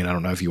alert. I mean, I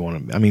don't know if you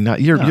want to, I mean,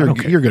 you're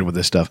good with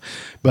this stuff,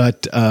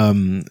 but,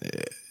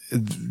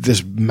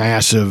 this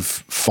massive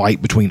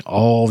fight between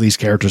all these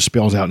characters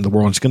spills out into the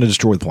world. And it's going to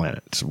destroy the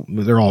planet.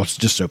 They're all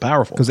just so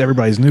powerful because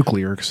everybody's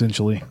nuclear,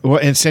 essentially. Well,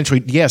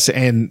 essentially, yes.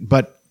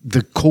 But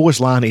the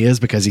coolest line is,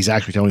 because he's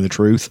actually telling the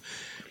truth.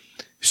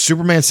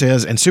 Superman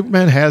says, and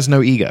Superman has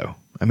no ego.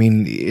 I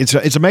mean, it's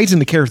amazing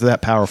the character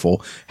that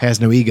powerful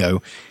has no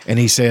ego. And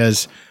he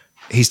says,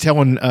 he's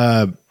telling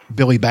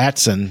Billy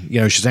Batson,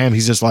 Shazam,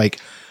 he's just like,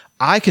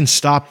 I can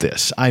stop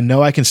this. I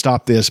know I can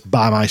stop this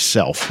by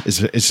myself,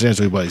 is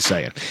essentially what he's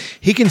saying.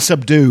 He can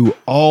subdue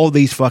all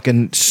these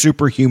fucking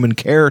superhuman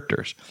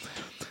characters.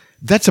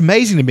 That's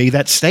amazing to me,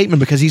 that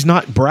statement, because he's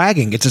not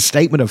bragging. It's a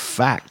statement of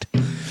fact.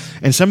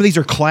 And some of these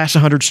are class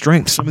 100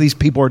 strength. Some of these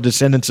people are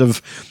descendants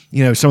of,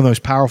 some of those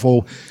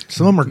powerful.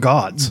 Some of them are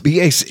gods.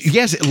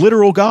 Yes,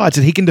 literal gods,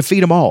 and he can defeat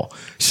them all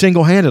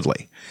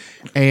single-handedly.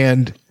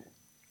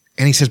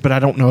 And he says, but I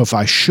don't know if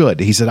I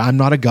should. He said, I'm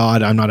not a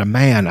god. I'm not a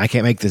man. I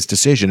can't make this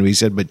decision. He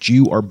said, but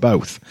you are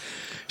both.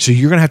 So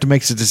you're going to have to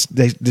make this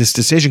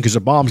decision, because the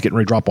bomb's getting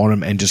ready to drop on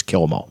him and just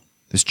kill them all.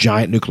 This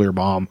giant nuclear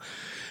bomb.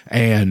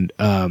 And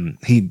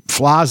he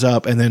flies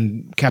up, and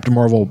then Captain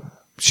Marvel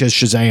says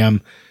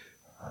Shazam,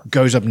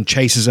 goes up and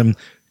chases him,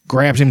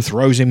 grabs him,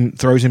 throws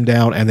him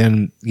down, and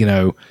then, you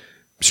know,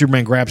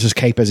 Superman grabs his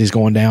cape as he's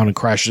going down and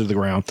crashes to the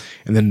ground,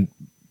 and then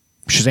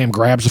Shazam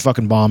grabs the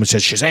fucking bomb and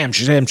says, Shazam,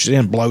 Shazam,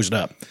 Shazam, blows it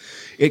up.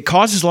 It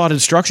causes a lot of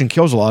destruction,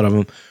 kills a lot of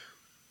them,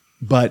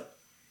 but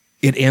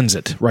it ends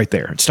it right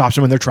there. It stops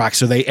them in their tracks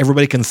so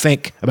everybody can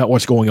think about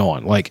what's going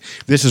on. Like,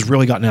 this has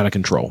really gotten out of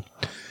control.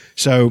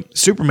 So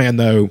Superman,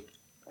 though,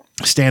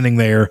 standing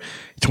there,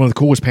 it's one of the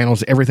coolest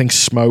panels. Everything's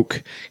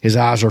smoke. His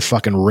eyes are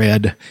fucking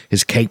red.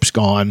 His cape's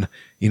gone,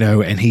 you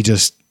know, and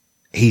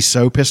he's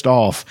so pissed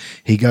off.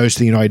 He goes to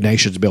the United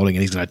Nations building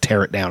and he's going to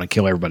tear it down and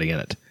kill everybody in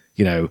it.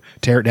 You know,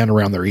 tear it down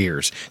around their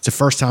ears. It's the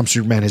first time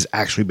Superman has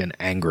actually been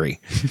angry.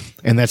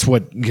 And that's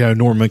what, you know,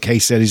 Norman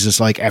McKay said. He's just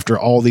like, after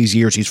all these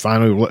years, he's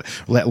finally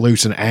let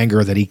loose an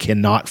anger that he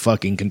cannot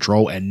fucking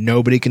control, and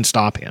nobody can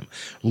stop him.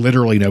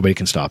 Literally nobody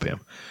can stop him.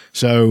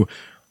 So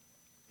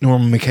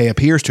Norman McKay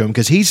appears to him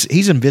because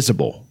he's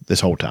invisible this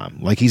whole time.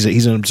 Like, he's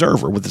an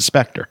observer with the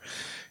Spectre.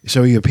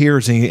 So he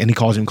appears and he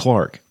calls him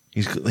Clark.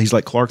 He's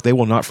like, Clark, they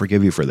will not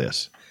forgive you for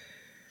this.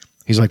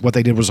 He's like, what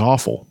they did was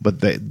awful,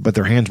 but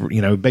their hands were,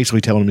 you know,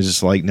 basically telling him is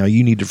just like, no,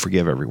 you need to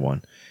forgive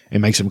everyone. It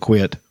makes him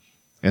quit,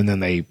 and then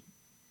they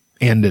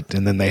end it,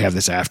 and then they have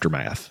this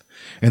aftermath.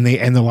 And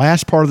the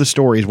last part of the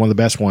story is one of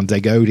the best ones. They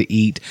go to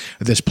eat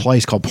at this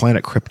place called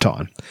Planet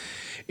Krypton.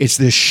 It's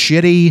this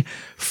shitty,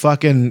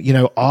 fucking, you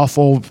know,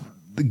 awful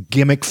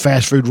gimmick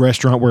fast food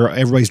restaurant where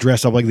everybody's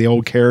dressed up like the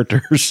old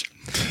characters.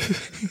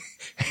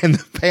 And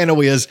the panel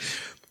is,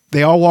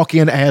 they all walk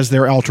in as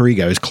their alter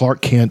egos.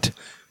 Clark Kent,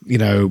 you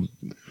know,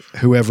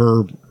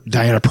 whoever,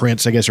 Diana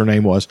Prince, I guess her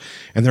name was,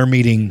 and they're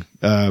meeting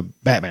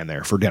Batman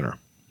there for dinner.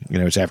 You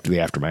know, it's after the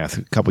aftermath,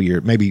 a couple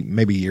years, maybe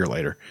a year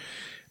later.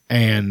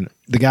 And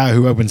the guy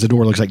who opens the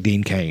door looks like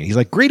Dean Cain. He's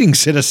like, "Greetings,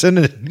 citizen."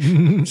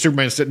 And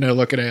Superman's sitting there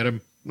looking at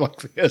him like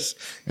this.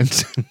 And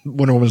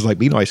Wonder Woman's like,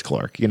 "Be nice,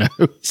 Clark," you know?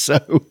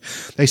 So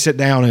they sit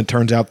down, and it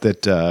turns out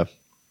that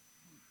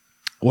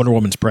Wonder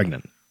Woman's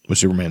pregnant with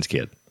Superman's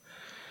kid.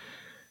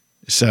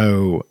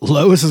 So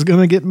Lois is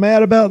going to get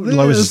mad about this.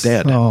 Lois is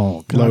dead.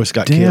 Oh, God, Lois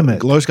got damn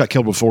killed. it. Lois got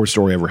killed before the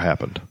story ever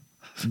happened.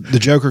 The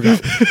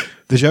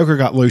Joker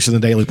got loose in the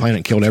Daily Planet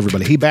and killed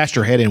everybody. He bashed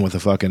her head in with a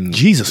fucking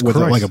Jesus Christ.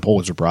 like a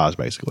Pulitzer Prize,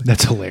 basically.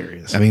 That's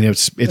hilarious. I mean,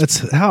 it's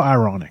that's how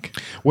ironic.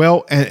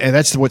 Well, and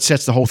that's what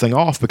sets the whole thing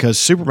off, because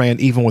Superman,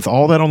 even with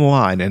all that on the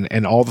line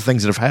and all the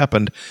things that have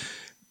happened,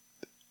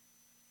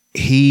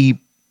 he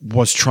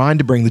was trying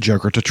to bring the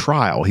Joker to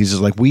trial. He's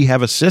just like, we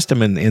have a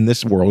system in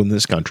this world, in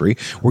this country,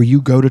 where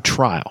you go to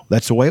trial.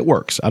 That's the way it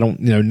works. I don't,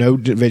 no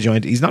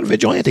vigilante. He's not a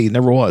vigilante. He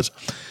never was.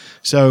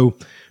 So,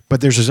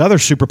 but there's this other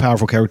super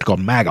powerful character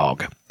called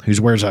Magog,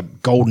 who wears a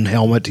golden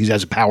helmet. He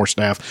has a power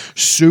staff,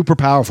 super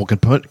powerful, can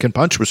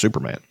punch with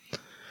Superman.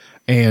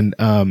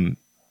 And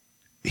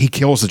he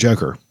kills the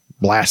Joker,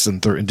 blasts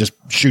him through, and just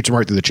shoots him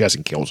right through the chest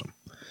and kills him.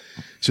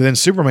 So then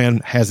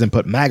Superman has them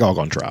put Magog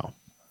on trial.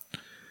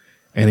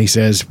 And he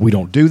says, we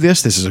don't do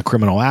this. This is a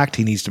criminal act.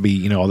 He needs to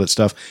be, all that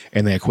stuff.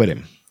 And they acquit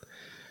him.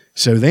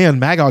 So then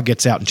Magog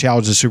gets out and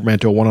challenges Superman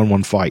to a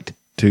one-on-one fight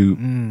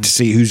to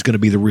see who's going to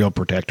be the real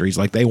protector. He's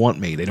like, they want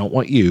me. They don't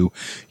want you.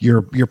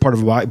 You're part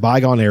of a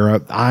bygone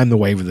era. I'm the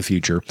wave of the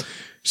future.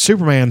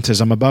 Superman says,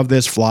 I'm above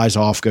this, flies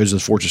off, goes to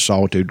the Fortress of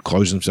Solitude,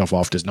 closes himself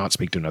off, does not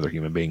speak to another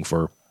human being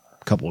for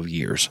a couple of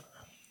years.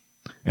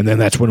 And then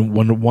that's when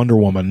Wonder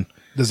Woman...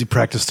 Does he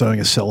practice throwing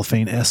a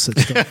cellophane S at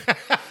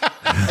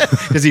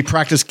stuff? Does he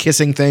practice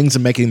kissing things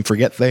and making him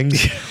forget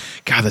things?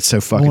 God, that's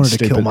so fucking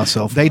stupid. To kill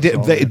myself. They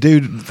did,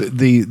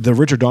 the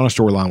Richard Donner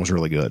storyline was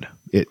really good.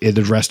 It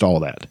addressed all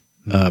that,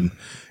 and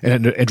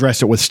it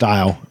addressed it with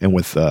style and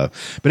with. But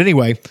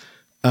anyway,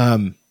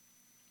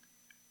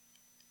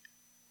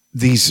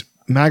 these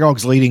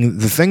Magog's leading.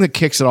 The thing that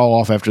kicks it all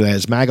off after that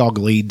is Magog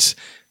leads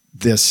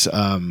this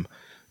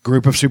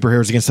group of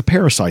superheroes against the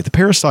Parasite. The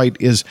Parasite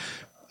is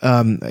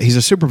he's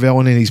a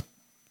supervillain, and he's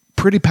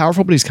pretty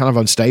powerful, but he's kind of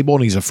unstable,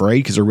 and he's afraid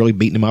because they're really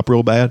beating him up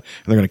real bad,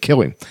 and they're going to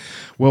kill him.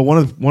 Well, one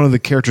of the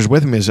characters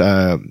with him is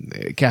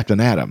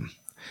Captain Atom,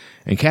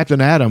 and Captain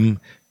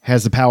Atom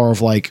has the power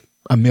of like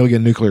 1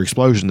 million nuclear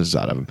explosions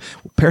inside of him.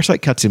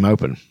 Parasite cuts him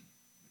open,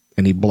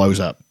 and he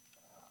blows up,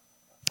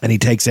 and he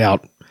takes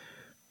out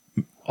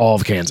all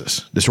of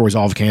Kansas, destroys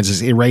all of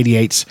Kansas,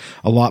 irradiates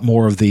a lot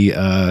more of the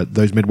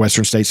those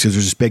Midwestern states because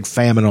there's this big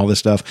famine and all this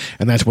stuff,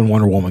 and that's when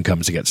Wonder Woman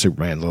comes to get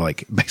Superman,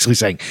 like basically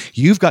saying,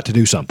 you've got to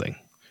do something.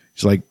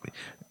 It's like,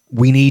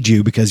 we need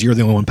you because you're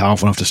the only one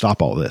powerful enough to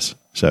stop all of this.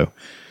 So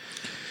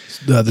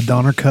the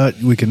Donner cut,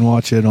 we can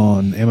watch it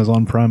on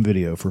Amazon Prime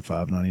Video for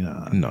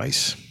 $5.99.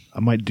 Nice. I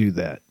might do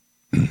that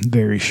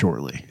very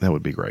shortly. That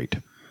would be great.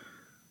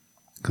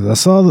 Because I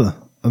saw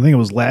I think it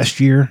was last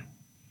year,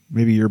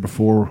 maybe a year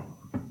before,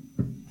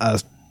 I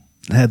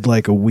had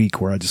like a week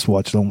where I just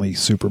watched only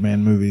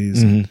Superman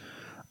movies.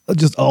 Mm-hmm.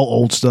 Just all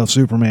old stuff,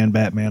 Superman,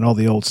 Batman, all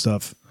the old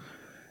stuff.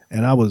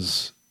 And I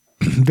was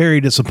very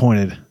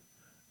disappointed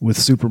with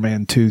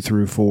Superman 2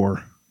 through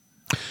 4.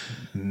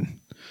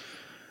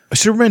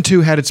 Superman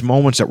 2 had its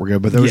moments that were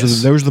good, but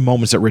those are the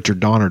moments that Richard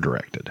Donner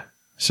directed.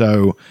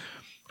 So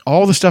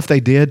all the stuff they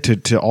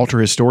did to alter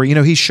his story,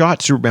 he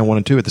shot Superman 1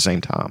 and 2 at the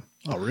same time.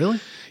 Oh, really?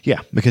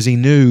 Yeah, because he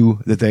knew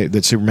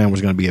that Superman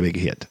was going to be a big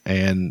hit.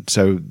 And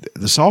so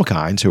the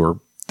Salkinds, who are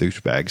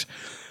douchebags,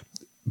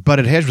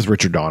 butted heads with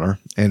Richard Donner,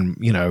 and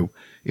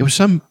it was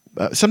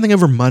something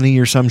over money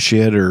or some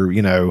shit, or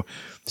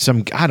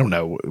I don't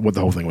know what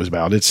the whole thing was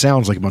about. It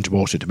sounds like a bunch of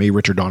bullshit to me.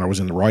 Richard Donner was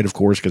in the right, of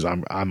course, because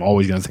I'm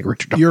always going to think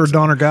Richard Donner. You're a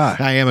Donner guy.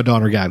 I am a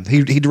Donner guy.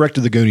 He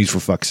directed the Goonies, for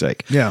fuck's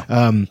sake. Yeah.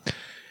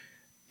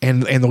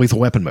 And the Lethal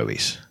Weapon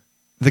movies.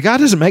 The guy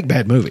doesn't make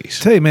bad movies.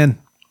 Tell you, man,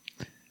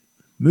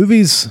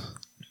 movies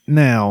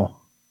now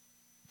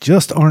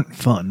just aren't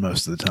fun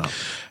most of the time.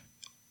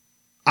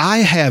 I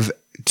have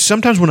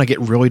sometimes when I get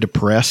really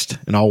depressed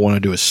and all I want to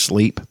do is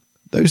sleep.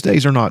 Those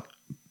days are not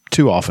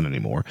too often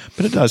anymore,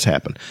 but it does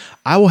happen.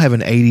 I will have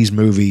an 80s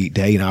movie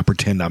day and I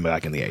pretend I'm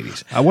back in the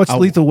 80s. I watched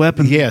Lethal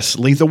Weapon. Yes,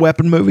 Lethal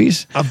Weapon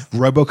movies.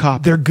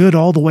 RoboCop. They're good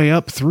all the way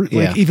up through.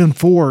 Like even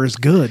 4 is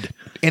good.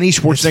 Any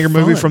Schwarzenegger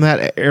movie from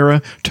that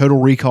era. Total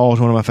Recall is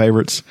one of my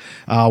favorites.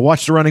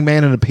 Watched The Running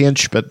Man in a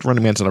pinch, but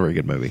Running Man's not a very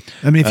good movie.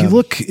 I mean,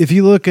 if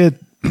you look at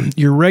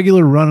your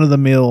regular run of the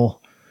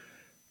mill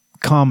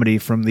comedy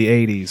from the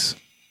 80s,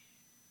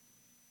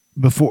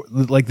 before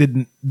like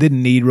didn't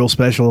need real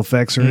special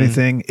effects or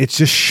anything, it's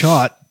just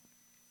shot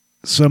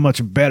so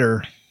much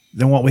better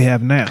than what we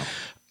have now.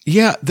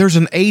 Yeah, there's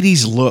an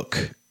 80s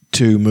look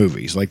to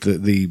movies, like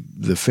the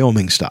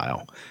filming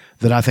style,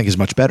 that I think is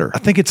much better. I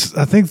think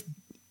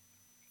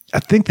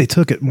they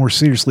took it more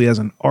seriously as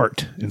an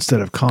art instead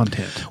of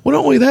content. Well,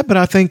 not only that, but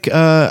I think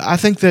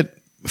that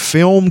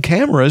film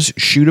cameras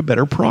shoot a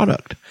better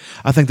product.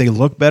 I think they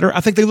look better.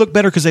 I think they look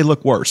better because they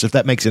look worse, if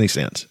that makes any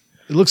sense.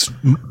 It looks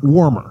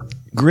warmer,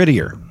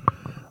 grittier.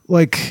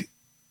 Like,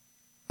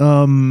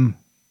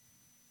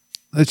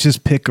 let's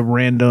just pick a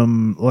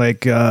random,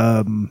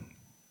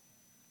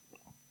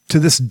 to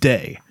this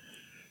day,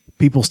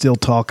 people still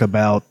talk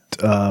about,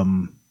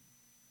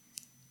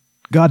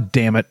 God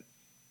damn it,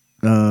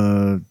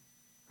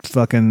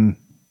 fucking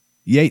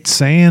Yates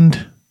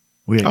Sand.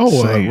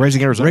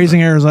 Raising Arizona.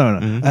 Raising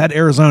Arizona. I had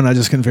Arizona. I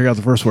just couldn't figure out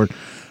the first word.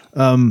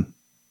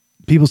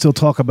 People still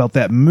talk about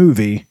that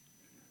movie,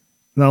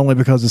 not only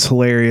because it's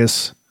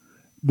hilarious,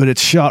 but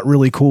it's shot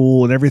really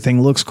cool and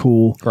everything looks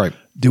cool. Right.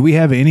 Do we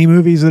have any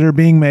movies that are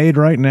being made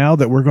right now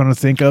that we're going to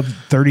think of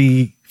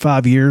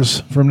 35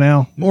 years from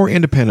now? More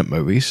independent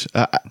movies.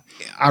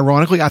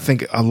 Ironically, I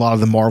think a lot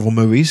of the Marvel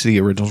movies, the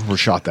originals, were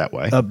shot that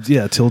way.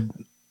 Till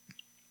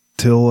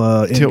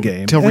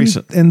Endgame. Till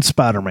recent. And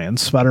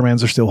Spider-Man's.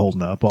 Spider-Man's are still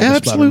holding up. Yeah,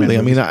 absolutely.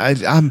 I mean,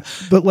 I'm...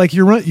 But like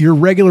your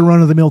regular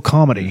run-of-the-mill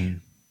comedy,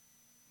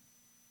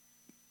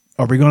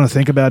 are we going to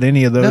think about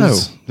any of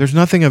those? No. There's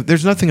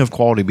nothing of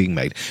quality being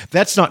made.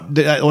 That's not...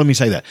 let me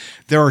say that.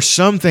 There are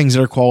some things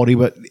that are quality,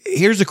 but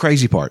here's the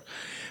crazy part.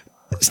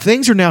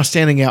 Things are now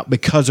standing out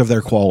because of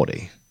their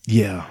quality.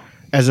 Yeah.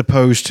 As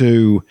opposed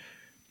to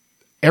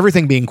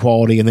everything being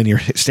quality and then you're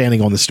standing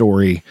on the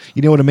story.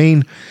 You know what I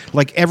mean?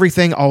 Like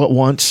Everything All at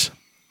Once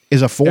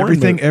is a foreign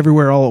Everything movie.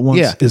 Everywhere All at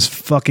Once is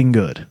fucking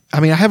good. I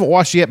mean, I haven't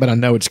watched it yet, but I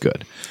know it's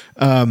good.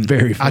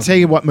 Very I'll tell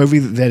you what movie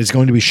that is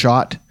going to be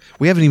shot.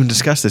 We haven't even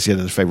discussed this yet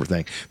in this favorite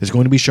thing. It's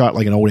going to be shot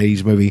like an old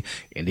 80s movie,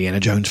 Indiana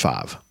Jones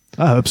 5.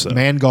 I hope so.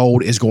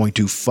 Mangold is going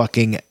to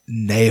fucking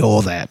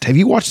nail that. Have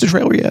you watched the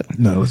trailer yet?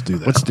 No, let's do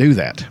that. Let's do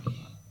that.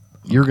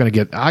 You're going to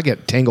get... I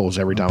get tingles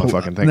every time I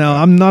fucking think No, about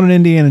it. I'm not an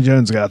Indiana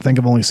Jones guy. I think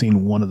I've only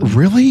seen one of them.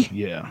 Really?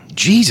 Yeah.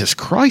 Jesus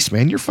Christ,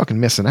 man. You're fucking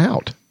missing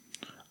out.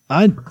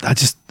 I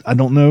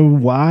don't know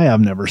why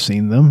I've never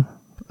seen them.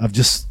 I've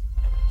just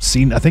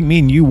seen... I think me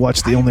and you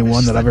watched the only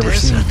one that I've ever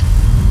seen.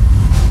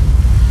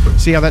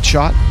 See how that's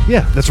shot?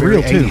 Yeah, that's Very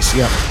real too. 80s,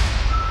 yeah.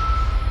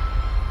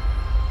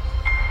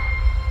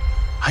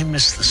 I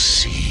miss the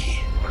sea.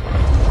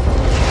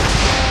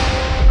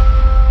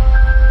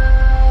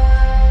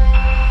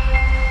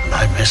 And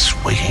I miss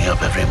waking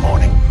up every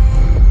morning,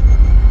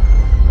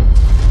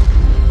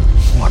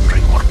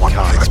 wondering what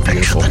wonderful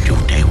adventure the new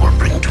day will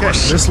bring to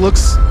us. This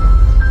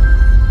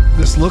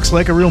looks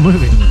like a real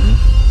movie.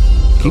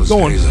 Keep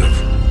going. Days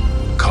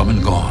have come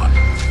and gone.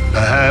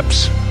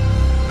 Perhaps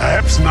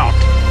not.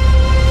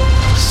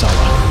 Solid.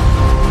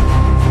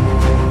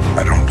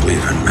 I don't believe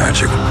in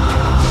magic,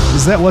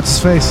 Is that what's his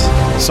face?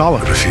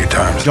 Solid. but a few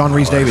times. John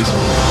Rhys Davies.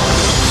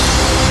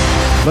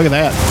 Look at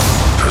that.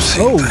 I've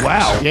seen Oh, things,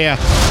 wow. Yeah.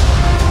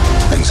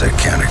 things I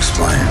can't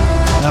explain.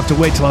 I have to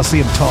wait till I see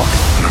him talk.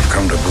 And I've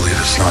come to believe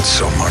it's not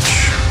so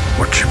much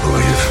what you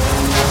believe.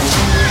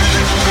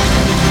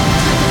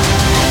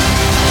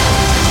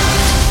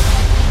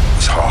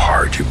 It's how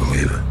hard you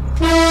believe it.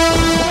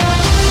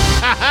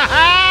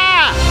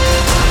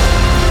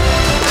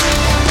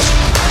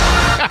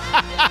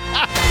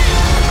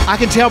 I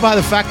can tell by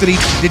the fact that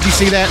did you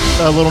see that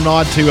little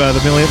nod to the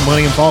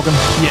Millennium Falcon?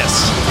 Yes.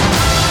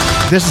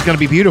 This is going to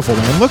be beautiful,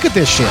 man. Look at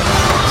this shit.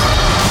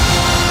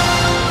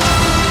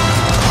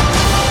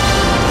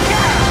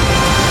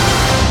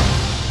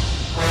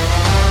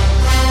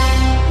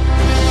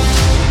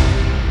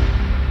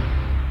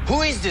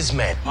 his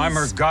men? I'm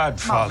her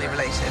godfather.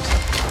 Hardly related.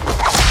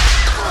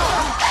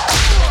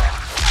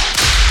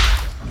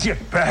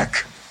 Get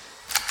back.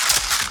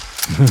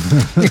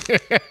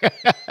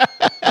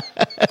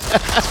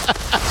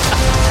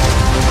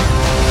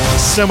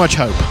 So much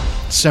hope.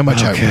 So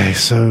much hope. Okay,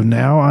 so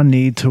now I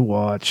need to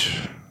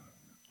watch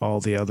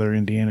all the other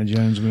Indiana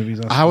Jones movies.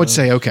 I would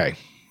say, okay,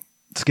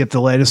 skip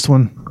the latest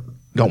one.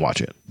 don't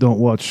watch it. Don't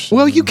watch.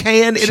 Well, you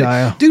can.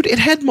 Shia. Dude, it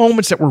had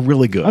moments that were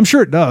really good. I'm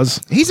sure it does.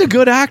 He's a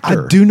good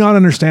actor. I do not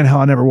understand how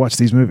I never watched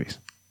these movies.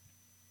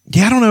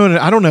 Yeah,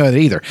 I don't know it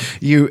either.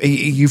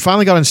 You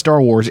finally got in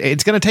Star Wars.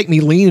 It's going to take me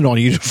leaning on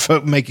you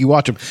to make you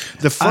watch them.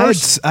 The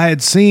first, I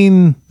had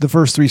seen the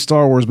first 3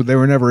 Star Wars, but they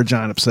were never a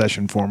giant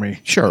obsession for me.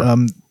 Sure.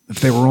 If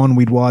they were on,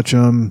 we'd watch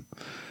them.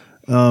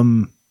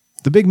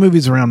 The big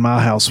movies around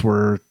my house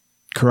were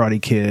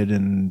Karate Kid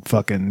and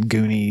fucking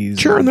Goonies.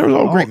 Sure, and there were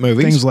all great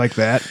movies. Things like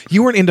that.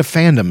 You weren't into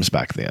fandoms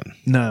back then.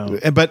 No.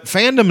 But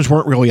fandoms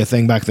weren't really a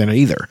thing back then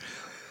either.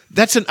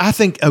 That's the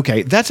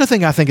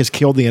thing I think has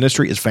killed the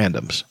industry is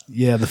fandoms.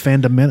 Yeah, the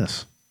fandom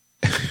menace.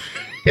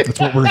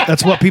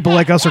 That's what people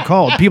like us are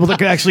called. People that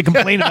can actually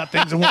complain about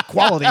things and want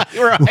quality.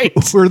 Right.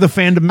 We're the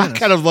fandom menace. I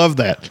kind of love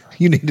that.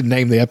 You need to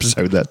name the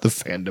episode that, the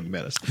fandom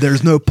menace.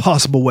 There's no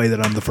possible way that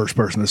I'm the first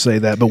person to say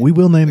that, but we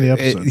will name the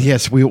episode.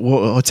 Yes, we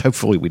will. Let's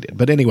hopefully we did.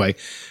 But anyway,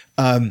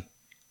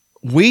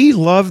 we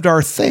loved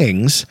our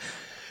things,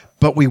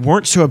 but we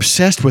weren't so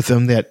obsessed with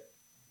them that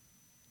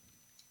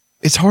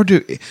it's hard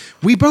to.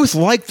 We both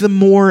liked them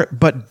more,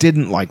 but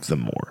didn't like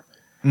them more.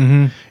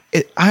 Mm-hmm.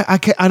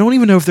 I don't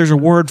even know if there's a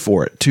word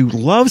for it. To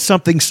love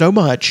something so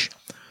much,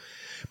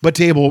 but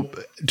to able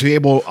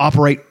to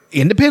operate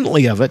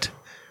independently of it,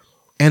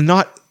 and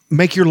not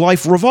make your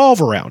life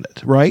revolve around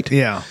it. Right?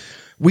 Yeah.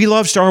 We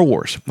love Star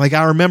Wars. Like,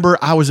 I remember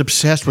I was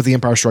obsessed with The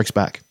Empire Strikes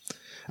Back.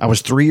 I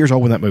was 3 years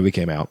old when that movie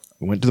came out.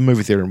 We went to the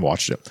movie theater and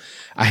watched it.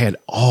 I had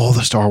all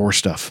the Star Wars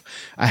stuff.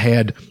 I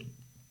had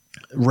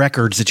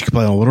records that you could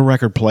play on a little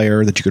record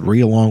player that you could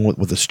read along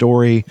with the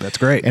story. That's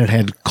great. And it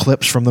had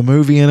clips from the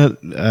movie in it.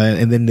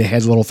 And then they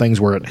had little things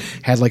where it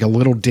had like a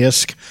little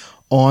disc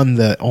on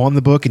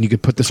the book, and you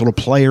could put this little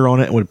player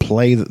on it and would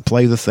play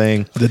the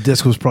thing. The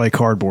disc was probably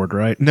cardboard,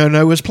 right? No,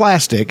 it was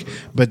plastic,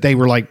 but they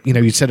were like,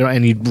 you'd set it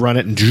and you'd run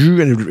it and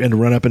it'd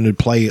run up and it'd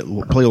play a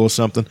little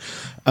something.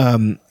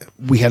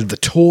 We had the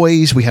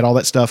toys, we had all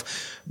that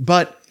stuff,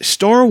 but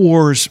Star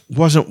Wars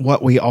wasn't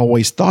what we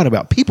always thought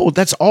about. People,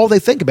 that's all they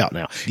think about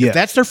now. Yeah. If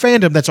that's their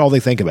fandom, that's all they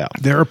think about.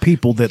 There are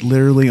people that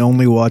literally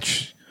only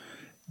watch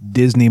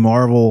Disney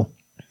Marvel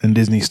and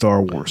Disney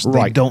Star Wars.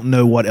 They don't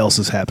know what else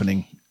is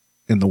happening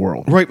in the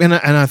world. Right. And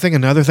I think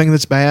another thing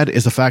that's bad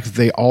is the fact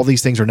that all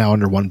these things are now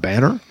under one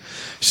banner.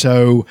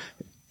 So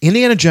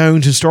Indiana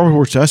Jones and Star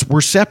Wars to us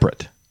were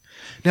separate.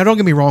 Now, don't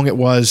get me wrong.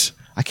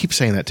 I keep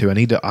saying that too.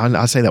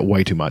 I say that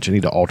way too much. I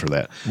need to alter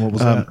that. What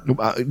was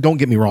that? Don't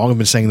get me wrong. I've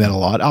been saying that a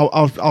lot.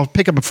 I'll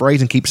pick up a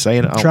phrase and keep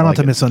saying it. Try not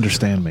to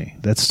misunderstand me.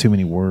 That's too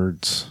many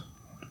words.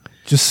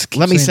 Just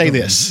let me say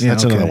this. Yeah,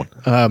 that's another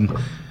one.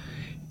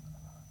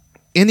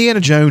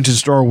 Indiana Jones and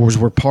Star Wars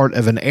were part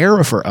of an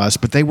era for us,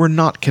 but they were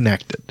not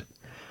connected.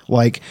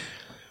 Like,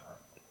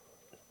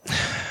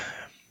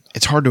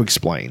 it's hard to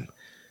explain.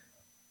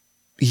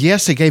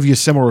 Yes, it gave you a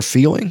similar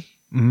feeling,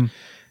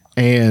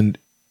 and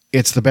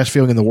it's the best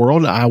feeling in the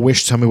world. I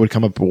wish somebody would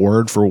come up with a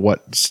word for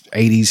what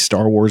 80s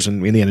Star Wars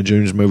and Indiana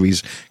Jones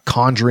movies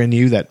conjure in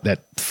you, that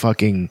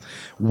fucking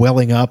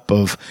welling up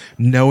of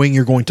knowing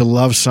you're going to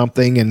love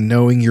something and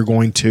knowing you're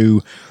going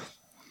to.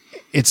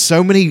 It's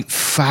so many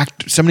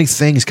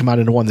things come out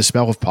into one. The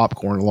smell of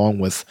popcorn, along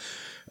with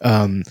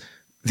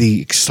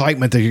the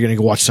excitement that you're going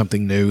to go watch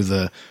something new,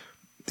 the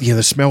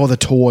smell of the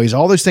toys,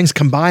 all those things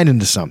combined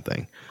into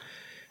something.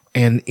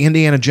 And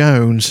Indiana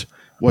Jones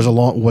was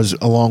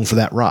along for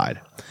that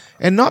ride.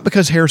 And not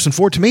because Harrison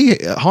Ford. To me,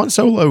 Han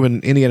Solo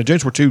and Indiana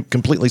Jones were two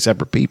completely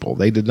separate people.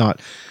 They did not,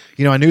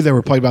 I knew they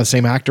were played by the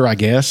same actor, I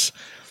guess.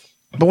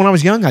 But when I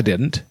was young, I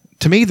didn't.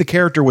 To me, the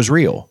character was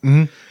real.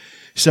 Mm-hmm.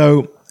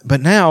 So, but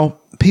now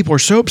people are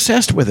so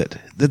obsessed with it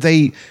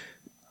that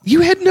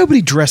you had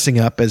nobody dressing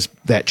up as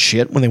that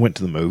shit when they went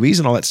to the movies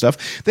and all that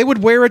stuff. They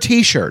would wear a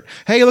t-shirt.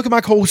 Hey, look at my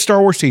cool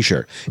Star Wars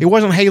t-shirt. It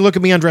wasn't, hey, look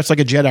at me, I'm dressed like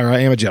a Jedi, or I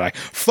am a Jedi.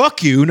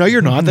 Fuck you. No,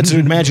 you're not. That's an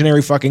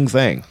imaginary fucking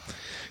thing.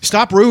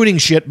 Stop ruining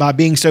shit by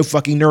being so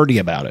fucking nerdy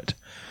about it.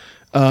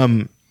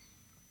 And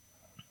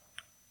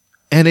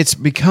it's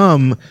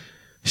become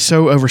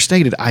so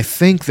overstated. I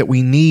think that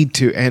we need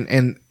to,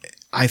 and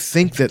I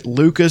think that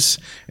Lucas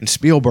and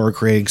Spielberg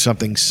creating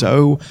something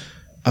so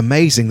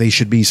amazing, they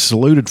should be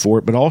saluted for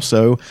it, but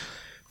also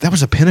that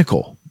was a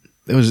pinnacle.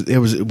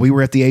 We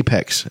were at the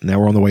apex, and now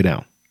we're on the way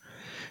down.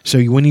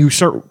 So when you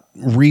start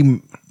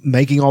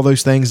remaking all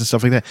those things and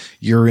stuff like that,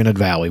 you're in a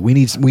valley. We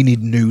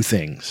need new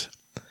things.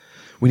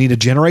 We need a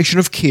generation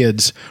of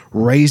kids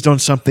raised on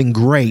something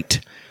great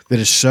that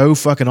is so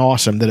fucking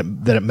awesome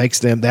that it makes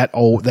them that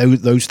old,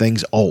 those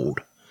things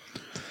old.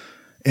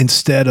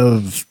 Instead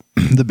of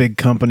the big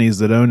companies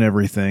that own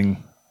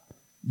everything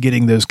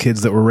getting those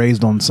kids that were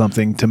raised on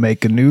something to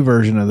make a new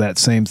version of that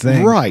same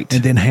thing. Right.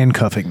 And then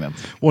handcuffing them.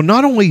 Well,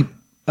 not only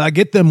I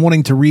get them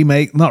wanting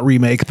to not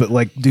remake, but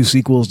like do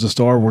sequels to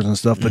Star Wars and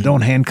stuff, but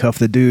don't handcuff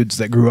the dudes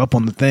that grew up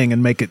on the thing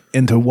and make it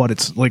into what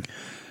it's like.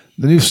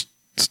 The new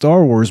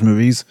Star Wars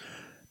movies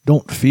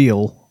don't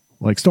feel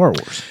like Star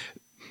Wars.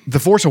 The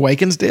Force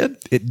Awakens did.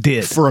 It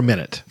did for a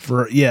minute.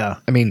 I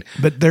mean,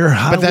 but they're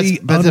highly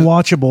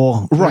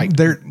unwatchable. Right.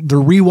 Their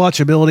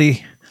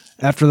rewatchability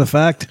after the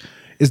fact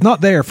is not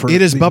there for.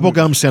 It is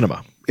bubblegum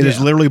cinema. It is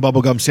Yeah. literally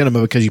bubblegum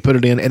cinema because you put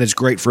it in and it's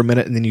great for a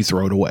minute and then you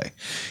throw it away.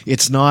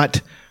 It's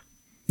not,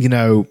 you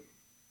know.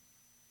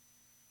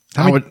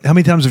 How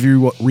many times have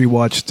you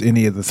rewatched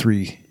any of the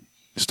 3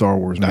 Star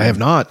Wars movies? I have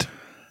not.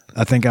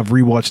 I think I've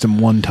rewatched them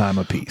one time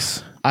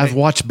apiece. I've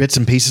watched bits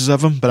and pieces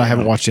of them, but I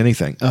haven't watched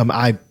anything.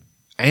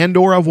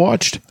 Andor I've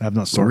watched. I've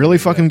not started really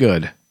yet. fucking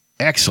good.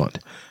 Excellent.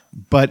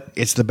 But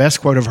it's the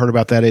best quote I've heard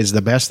about that is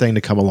the best thing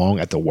to come along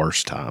at the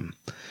worst time.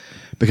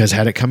 Because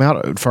had it come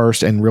out at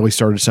first and really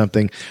started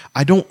something,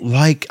 I don't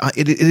like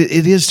it.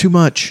 It is too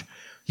much.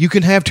 You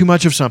can have too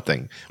much of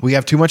something. We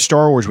have too much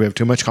Star Wars. We have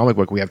too much comic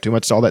book. We have too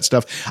much all that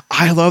stuff.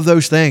 I love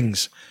those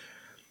things,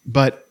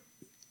 but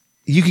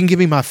you can give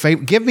me my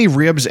favorite. Give me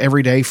ribs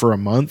every day for a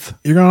month,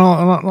 You're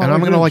gonna, and I'm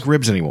going to like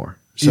ribs anymore.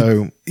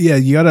 So yeah,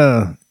 you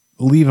gotta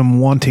leave them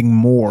wanting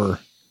more,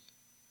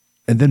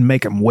 and then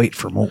make them wait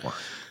for more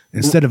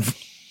instead of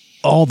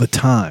all the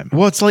time.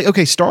 well, it's like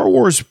okay, Star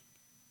Wars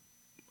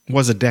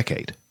was a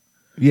decade.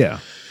 Yeah,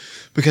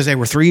 Because they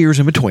were 3 years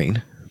in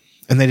between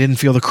and they didn't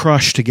feel the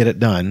crush to get it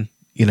done.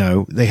 You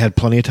know, they had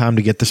plenty of time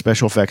to get the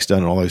special effects done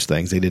and all those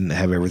things. They didn't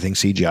have everything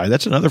CGI.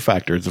 That's another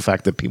factor, is the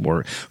fact that people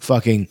were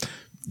fucking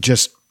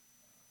just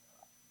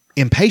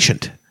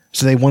impatient.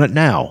 So they want it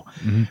now.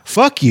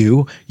 Fuck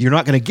you. You're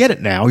not going to get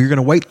it now. You're going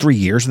to wait 3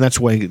 years. And that's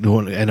why,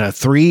 and a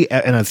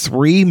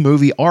three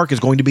movie arc is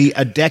going to be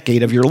a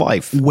decade of your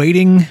life.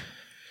 waiting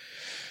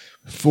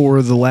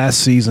for the last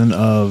season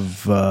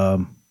of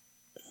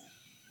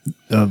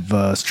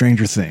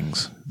Stranger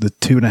Things, the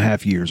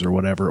 2.5 years or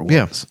whatever it was,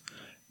 Yeah.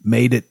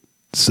 made it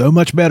so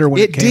much better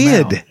when it It came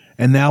did. out.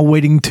 And now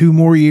waiting 2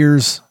 more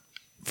years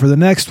for the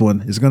next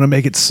one is going to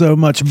make it so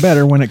much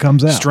better when it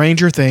comes out.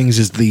 Stranger Things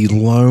is the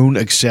lone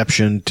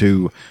exception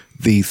to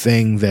the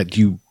thing that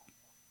you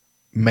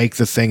make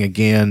the thing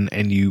again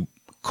and you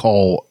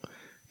call,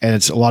 and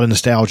it's a lot of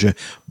nostalgia,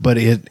 but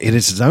it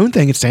is its own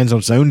thing. It stands on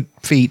its own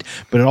feet,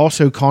 but it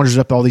also conjures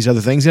up all these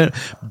other things in it.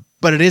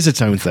 But it is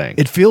its own thing.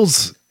 It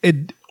feels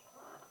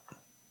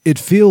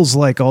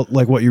like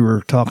like what you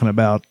were talking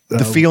about.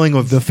 The feeling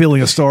of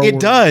Star Wars. It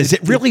does.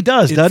 It really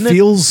does, doesn't it? It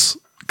feels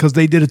because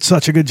they did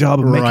such a good job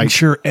of making Right.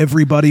 sure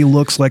everybody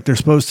looks like they're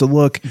supposed to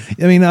look.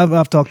 I mean,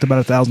 I've talked about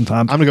it 1,000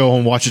 times. I'm gonna go home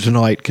and watch it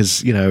tonight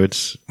because you know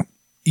it's.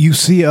 You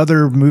see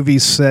other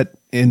movies set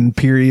in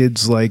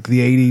periods like the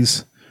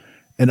 80s,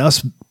 and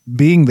us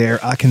being there,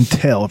 I can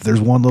tell if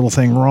there's one little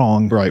thing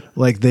wrong. Right.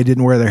 Like they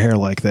didn't wear their hair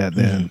like that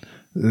then.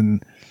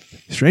 And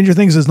Stranger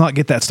Things does not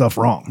get that stuff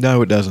wrong.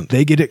 No, it doesn't.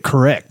 They get it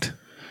correct.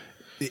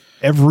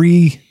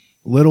 Every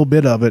little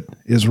bit of it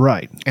is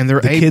right. And they're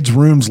the kids'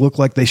 rooms look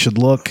like they should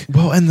look.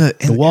 Well, and the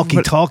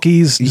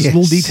walkie-talkies, just Yes.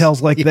 little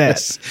details like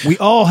Yes. that. We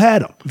all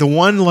had them. The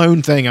one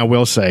lone thing I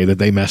will say that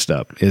they messed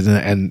up is,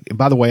 and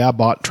by the way, I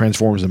bought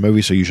Transformers the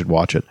movie, so you should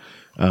watch it.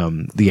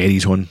 The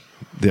 80s one,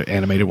 the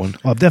animated one.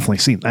 Well, I've definitely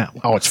seen that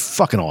one. Oh, it's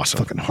fucking awesome.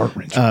 Fucking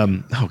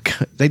heart-wrenching. Oh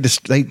God, they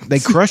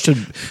crushed it.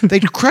 They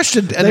crushed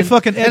it. They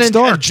fucking Ed a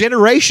Stark.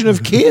 generation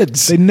of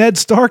kids. They Ned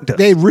Starked us.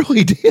 They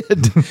really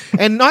did,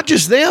 and not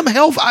just them.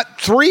 Hell,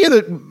 3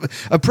 of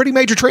a pretty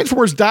major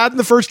Transformers died in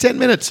the first 10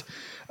 minutes.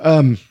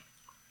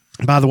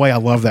 By the way, I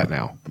love that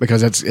now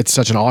because it's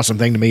such an awesome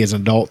thing to me as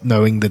an adult,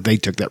 knowing that they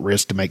took that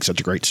risk to make such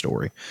a great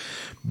story.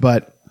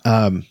 But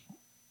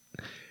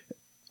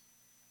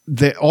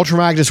the Ultra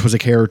Magnus was a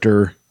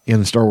character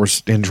in Star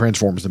Wars in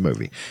Transformers the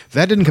movie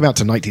that didn't come out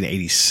till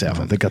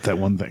 1987. They got that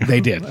one thing.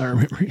 They did. I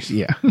remember.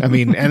 Yeah. I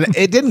mean, and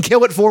it didn't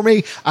kill it for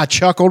me. I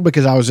chuckled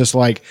because I was just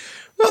like,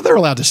 well, they're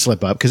allowed to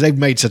slip up because they've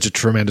made such a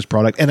tremendous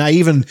product. And I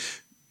even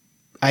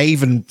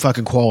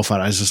fucking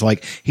qualified. I was just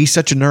like, he's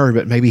such a nerd,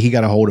 but maybe he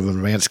got a hold of an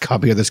advanced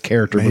copy of this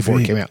character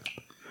before it came out.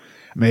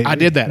 Maybe, I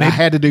did that. I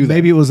had to do that.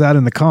 Maybe it was out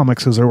in the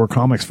comics because there were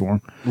comics for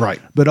him. Right.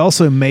 But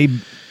also maybe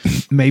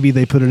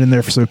they put it in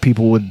there so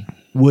people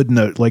would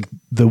note, like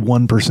the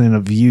 1%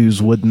 of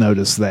views would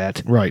notice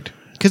that. Right.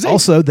 Because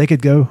also they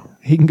could go,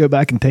 he can go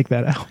back and take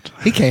that out.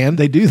 he can.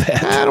 They do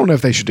that. I don't know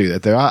if they should do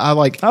that though.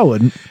 I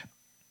wouldn't.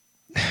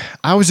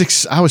 I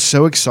was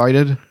so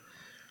excited.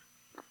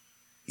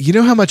 You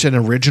know how much an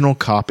original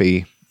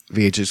copy,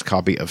 VHS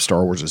copy of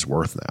Star Wars is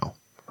worth now?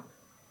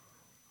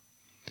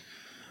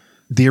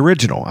 The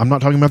original. I'm not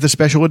talking about the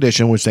special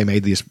edition, which they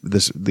made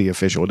the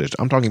official edition.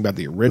 I'm talking about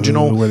the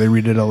original. Where they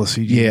redid all the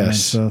CGI and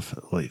Yes. stuff.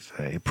 Like,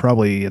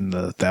 probably in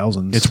the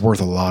thousands. It's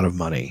worth a lot of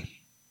money,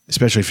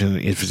 especially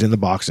if it's in the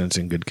box and it's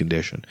in good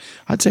condition.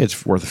 I'd say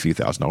it's worth a few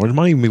 $1,000s. It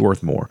might even be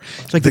worth more.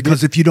 It's like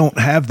because if you don't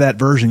have that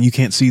version, you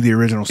can't see the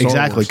original Star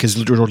exactly Wars.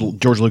 because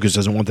George Lucas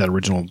doesn't want that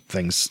original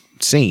thing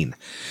seen.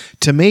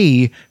 To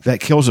me,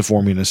 that kills it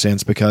for me in a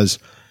sense because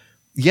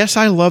yes,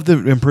 I love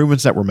the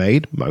improvements that were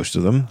made. Most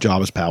of them.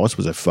 Jabba's Palace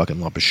was a fucking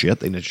lump of shit.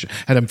 They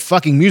had a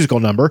fucking musical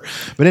number.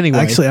 But anyway.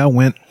 Actually, I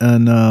went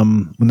and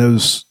when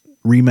those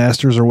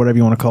remasters or whatever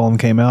you want to call them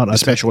came out.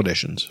 Special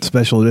editions.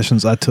 Special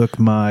editions. I took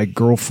my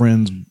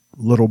girlfriend's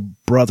little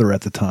brother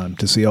at the time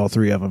to see all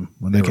three of them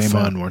when they came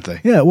fun, out. Weren't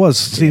they? Yeah, it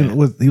was. He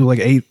was like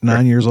 8,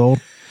 9 years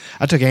old.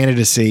 I took Anna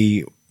to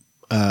see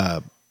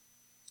The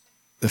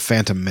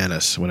Phantom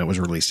Menace when it was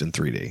released in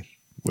 3D,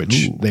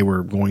 which they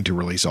were going to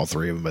release all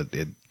three of them,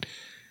 but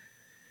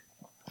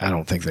I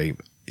don't think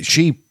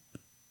she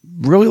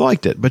really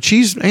liked it. But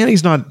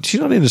Annie's not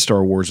into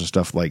Star Wars and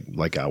stuff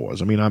like I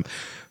was. I mean,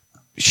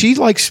 she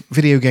likes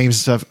video games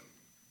and stuff.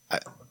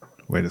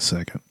 Wait a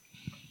second.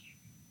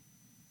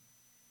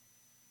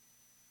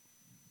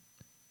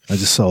 I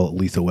just saw a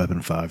Lethal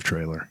Weapon 5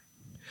 trailer.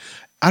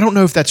 I don't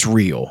know if that's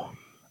real.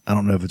 I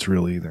don't know if it's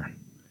real either.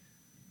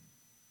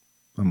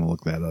 I'm going to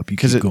look that up.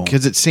 Because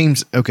it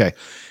seems, okay.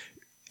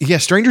 Yeah,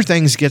 Stranger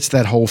Things gets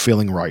that whole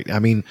feeling right. I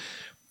mean,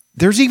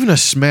 there's even a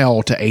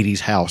smell to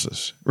 80s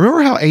houses.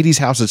 Remember how 80s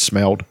houses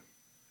smelled?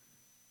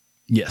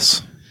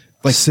 Yes.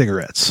 Like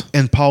cigarettes.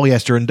 And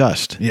polyester and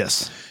dust.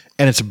 Yes.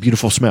 And it's a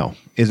beautiful smell.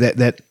 Is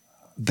that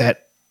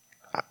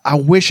I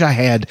wish I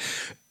had.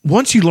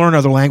 Once you learn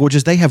other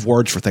languages, they have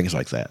words for things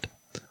like that.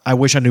 I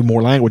wish I knew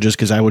more languages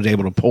because I was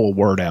able to pull a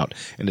word out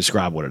and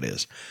describe what it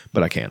is,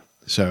 but I can't.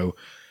 So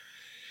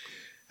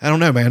I don't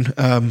know,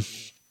 man.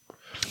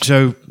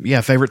 So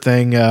yeah, favorite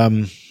thing,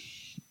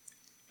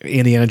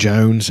 Indiana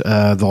Jones,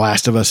 The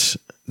Last of Us.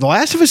 The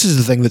Last of Us is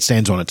the thing that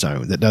stands on its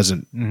own. That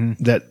doesn't.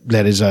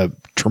 That is a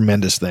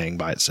tremendous thing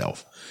by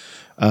itself.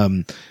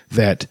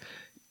 That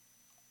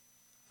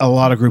a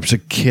lot of groups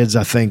of kids,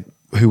 I think,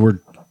 who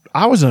were.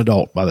 I was an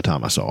adult by the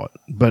time I saw it,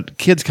 but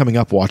kids coming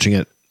up watching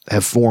it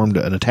have formed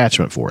an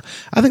attachment for it.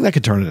 I think that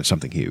could turn into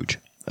something huge.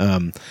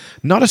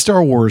 Not a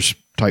Star Wars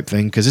type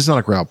thing because it's not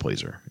a crowd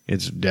pleaser.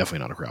 It's definitely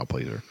not a crowd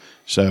pleaser.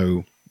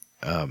 So,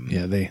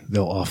 yeah,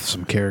 they'll off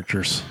some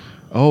characters.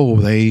 Oh,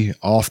 they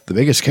off the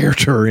biggest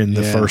character in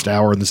the first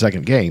hour in the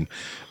second game.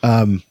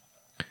 I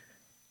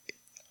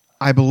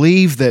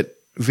believe that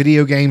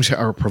video games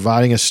are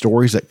providing us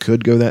stories that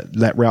could go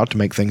that route to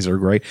make things that are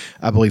great.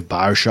 I believe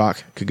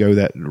BioShock could go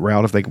that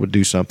route if they would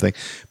do something.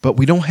 But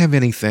we don't have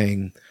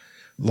anything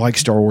like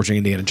Star Wars and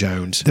Indiana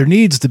Jones. There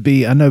needs to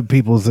be, I know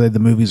people say the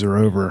movies are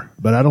over,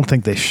 but I don't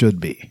think they should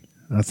be.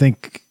 I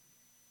think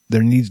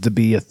there needs to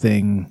be a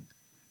thing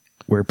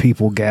where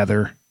people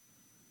gather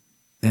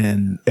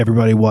and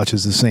everybody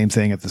watches the same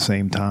thing at the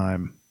same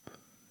time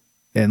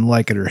and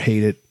like it or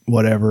hate it,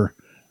 whatever.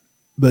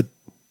 But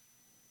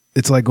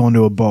it's like going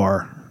to a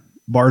bar.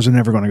 Bars are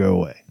never going to go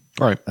away.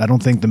 Right. I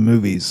don't think the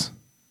movies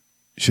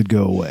should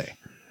go away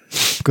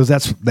because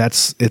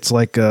it's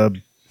like a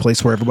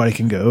place where everybody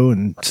can go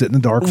and sit in the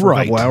dark for a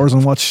couple hours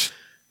and watch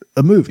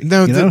a movie.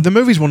 No, the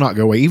movies will not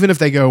go away. Even if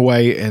they go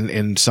away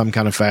in some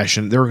kind of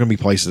fashion, there are going to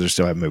be places that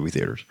still have movie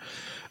theaters.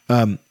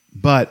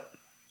 But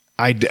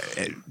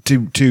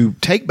to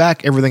take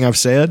back everything I've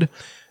said,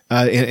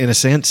 in a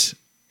sense,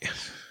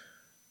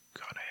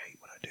 God, I hate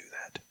when I do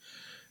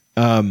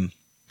that.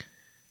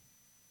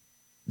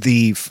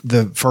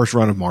 The first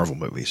run of Marvel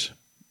movies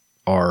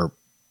are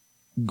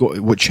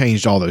what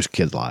changed all those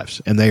kids'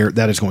 lives, and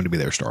that is going to be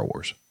their Star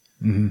Wars.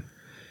 Mm-hmm.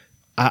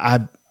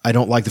 I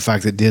don't like the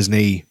fact that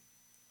Disney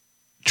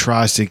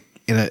tries to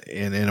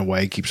in a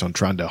way keeps on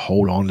trying to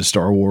hold on to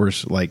Star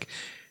Wars, like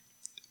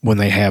when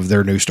they have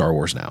their new Star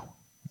Wars now.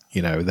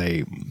 You know,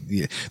 they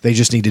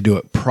just need to do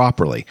it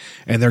properly,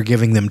 and they're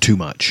giving them too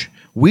much.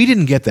 We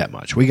didn't get that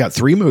much. We got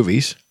 3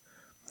 movies.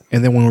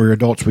 And then when we were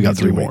adults, we got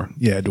 3 more.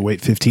 Yeah, had to wait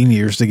 15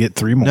 years to get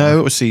 3 more.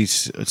 No, let's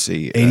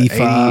see.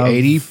 85.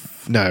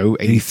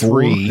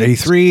 83.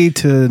 83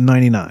 to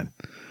 99.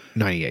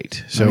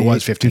 98. So it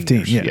was 15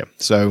 years. Yeah.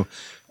 So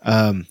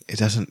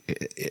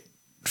it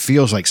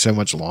feels like so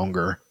much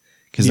longer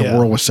because the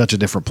world was such a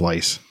different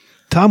place.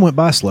 Time went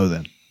by slow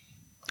then.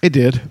 It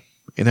did.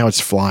 And now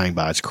it's flying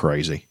by. It's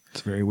crazy.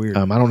 It's very weird.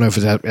 I don't know if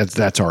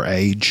that's our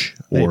age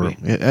or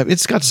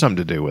it's got something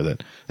to do with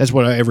it. That's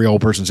what every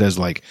old person says.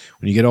 Like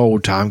when you get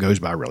old, time goes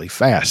by really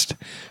fast.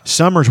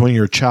 Summers when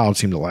you're a child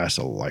seem to last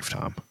a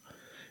lifetime,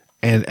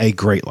 and a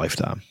great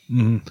lifetime.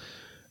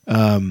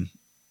 Mm-hmm.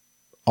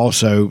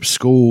 Also,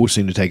 school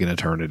seemed to take an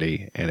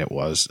eternity, and it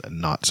was a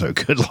not so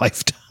good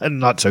lifetime,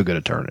 not so good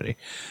eternity.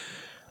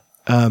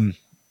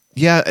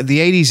 Yeah, the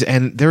 80s,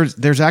 and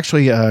there's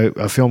actually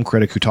a film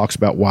critic who talks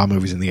about why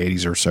movies in the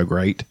 80s are so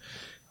great.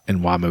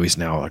 And why movies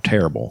now are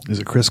terrible. Is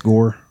it Chris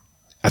Gore?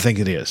 I think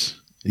it is.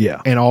 Yeah.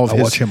 And I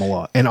watch him a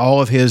lot. And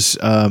all of his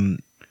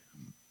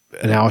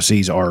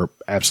analyses are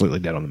absolutely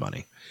dead on the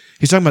money.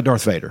 He's talking about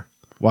Darth Vader.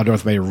 Why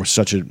Darth Vader was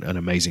such an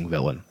amazing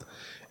villain.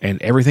 And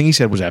everything he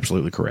said was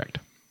absolutely correct.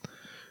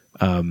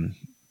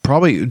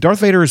 Probably Darth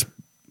Vader is,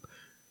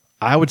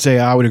 I would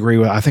agree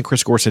with, I think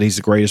Chris Gore said he's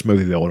the greatest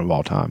movie villain of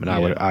all time. And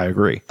I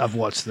agree. I've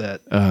watched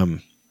that.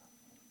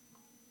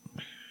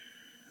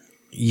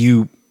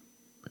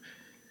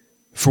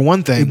 For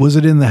one thing, was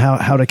it in the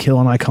How to Kill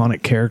an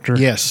Iconic Character?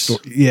 Yes.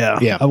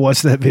 Yeah. I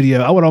watched that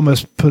video. I would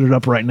almost put it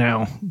up right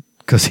now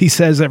because he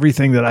says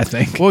everything that I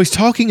think. Well, he's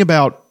talking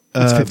about.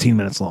 It's 15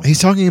 minutes long.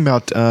 He's talking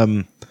about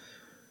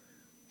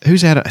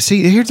who's Adam.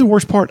 See, here's the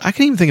worst part. I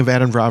can't even think of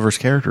Adam Driver's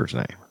character's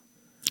name.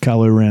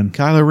 Kylo Ren.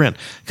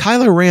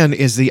 Kylo Ren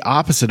is the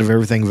opposite of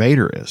everything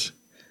Vader is.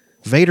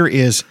 Vader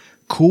is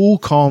cool,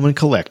 calm, and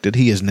collected.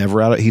 He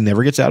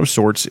never gets out of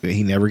sorts.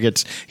 He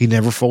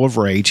never full of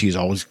rage. He's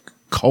always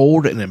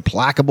cold and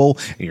implacable,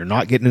 and you're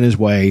not getting in his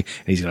way.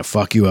 And he's going to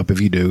fuck you up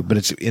if you do, but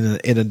it's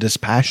in a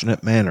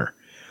dispassionate manner.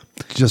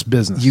 Just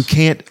business. You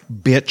can't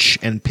bitch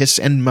and piss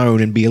and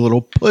moan and be a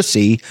little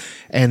pussy.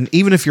 And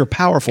even if you're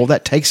powerful,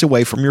 that takes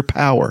away from your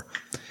power.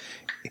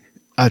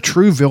 A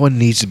true villain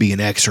needs to be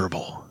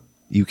inexorable.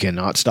 You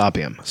cannot stop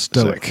him.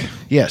 Stoic. So,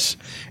 yes.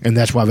 And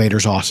that's why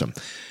Vader's awesome.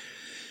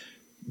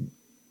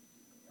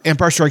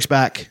 Empire Strikes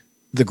Back,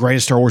 the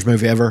greatest Star Wars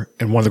movie ever,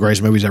 and one of the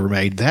greatest movies ever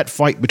made. That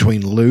fight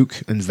between Luke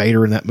and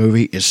Vader in that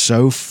movie is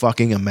so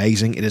fucking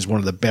amazing. It is one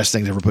of the best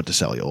things ever put to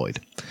celluloid.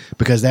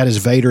 Because that is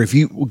Vader. If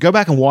you go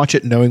back and watch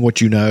it knowing what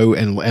you know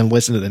and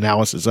listen to the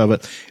analysis of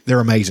it,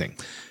 they're amazing.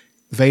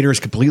 Vader is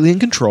completely in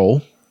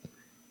control.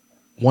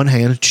 One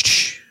hand,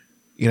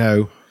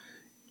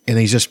 and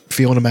he's just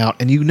feeling him out.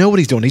 And you know what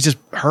he's doing. He's just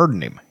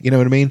hurting him. You know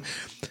what I mean?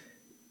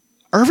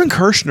 Irvin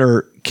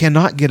Kershner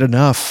cannot get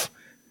enough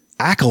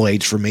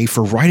accolades for me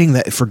for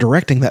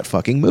directing that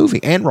fucking movie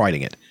and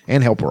writing it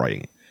and help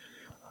writing it.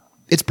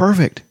 It's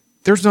perfect.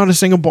 There's not a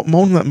single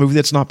moment in that movie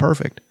that's not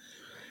perfect.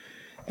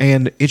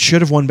 And it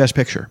should have won Best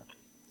Picture.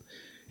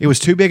 It was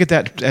too big at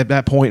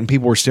that point, and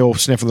people were still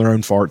sniffing their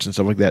own farts and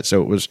stuff like that.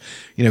 So it was,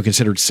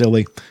 considered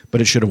silly, but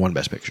it should have won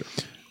Best Picture.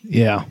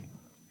 Yeah,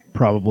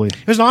 probably.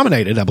 It was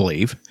nominated, I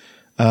believe.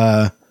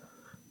 But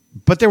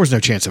there was no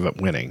chance of it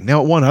winning.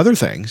 Now it won other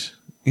things.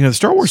 The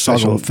Star Wars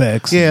special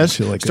effects. Yes,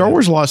 Star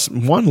Wars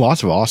won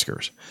lots of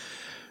Oscars.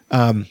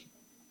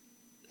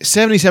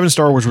 77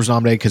 Star Wars was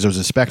nominated because it was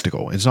a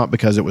spectacle. It's not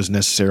because it was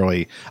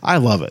necessarily. I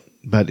love it,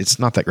 but it's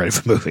not that great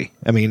of a movie.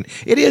 I mean,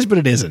 it is, but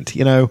it isn't.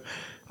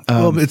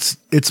 Well,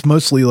 it's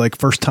mostly like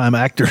first time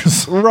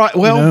actors, right?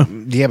 Well,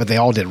 yeah, but they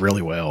all did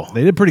really well.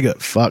 They did pretty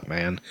good. Fuck,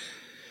 man.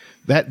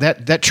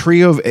 That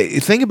trio of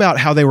think about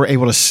how they were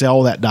able to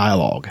sell that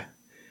dialogue.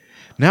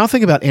 Now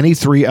think about any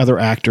three other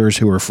actors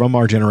who are from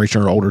our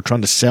generation or older trying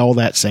to sell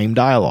that same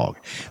dialogue.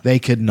 They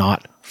could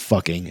not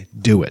fucking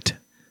do it.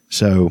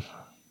 So,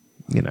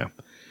 The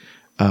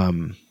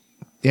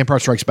Empire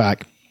Strikes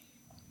Back.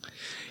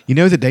 You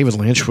know that David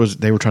Lynch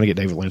they were trying to get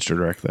David Lynch to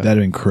direct that.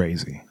 That'd have been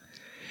crazy.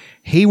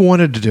 He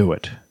wanted to do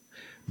it,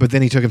 but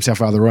then he took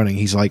himself out of the running.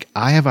 He's like,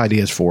 I have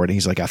ideas for it. And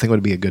he's like, I think it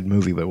would be a good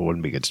movie, but it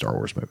wouldn't be a good Star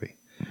Wars movie.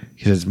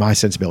 He says, my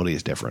sensibility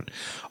is different.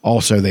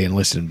 Also, they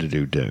enlisted him to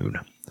do Dune.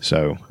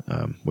 So,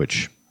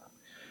 which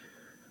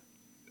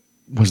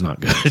was not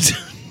good.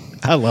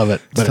 I love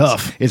it. But it's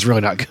tough. It's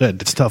really not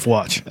good. It's a tough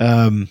watch.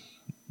 The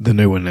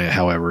new one,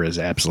 however, is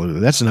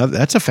absolutely that's a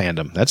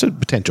fandom. That's a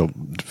potential.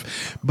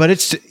 But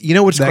it's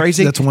what's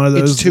crazy? That's one of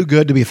those. It's too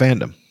good to be a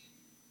fandom.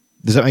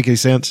 Does that make any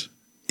sense?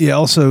 Yeah.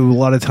 Also, a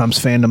lot of times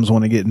fandoms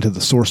want to get into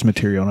the source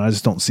material, and I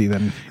just don't see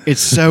them.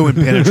 It's so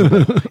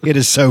impenetrable. It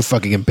is so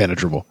fucking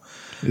impenetrable.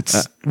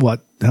 It's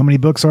what? How many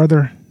books are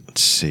there?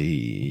 Let's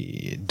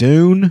see.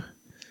 Dune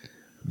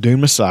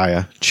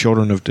Messiah,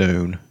 Children of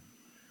Dune,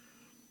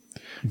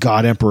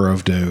 God Emperor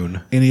of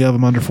Dune. Any of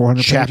them under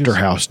 400 Chapter pages?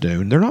 House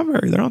Dune. They're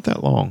not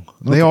that long.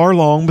 Okay. They are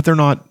long, but they're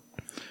not.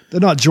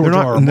 They're not George R.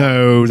 R. Martin.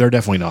 No, they're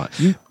definitely not.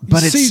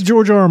 But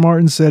George R. R.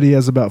 Martin said he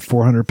has about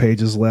 400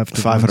 pages left.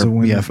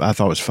 500. Yeah, I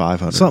thought it was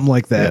 500. Something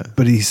like that. Yeah.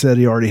 But he said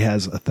he already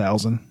has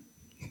 1,000.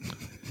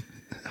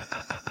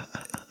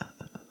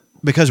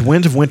 Because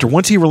Winds of Winter,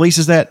 once he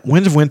releases that,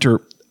 Winds of Winter,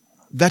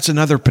 that's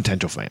another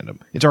potential fandom.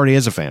 It already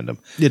is a fandom.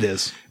 It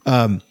is.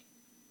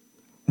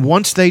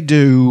 Once they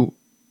do,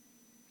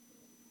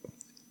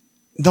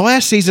 the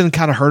last season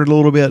kind of hurt it a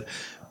little bit,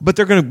 but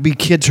they're going to be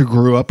kids who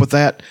grew up with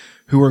that,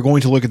 who are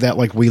going to look at that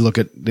like we look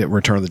at the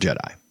Return of the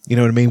Jedi. You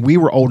know what I mean? We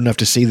were old enough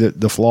to see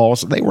the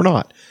flaws. They were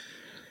not.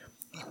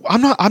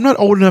 I'm not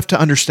old enough to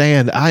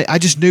understand. I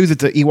just knew that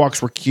the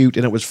Ewoks were cute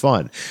and it was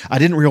fun. I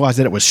didn't realize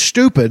that it was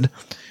stupid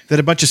that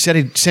a bunch of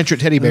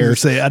centric teddy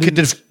bears could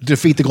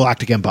defeat the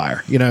Galactic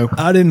Empire.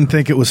 I didn't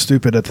think it was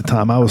stupid at the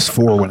time. I was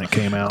 4 when it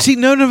came out. See,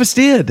 none of us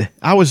did.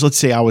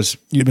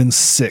 You'd been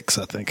 6,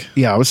 I think.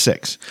 Yeah, I was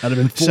 6. I'd have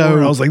been 4.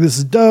 So I was like, "This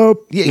is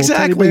dope." Yeah,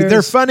 exactly.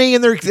 They're funny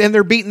and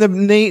they're beating the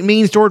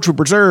mean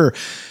stormtroopers.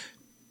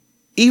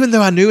 Even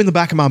though I knew in the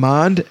back of my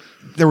mind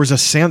there was a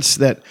sense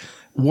that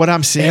what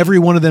I'm seeing, every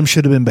one of them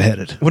should have been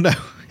beheaded. Well, no,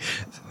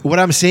 what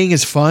I'm seeing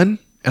is fun.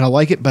 And I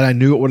like it, but I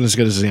knew it wasn't as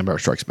good as The Empire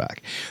Strikes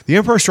Back. The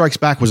Empire Strikes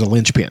Back was a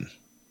linchpin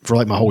for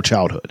like my whole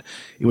childhood.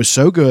 It was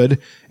so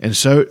good and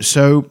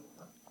so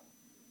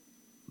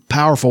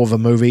powerful of a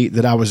movie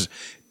that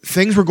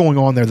things were going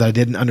on there that I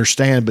didn't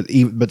understand,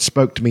 but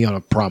spoke to me on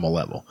a primal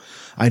level.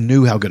 I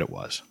knew how good it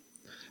was.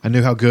 I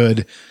knew how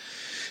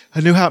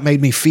it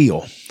made me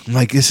feel. I'm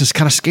like, this is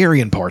kind of scary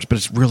in parts, but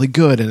it's really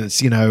good, and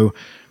it's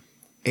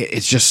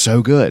it's just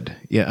so good.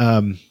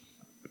 Yeah.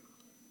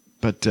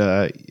 But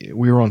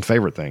we were on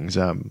favorite things.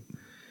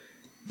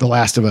 The The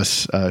Last of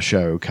Us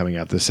show coming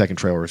out. The second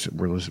trailer was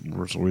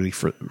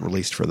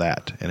released for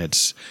that, and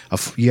it's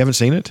you haven't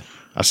seen it?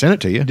 I sent it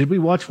to you. Did we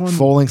watch one?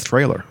 Full length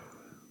trailer.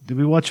 Did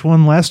we watch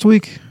one last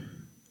week?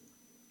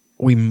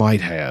 We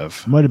might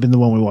have. Might have been the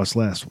one we watched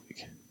last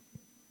week.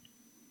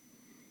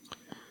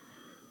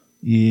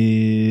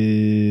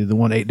 Yeah, the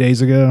one 8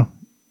 days ago.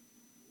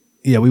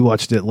 Yeah, we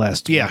watched it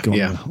last week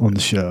on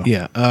the show.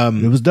 Yeah.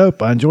 It was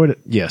dope. I enjoyed it.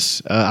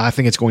 Yes. I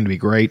think it's going to be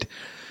great.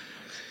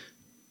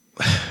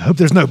 I hope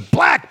there's no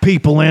black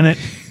people in it.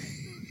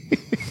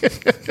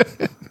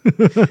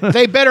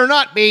 They better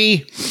not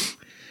be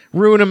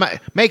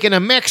making a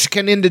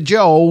Mexican into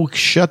Joe.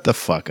 Shut the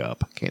fuck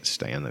up. I can't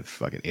stand the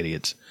fucking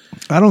idiots.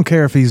 I don't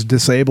care if he's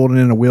disabled and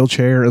in a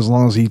wheelchair as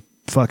long as he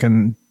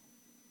fucking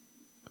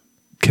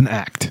can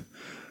act.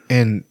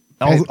 And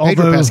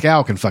Pedro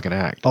Pascal can fucking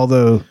act.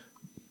 Although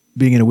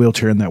being in a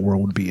wheelchair in that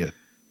world would be a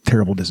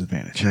terrible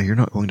disadvantage. No, you're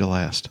not going to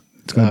last.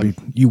 It's going to be.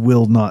 You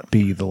will not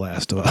be the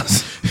last of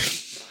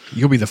us.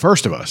 You'll be the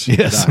first of us.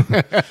 Yes.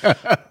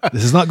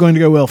 This is not going to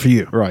go well for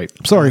you. Right.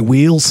 Sorry,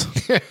 Wheels.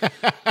 If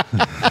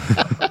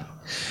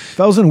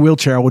I was in a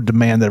wheelchair, I would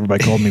demand that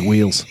everybody called me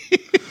Wheels.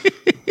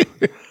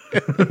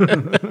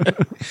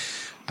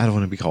 I don't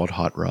want to be called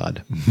Hot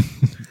Rod.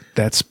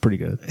 That's pretty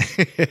good.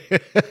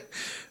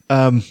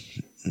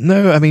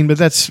 No, I mean, but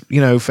that's,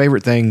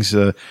 favorite things,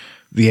 the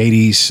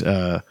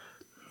 80s,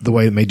 the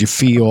way it made you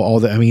feel,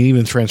 all that. I mean,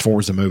 even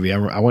Transformers the movie,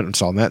 I went and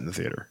saw that in the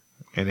theater,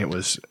 and it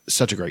was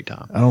such a great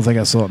time. I don't think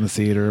I saw it in the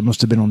theater. It must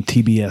have been on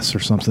TBS or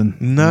something.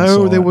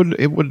 No,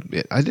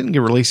 I didn't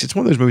get released. It's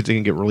one of those movies that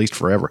can get released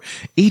forever.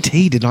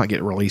 E.T. did not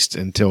get released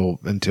until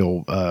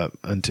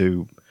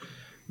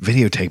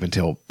videotape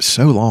until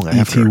so long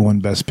after. E.T. won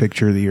Best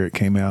Picture of the year it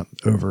came out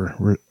over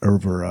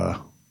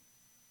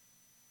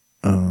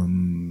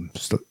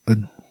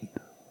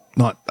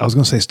not, I was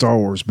going to say Star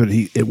Wars, but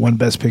it won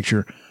Best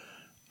Picture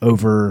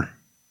Best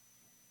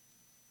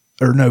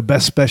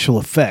Special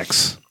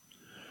Effects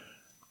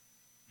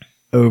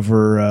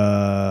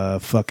over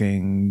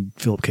fucking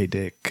Philip K.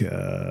 Dick.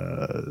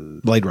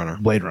 Blade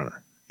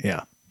Runner.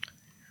 Yeah.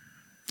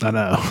 I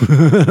know.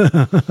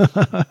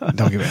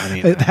 Don't give it. I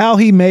mean, how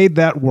he made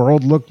that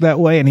world look that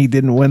way, and he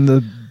didn't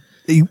win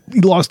he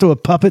lost to a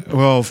puppet.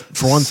 Well,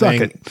 for one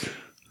thing,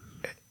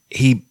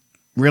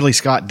 Ridley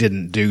Scott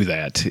didn't do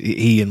that.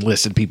 He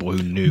enlisted people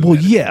who knew. Well,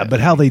 yeah,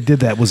 but how they did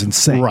that was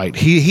insane. Right.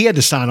 He had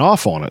to sign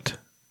off on it.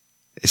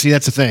 See,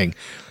 that's the thing.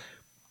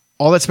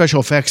 All that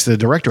special effects, the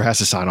director has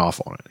to sign off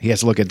on it. He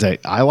has to look at that.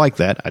 I like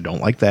that. I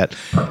don't like that.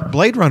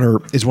 Blade Runner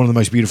is one of the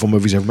most beautiful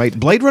movies ever made.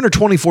 Blade Runner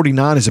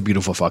 2049 is a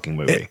beautiful fucking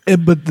movie.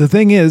 But the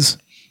thing is,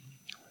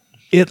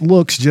 it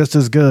looks just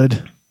as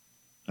good.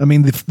 I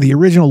mean, the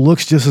original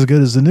looks just as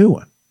good as the new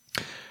one.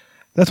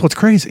 That's what's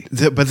crazy.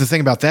 But the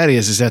thing about that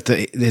is that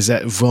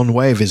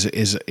Villeneuve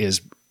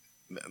is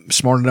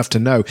smart enough to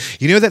know.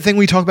 You know that thing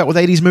we talk about with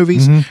 80s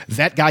movies? Mm-hmm.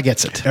 That guy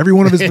gets it. Every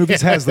one of his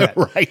movies has that.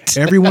 Right.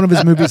 Every one of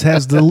his movies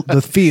has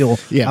the feel.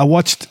 Yeah. I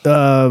watched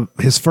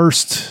his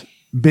first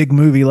big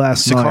movie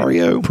last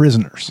Sicario? night,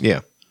 Prisoners.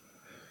 Yeah.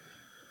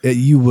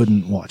 You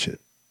wouldn't watch it.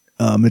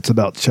 It's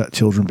about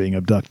children being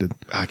abducted.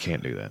 I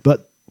can't do that.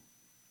 But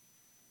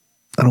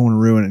I don't want to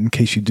ruin it in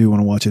case you do want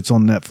to watch it. It's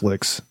on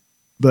Netflix.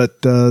 But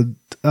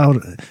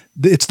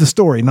it's the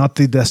story, not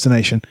the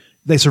destination.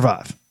 They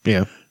survive.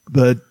 Yeah.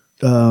 But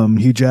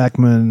Hugh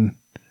Jackman.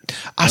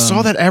 I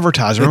saw that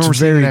advertisement. It's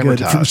very good.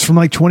 It's from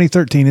like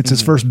 2013. It's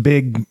his first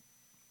big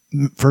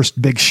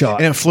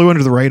shot. And it flew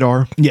under the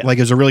radar. Yeah. Like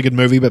it was a really good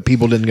movie, but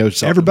people didn't go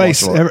see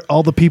it.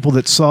 All the people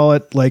that saw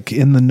it, like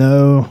in the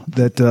know,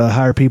 that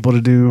hire people to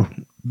do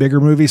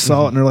bigger movies,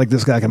 saw it, and they're like,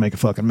 this guy can make a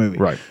fucking movie.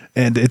 Right.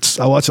 And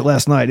I watched it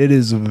last night. It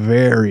is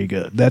very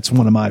good. That's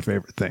one of my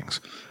favorite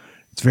things.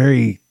 It's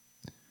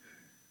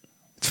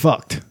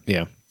fucked.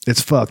 Yeah.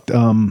 It's fucked.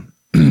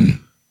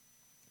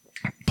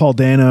 Paul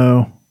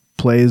Dano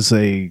plays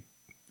a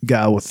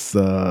guy with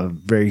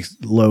very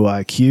low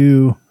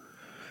IQ.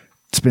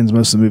 Spends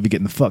most of the movie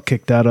getting the fuck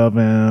kicked out of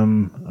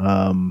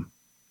him.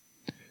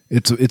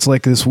 It's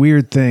like this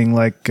weird thing.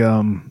 Like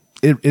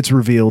it's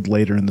revealed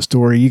later in the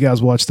story. You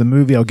guys watch the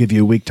movie. I'll give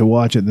you a week to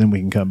watch it, and then we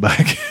can come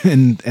back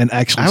and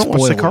actually. I haven't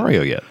watched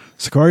Sicario yet.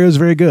 Sicario is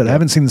very good. I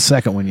haven't seen the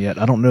second one yet.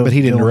 I don't know, but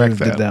he didn't direct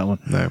did that one.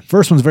 No,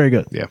 first one's very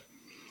good. Yeah.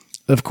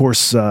 Of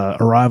course,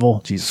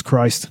 Arrival. Jesus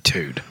Christ,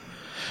 dude.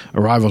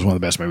 Arrival is one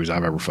of the best movies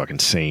I've ever fucking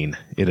seen.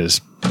 It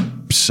is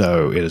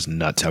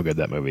nuts how good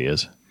that movie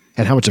is,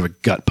 and how much of a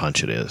gut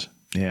punch it is.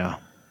 Yeah.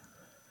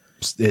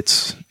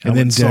 And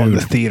then saw it in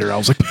the theater. I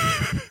was like,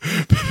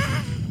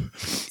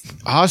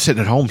 I was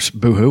sitting at home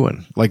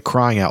boo-hooing, like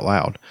crying out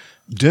loud.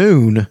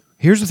 Dune.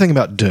 Here's the thing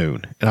about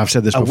Dune, and I've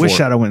said this before. I wish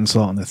I'd went and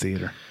saw it in the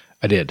theater.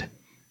 I did.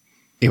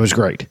 It was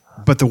great.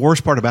 But the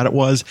worst part about it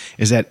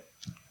is that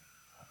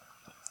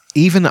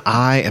even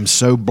I am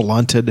so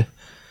blunted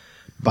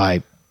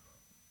by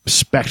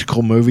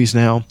spectacle movies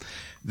now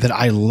that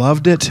I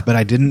loved it, but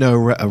I didn't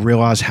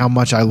realize how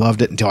much I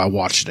loved it until I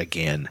watched it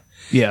again.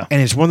 Yeah.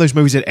 And it's one of those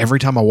movies that every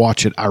time I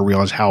watch it, I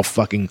realize how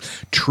fucking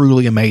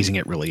truly amazing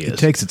it really is. It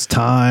takes its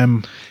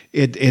time.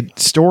 It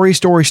story.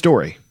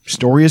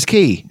 Story is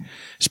key.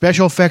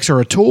 Special effects are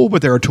a tool,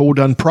 but they're a tool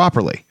done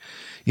properly.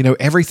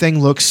 Everything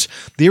looks...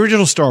 The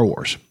original Star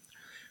Wars,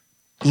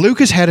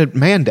 Lucas had a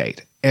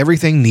mandate.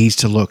 Everything needs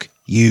to look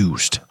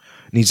used.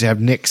 It needs to have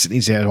nicks. It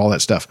needs to have all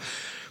that stuff.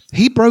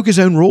 He broke his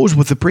own rules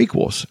with the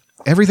prequels.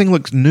 Everything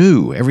looked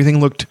new. Everything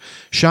looked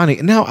shiny.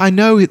 Now, I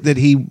know that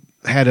he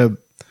had a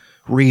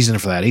reason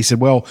for that. He said,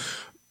 well,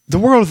 the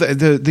world,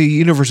 the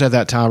universe at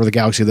that time, or the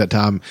galaxy at that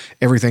time,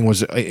 everything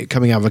was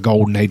coming out of a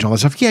golden age and all that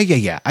stuff.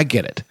 Yeah. I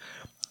get it.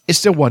 It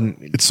still wasn't.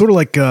 It's sort of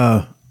like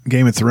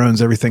Game of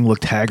Thrones. Everything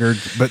looked haggard,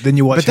 but then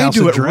you watch House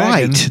of the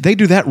Dragon. Right. They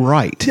do that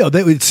right. Yeah,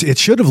 it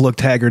should have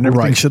looked haggard and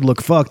everything should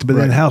look fucked, but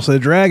then House of the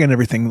Dragon,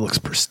 everything looks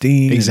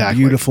pristine, and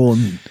beautiful,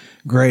 and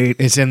great.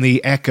 It's in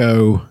the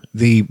echo,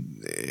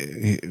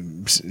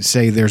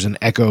 say there's an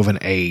echo of an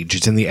age.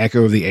 It's in the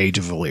echo of the age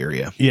of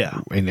Valyria. Yeah.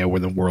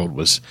 When the world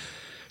was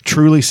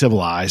truly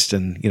civilized,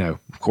 and,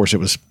 of course, it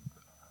was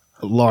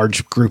a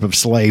large group of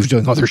slaves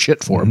doing all their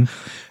shit for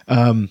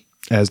them.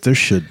 As there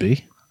should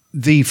be.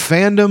 The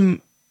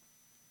fandom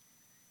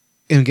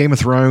in Game of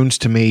Thrones,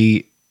 to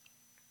me,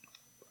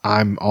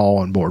 I'm all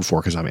on board for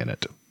because I'm in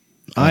it.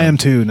 I am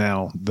too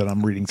now that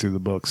I'm reading through the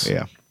books.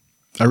 Yeah.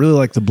 I really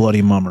like the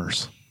Bloody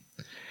Mummers.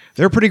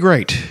 They're pretty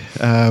great.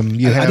 I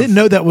didn't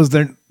know that was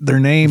their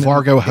name.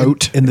 Vargo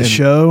Hoat in the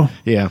show.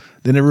 Yeah.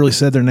 They never really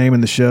said their name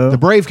in the show. The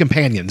Brave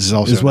Companions is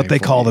also what they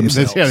call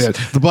themselves. Yeah.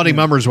 The Bloody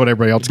Mummers, what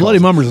everybody else Bloody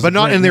calls Mummers. But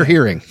not in their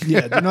hearing.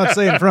 Yeah, they're not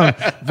saying from.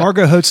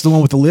 Vargo Hoat's the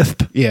one with the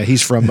lisp. Yeah,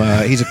 he's from,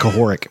 he's a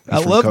Cohoric. I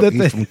love that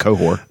he's from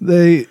Cohor.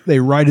 They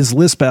write his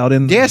lisp out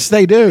in Yes,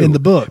 they do. in the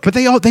book. But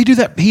they do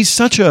that. He's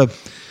such a...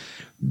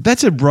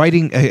 That's a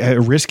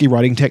risky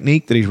writing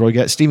technique that he's really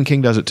got. Stephen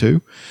King does it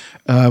too.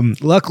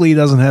 Luckily, he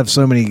doesn't have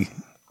so many...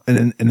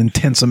 An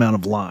intense amount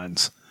of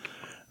lines,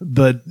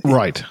 but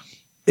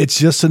it's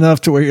just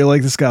enough to where you're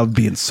like, this guy would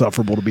be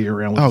insufferable to be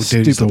around with. Oh,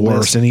 dude, he's the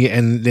worst.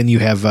 And then you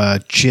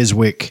have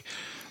Chiswick,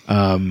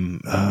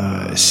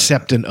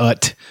 Septon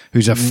Ut,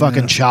 who's a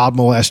fucking child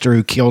molester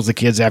who kills the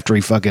kids after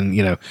he fucking,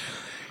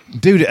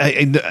 dude.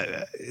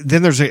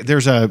 Then there's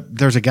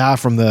a guy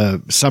from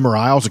the Summer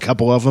Isles, a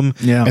couple of them,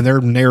 and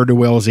they're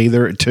ne'er-do-wells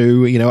either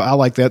too. I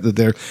like that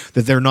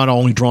they're not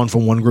only drawn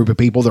from one group of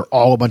people, they're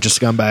all a bunch of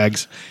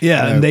scumbags.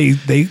 Yeah, and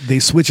they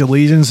switch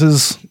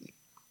allegiances.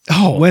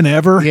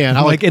 Whenever, yeah, and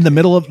I like in the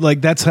middle of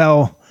that's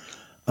how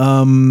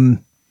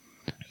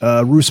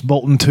Roose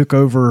Bolton took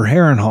over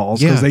Harrenhal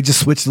because they just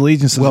switched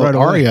allegiances right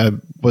away. Arya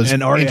was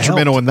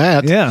instrumental in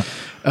that. Yeah,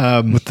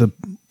 with the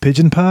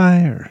pigeon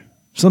pie or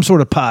some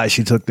sort of pie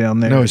she took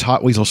down there. No, it's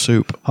hot weasel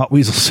soup. Hot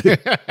weasel soup.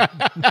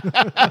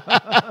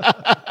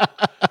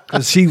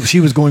 Because she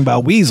was going by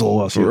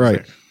Weasel.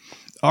 Right.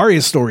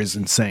 Arya's story is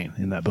insane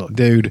in that book.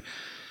 Dude,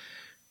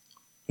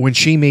 when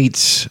she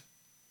meets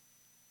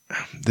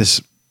this,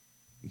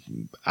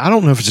 I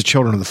don't know if it's the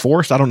Children of the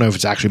Forest. I don't know if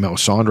it's actually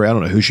Melisandre. I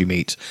don't know who she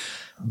meets.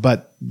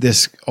 But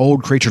this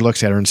old creature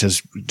looks at her and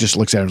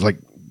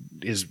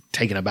is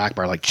taken aback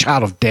by her, like,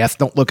 child of death,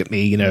 don't look at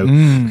me,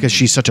 because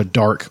she's such a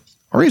dark...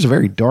 Arya's a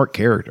very dark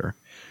character.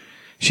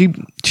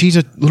 She's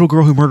a little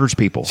girl who murders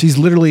people. She's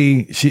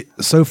literally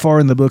so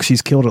far in the book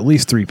she's killed at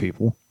least 3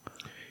 people.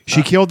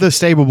 She killed the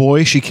stable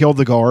boy. She killed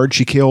the guard.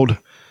 She killed...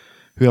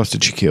 Who else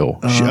did she kill?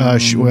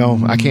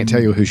 Well, I can't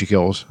tell you who she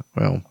kills.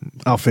 Well,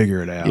 I'll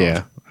figure it out.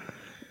 Yeah.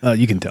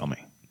 You can tell me.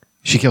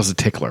 She kills the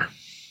tickler.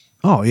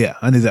 Oh, yeah.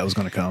 I knew that was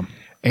going to come.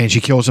 And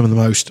she kills him in the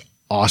most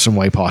awesome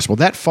way possible.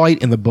 That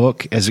fight in the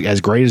book, as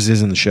great as it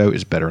is in the show,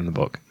 is better in the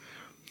book.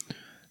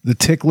 The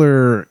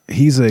tickler,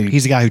 he's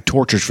the guy who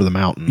tortures for the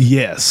mountain.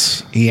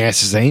 Yes. He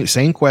asks the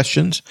same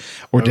questions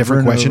or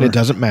different question. It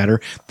doesn't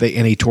matter.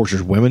 And he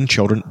tortures women,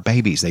 children,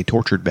 babies. They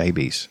tortured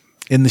babies.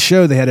 In the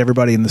show, they had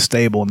everybody in the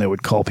stable and they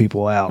would call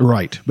people out.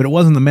 Right. But it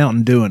wasn't the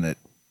mountain doing it.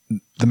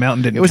 The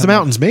mountain didn't. It was the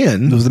mountain's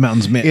men. It was the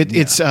mountain's men.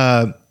 It's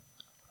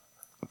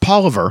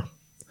Polliver,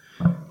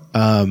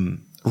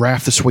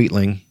 Raph the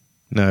Sweetling.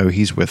 No,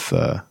 he's with...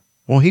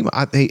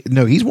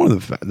 he's one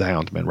of the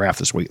houndsmen, Raph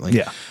the Sweetling.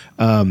 Yeah.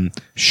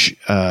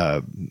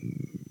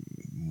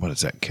 What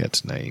is that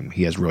cat's name?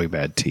 He has really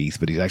bad teeth,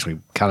 but he's actually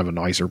kind of a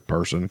nicer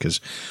person because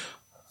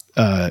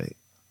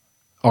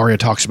Arya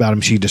talks about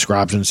him. She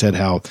describes him and said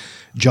how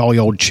jolly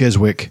old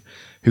Chiswick,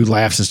 who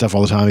laughs and stuff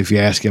all the time, if you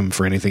ask him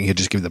for anything, he'll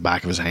just give the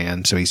back of his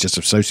hand. So he's just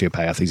a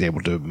sociopath. He's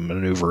able to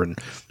maneuver and,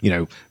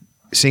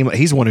 seem like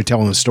he's the one who's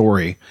telling the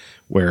story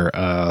where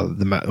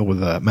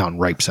the mountain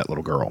rapes that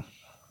little girl.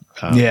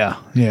 Yeah.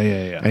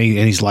 And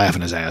he's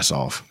laughing his ass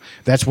off.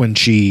 That's when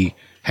she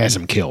has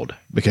him killed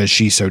because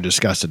she's so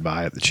disgusted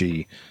by it that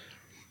she...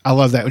 I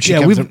love that. When she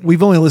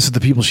we've only listed the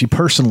people she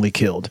personally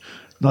killed.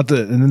 And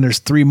then there's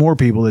 3 more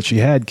people that she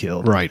had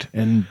killed. Right.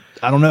 And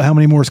I don't know how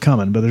many more is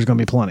coming, but there's going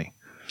to be plenty.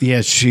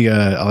 Yeah, she...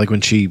 I like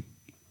when she...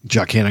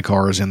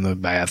 Jaqen is in the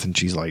bath and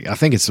she's like, I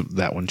think it's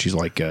that one. She's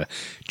like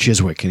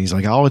Chiswick and he's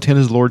like, I'll attend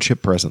his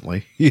lordship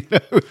presently.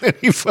 And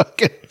he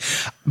fucking.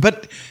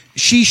 But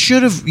she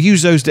should have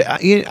used those.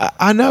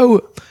 I know,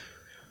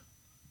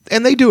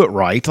 and they do it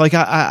right. Like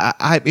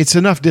I it's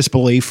enough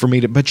disbelief for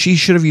me to. But she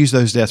should have used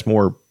those deaths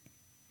more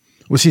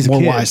Well, she's more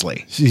a kid.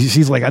 wisely.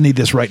 She's like, I need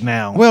this right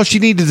now. Well, she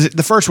needed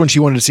the first one. She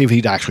wanted to see if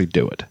he'd actually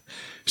do it,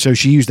 so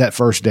she used that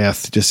first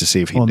death just to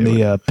see if he'd on do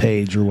the it.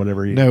 page or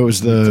whatever. No, it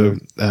was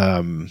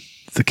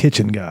the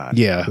kitchen guy.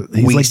 Yeah,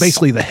 he's like Weiss.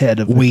 basically the head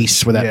of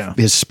Weiss with that Yeah.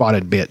 his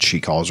spotted bitch. She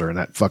calls her, and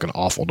that fucking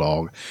awful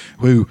dog.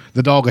 Who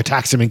the dog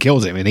attacks him and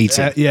kills him and eats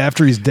him. Yeah,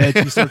 after he's dead,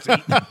 she starts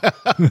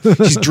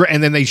eating.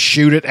 And then they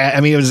shoot it.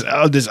 It was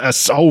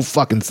this whole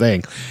fucking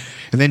thing.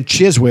 And then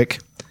Chiswick,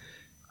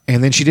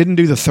 and then she didn't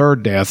do the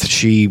third death.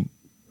 She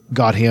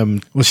got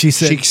him. Well, she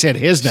said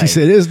his name. She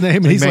said his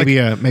name, and he's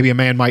maybe like, maybe a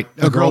man might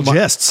a girl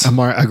jests.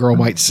 A girl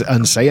might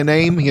unsay a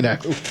name. You know,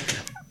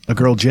 a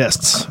girl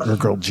jests or a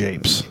girl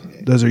japes.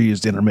 Those are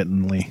used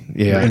intermittently,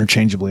 or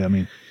interchangeably. I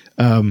mean,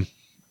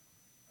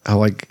 I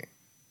like.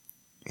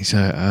 He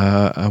said,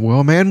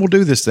 "Well, a man will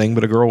do this thing,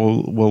 but a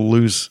girl will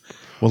lose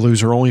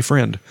her only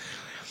friend."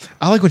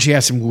 I like when she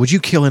asked him, "Would you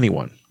kill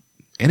anyone?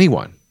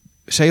 Anyone?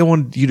 Say I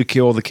wanted you to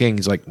kill the king."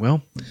 He's like,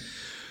 "Well,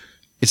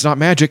 it's not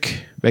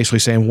magic." Basically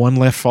saying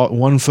one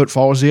foot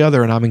follows the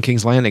other, and I'm in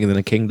King's Landing, and then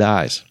the king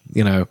dies.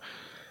 You know,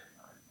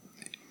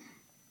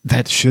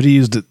 that should have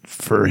used it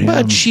for him,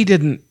 but she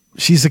didn't.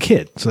 She's a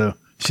kid, so.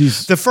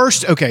 She's the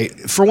first. Okay,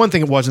 for one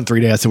thing, it wasn't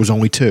 3 deaths. It was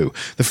only 2.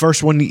 The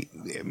first one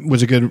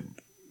was a good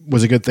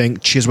thing.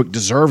 Chiswick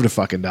deserved to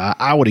fucking die.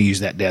 I would have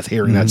used that death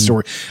hearing that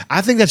story.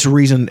 I think that's the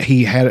reason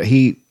he had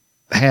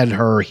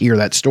her hear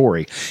that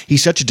story.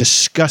 He's such a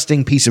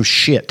disgusting piece of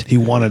shit. He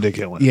wanted to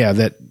kill him.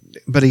 Yeah,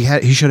 but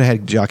he should have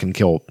had Jaqen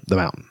kill the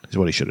mountain. Is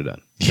what he should have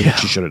done. Yeah,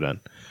 she should have done.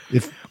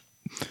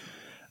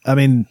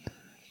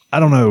 I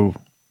don't know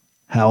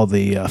how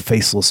the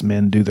faceless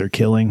men do their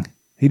killing.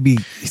 He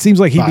seems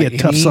like he'd be a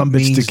tough son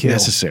bitch to kill.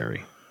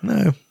 Necessary?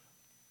 No,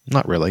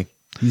 not really.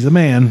 He's a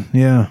man.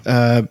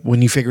 Yeah.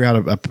 When you figure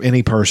out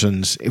any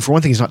person's, for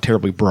one thing, he's not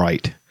terribly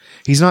bright.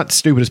 He's not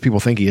stupid as people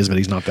think he is, but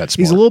he's not that smart.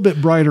 He's a little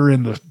bit brighter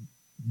in the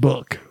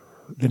book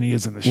than he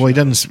is in the show. Well, he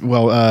doesn't.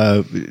 Well,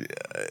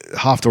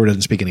 Hofthor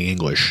doesn't speak any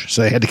English,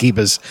 so he had to keep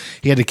his.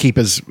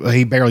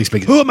 He barely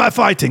speaks. Who am I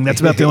fighting?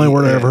 That's about the only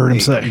word I ever heard him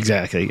say.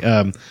 Exactly.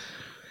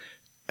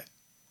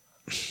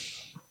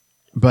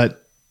 But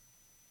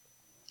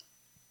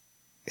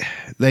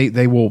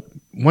they will,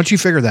 once you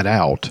figure that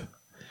out,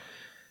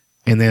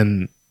 and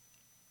then,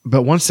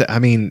 but once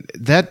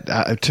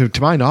that,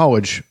 to my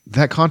knowledge,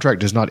 that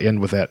contract does not end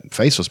with that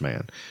faceless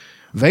man.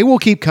 They will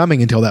keep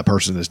coming until that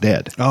person is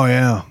dead. Oh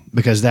yeah,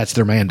 because that's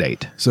their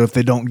mandate. So if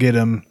they don't get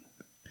him,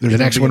 the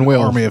next one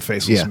will. Army of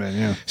faceless men.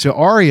 Yeah. So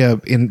Arya,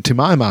 to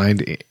my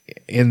mind,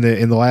 in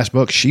the last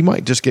book, she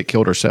might just get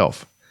killed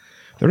herself.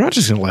 They're not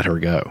just going to let her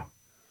go.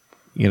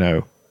 You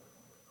know.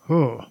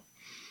 Oh.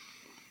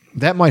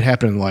 That might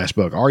happen in the last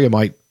book. Arya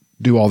might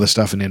do all this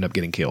stuff and end up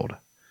getting killed.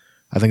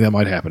 I think that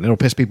might happen. It'll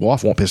piss people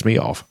off, won't piss me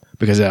off,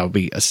 because that'll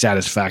be a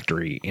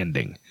satisfactory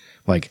ending.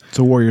 Like it's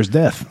a warrior's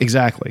death.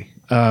 Exactly.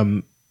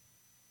 I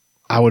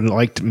would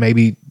like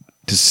to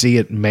see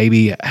it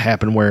maybe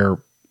happen where,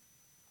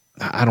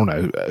 I don't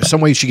know, some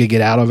way she could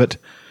get out of it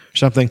or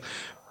something.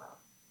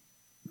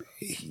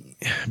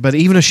 But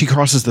even if she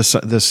crosses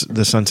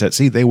the Sunset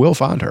Sea, they will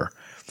find her.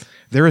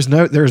 There is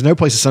no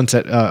place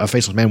a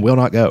faceless man will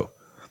not go.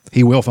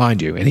 He will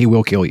find you and he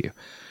will kill you.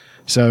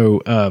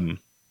 So,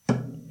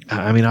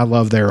 I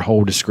love their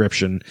whole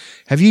description.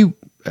 Have you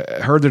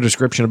heard the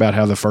description about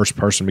how the first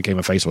person became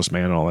a faceless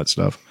man and all that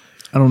stuff?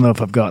 I don't know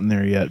if I've gotten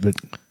there yet, but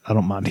I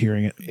don't mind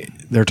hearing it.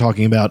 They're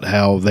talking about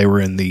how they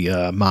were in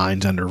the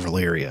mines under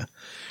Valyria,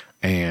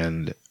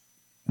 and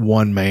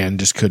one man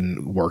just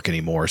couldn't work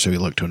anymore, so he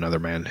looked to another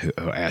man who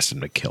asked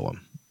him to kill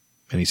him.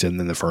 And he said, and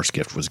then the first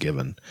gift was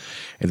given.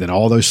 And then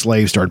all those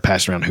slaves started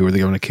passing around, who are they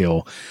going to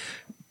kill?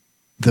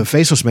 The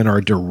faceless men are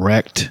a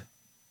direct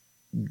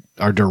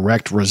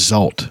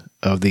result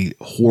of the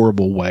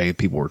horrible way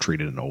people were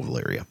treated in Old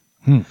Valyria.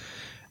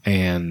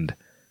 And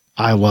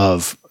I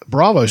love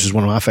Braavos is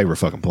one of my favorite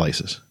fucking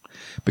places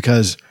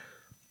because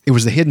it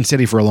was the hidden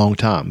city for a long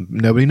time.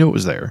 Nobody knew it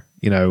was there,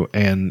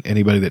 and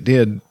anybody that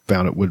did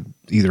found it would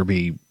either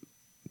be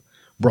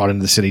brought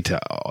into the city to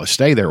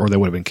stay there or they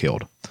would have been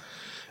killed.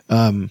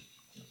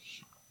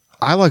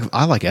 I like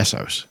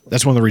Essos.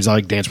 That's one of the reasons I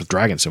like Dance with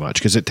Dragons so much,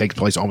 because it takes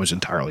place almost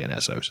entirely in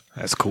Essos.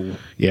 That's cool.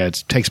 Yeah,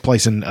 it takes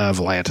place in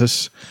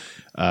Volantis,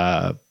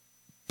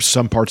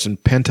 some parts in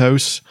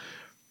Pentos.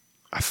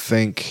 I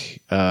think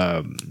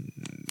they're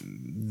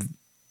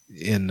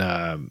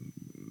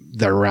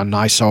around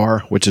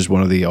Nysar, which is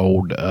one of the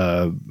old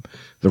the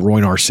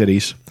Rhoynar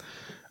cities.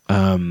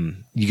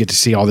 You get to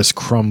see all this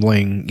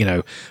crumbling.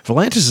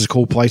 Volantis is a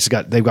cool place.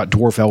 They've got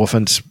dwarf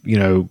elephants,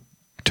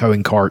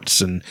 towing carts,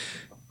 and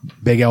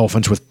big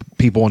elephants with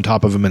people on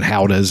top of them and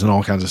howdahs and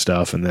all kinds of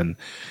stuff. And then,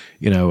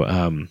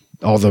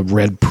 all the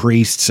red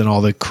priests and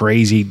all the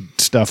crazy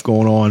stuff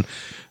going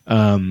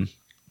on.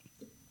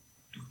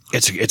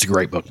 It's a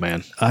great book,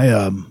 man.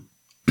 I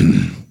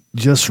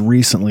just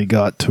recently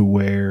got to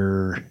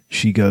where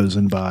she goes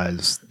and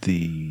buys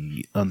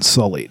the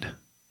Unsullied.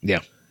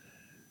 Yeah.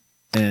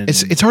 And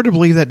it's hard to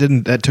believe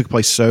that took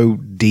place so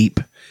deep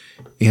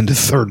into the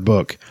third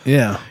book.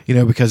 Yeah.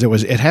 Because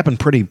it happened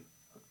pretty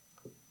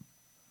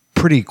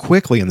pretty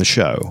quickly in the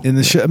show. In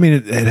the show, I mean,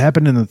 it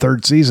happened in the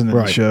third season of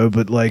Right. the show,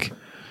 but like,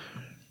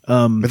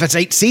 But that's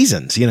 8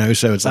 seasons, you know,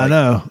 so it's like. I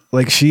know,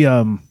 like she,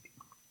 in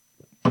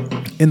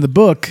the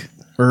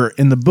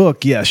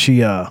book, yeah, she,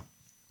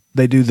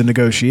 they do the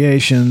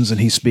negotiations and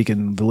he's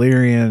speaking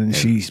Valyrian and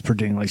she's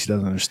pretending like she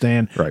doesn't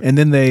understand. Right. And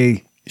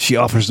then she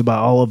offers to buy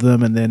all of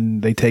them and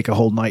then they take a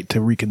whole night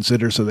to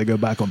reconsider. So they go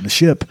back on the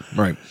ship.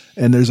 Right.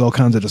 And there's all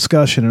kinds of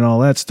discussion and all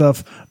that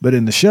stuff. But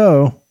in the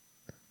show,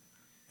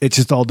 it's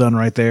just all done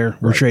right there.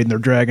 We're trading their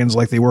dragons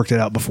like they worked it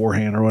out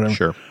beforehand or whatever.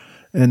 Sure.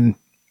 And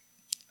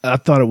I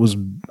thought it was,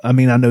 I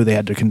mean, I know they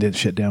had to condense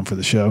shit down for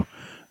the show,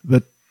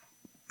 but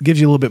gives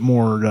you a little bit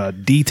more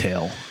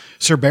detail.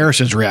 Sir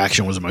Barristan's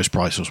reaction was the most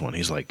priceless one.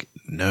 He's like,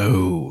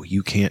 "No,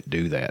 you can't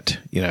do that."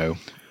 You know,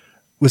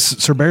 With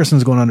Sir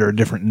Barristan's going under a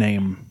different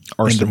name.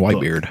 Arston in the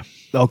book. Whitebeard.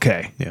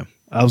 Okay. Yeah.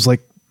 I was like,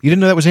 You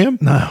didn't know that was him?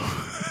 no,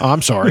 Oh,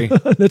 I'm sorry.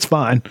 that's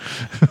fine.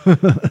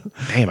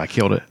 Damn, I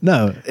killed it.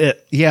 No,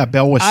 Yeah,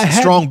 Belwas,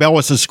 strong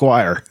Belwas'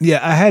 squire. yeah,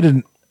 I had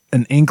an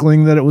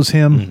inkling that it was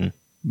him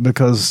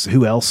because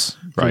who else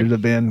could Right. it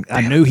have been?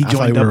 I knew he I thought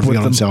joined he would up with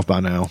reveal them. himself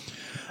by now.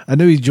 I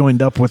knew he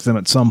joined up with them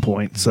at some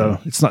point, so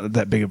it's not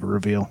that big of a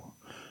reveal.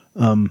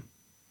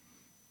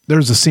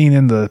 There's a scene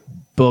in the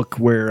book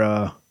where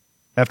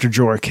after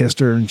Jorah kissed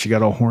her and she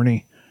got all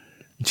horny,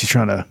 and she's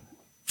trying to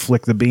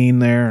flick the bean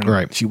there, and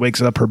Right. she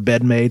wakes up her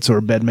bedmate, so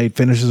her bedmate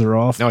finishes her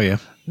off. Oh yeah,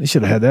 They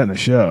should have had that in the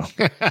show.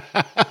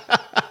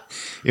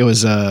 it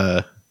was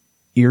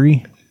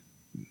Eerie,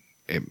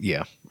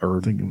 yeah,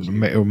 or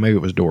maybe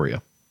it was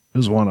Doria. it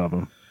was one of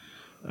them.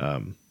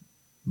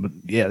 But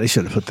yeah, they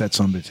should have put that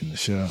sumbitch in the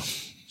show.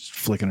 Just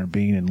flicking her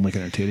bean and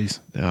licking her titties.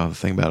 Oh, the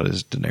thing about it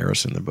is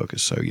Daenerys in the book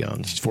is so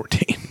young. She's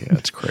 14. Yeah,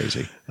 it's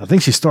crazy. I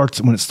think she starts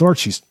when it starts.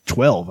 She's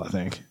 12. I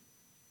think.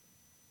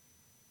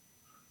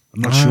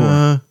 I'm not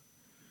sure.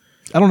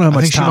 I don't know how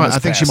much time. I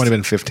think she might have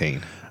been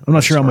 15. I'm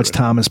not sure how much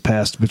time has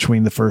passed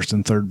between the first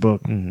and third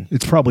book.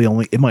 It's probably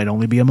it might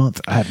only be a month.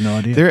 I have no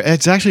idea.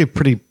 It's actually a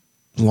pretty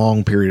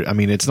long period. I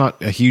mean, it's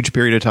not a huge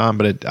period of time,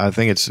 but I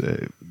think it's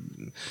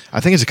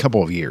a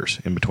couple of years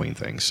in between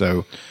things.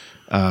 So,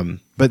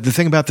 but the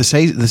thing about the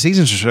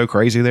seasons are so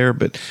crazy there.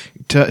 But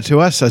to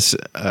us,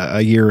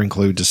 a year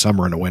includes a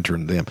summer and a winter,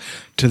 and them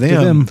to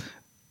them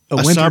a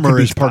winter summer could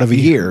be is part of a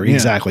 5 year. years. Yeah.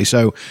 Exactly.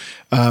 So,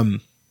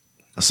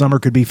 A summer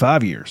could be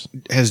 5 years.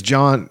 has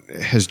John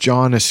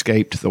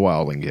escaped the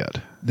wildling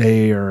yet?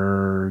 They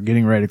are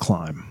getting ready to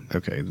climb.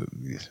 Okay.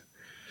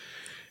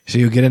 So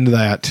you'll get into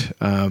that.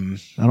 I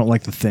don't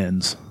like the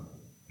Thins.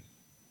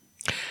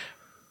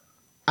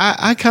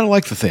 I kind of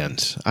like the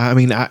Thins. I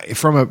mean,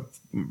 from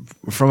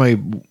a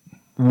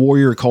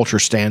warrior culture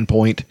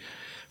standpoint,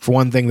 for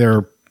one thing,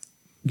 they're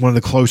one of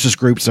the closest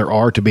groups there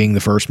are to being the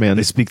first men.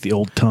 They speak the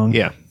old tongue.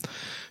 Yeah.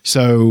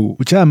 So,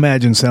 Which I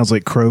imagine sounds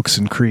like croaks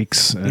and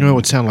creaks. And, you know, it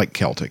would sound like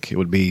Celtic. It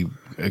would be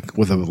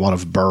with a lot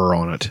of burr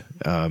on it.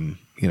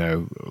 You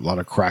know, a lot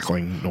of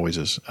crackling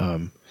noises.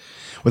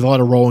 With a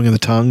lot of rolling of the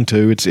tongue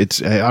too. It's.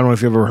 I don't know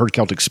if you've ever heard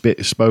Celtic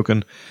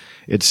spoken.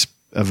 It's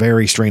a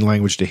very strange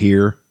language to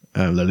hear.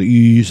 The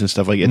e's and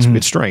stuff like that.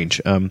 It's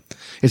strange.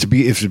 It's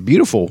a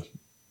beautiful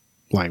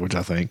language,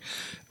 I think.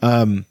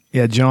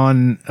 yeah,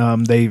 John.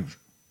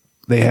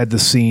 They had the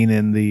scene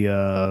in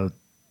the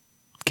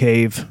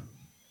cave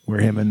where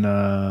him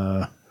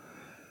and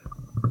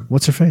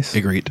what's her face?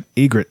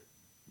 Ygritte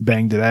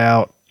banged it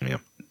out. Yeah.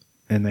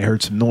 And they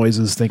heard some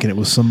noises, thinking it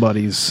was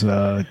somebody's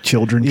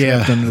children Yeah,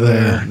 trapped under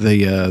there.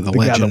 the The legend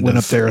guy that went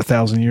of- up there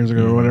 1,000 years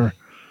ago or whatever.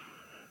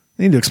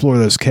 They need to explore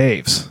those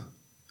caves.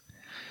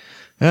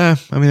 I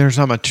mean, there's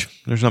not much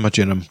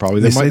in them. Probably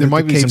They there say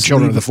might that the be some caves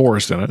children of lead- the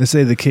forest in They it.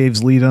 say the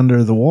caves lead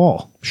under the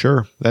wall.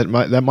 Sure, that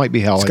might be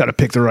how. It's got to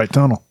pick the right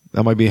tunnel.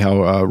 That might be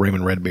how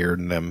Raymond Redbeard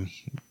and them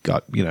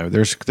got. You know,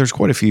 there's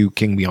quite a few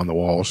King Beyond the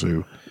Walls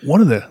who. One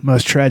of the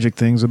most tragic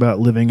things about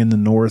living in the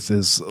North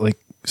is, like,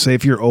 say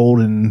if you're old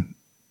and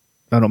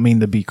I don't mean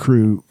to be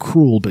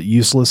cruel, but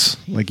useless.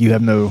 Like you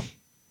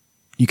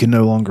can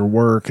no longer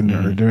work and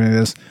or do any of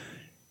this.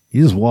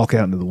 You just walk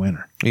out into the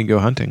winter You can go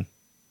hunting.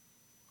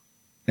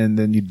 and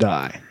then you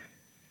die.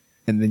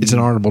 And then It's an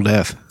honorable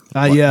death.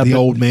 yeah, the but-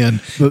 old men,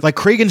 but- like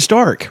Cregan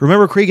Stark.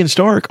 Remember Cregan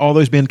Stark? All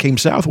those men came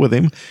south with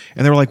him,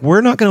 and they were like, "We're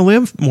not going to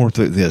live more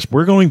through this.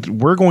 We're going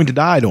to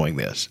die doing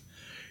this,"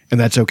 and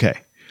that's okay.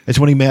 It's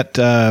when he met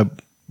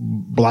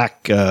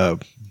Black.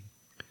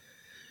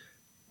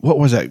 What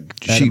was that?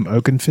 Adam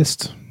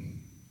Oakenfist.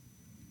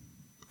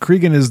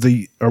 Cregan is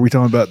are we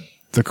talking about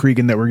the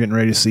Cregan that we're getting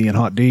ready to see in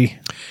Hot D?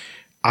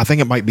 I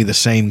think it might be the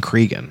same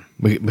Cregan,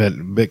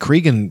 but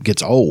Cregan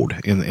gets old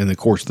in the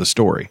course of the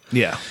story.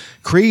 Yeah.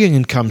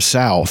 Cregan comes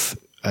south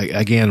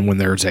again when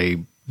there's a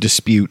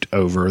dispute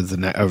over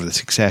the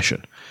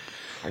succession,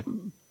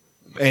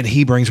 and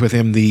he brings with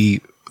him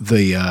the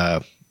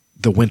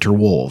winter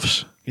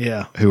wolves.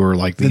 Yeah. Who are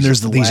like Then these,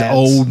 there's the these lads.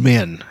 old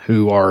men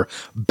who are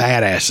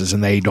badasses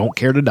and they don't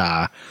care to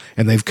die,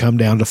 and they've come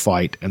down to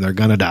fight, and they're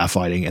gonna die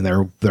fighting, and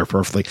they're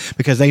perfectly,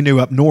 because they knew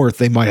up north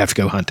they might have to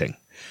go hunting,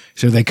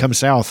 so they come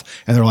south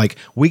and they're like,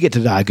 we get to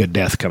die a good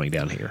death coming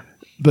down here.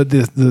 But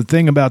the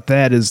thing about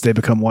that is they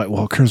become White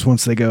Walkers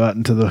once they go out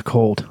into the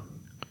cold.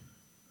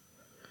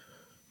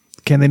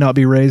 Can they not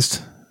be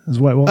raised as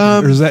White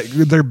Walkers? Or is that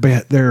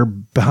they're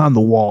behind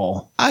the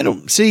wall? I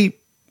don't see.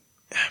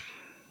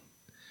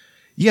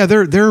 Yeah,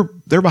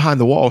 they're behind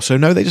the wall. So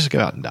no, they just go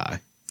out and die.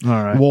 All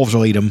right. Wolves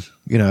will eat them.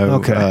 You know,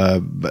 Okay.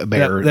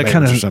 bear. That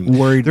kind of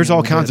worried There's me a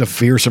all little kinds bit. of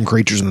fearsome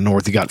creatures in the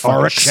north. You got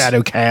Oryx.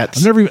 shadow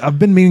cats. I've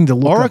been meaning to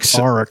look Oryx.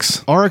 up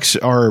Oryx. Oryx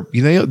are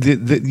they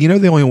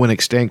only went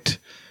extinct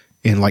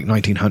in like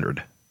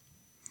 1900.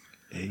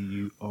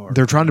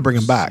 They're trying to bring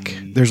them back.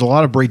 There's a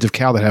lot of breeds of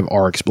cow that have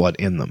Oryx blood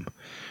in them.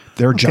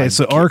 They're Okay,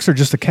 so Oryx are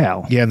just a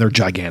cow. yeah, and they're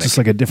gigantic. Just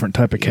like a different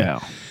type of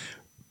cow.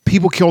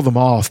 People kill them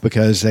off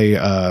because they're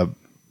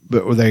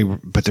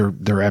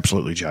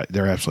absolutely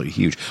they're absolutely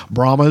huge.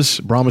 Brahmas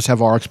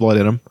have Oryx blood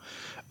in them,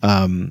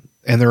 and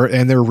they're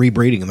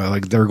rebreeding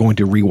them. They're going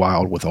to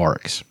rewild with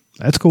Oryx.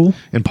 That's cool.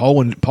 And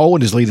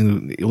Poland is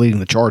leading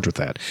the charge with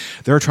that.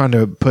 They're trying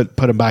to put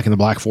them back in the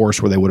Black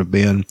Forest where they would have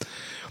been.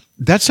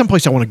 That's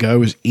someplace I want to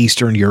go, is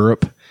Eastern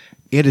Europe.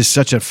 It is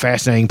such a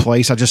fascinating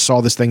place. I just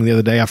saw this thing the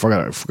other day. I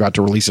forgot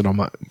to release it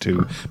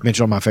to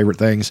mention on my favorite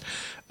things.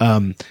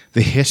 The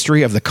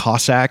history of the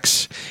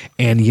Cossacks,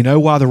 and you know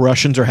why the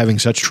Russians are having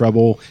such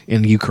trouble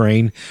in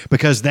Ukraine?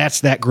 Because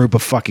that's that group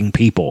of fucking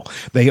people.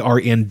 They are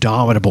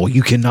indomitable.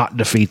 You cannot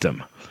defeat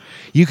them.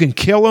 You can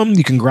kill them,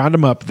 you can grind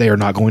them up. They are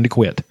not going to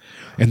quit.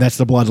 And that's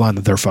the bloodline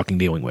that they're fucking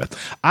dealing with.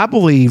 I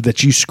believe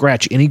that you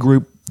scratch any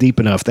group deep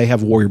enough, they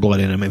have warrior blood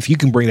in them. If you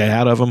can bring that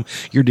out of them,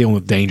 you're dealing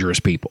with dangerous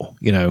people.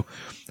 You know,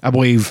 I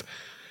believe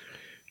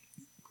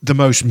the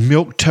most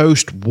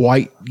milquetoast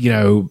white,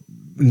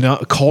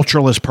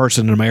 culturalist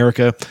person in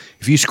America,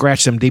 if you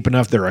scratch them deep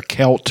enough, they're a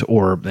Celt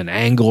or an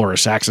Anglo or a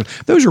Saxon.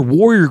 Those are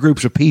warrior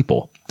groups of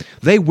people.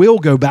 They will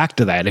go back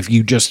to that if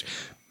you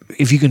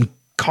can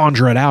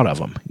conjure it out of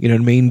them. You know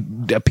what I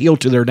mean? Appeal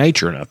to their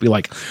nature enough. Be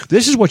like,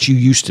 this is what you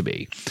used to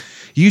be.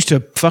 You used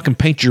to fucking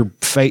paint your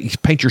face,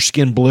 paint your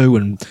skin blue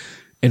and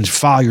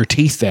file your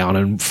teeth down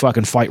and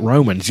fucking fight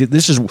Romans.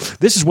 This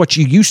is what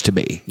you used to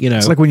be. You know,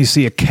 It's like when you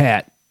see a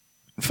cat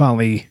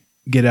finally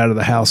get out of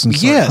the house and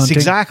start hunting.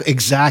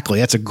 Exactly.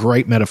 That's a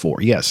great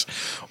metaphor. Yes.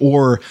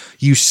 Or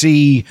you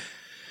see,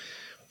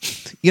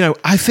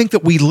 I think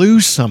that we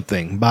lose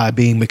something by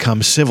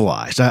become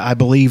civilized. I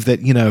believe that,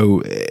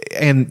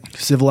 and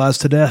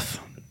Civilized to death.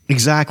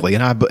 Exactly.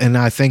 And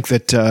I think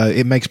that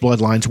it makes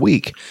bloodlines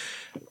weak.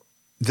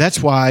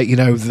 That's why,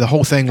 the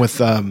whole thing with,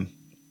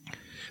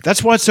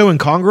 that's why it's so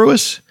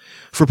incongruous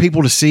for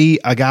people to see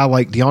a guy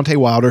like Deontay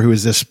Wilder, who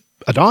is this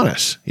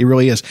Adonis. He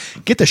really is.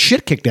 Get the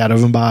shit kicked out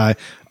of him by,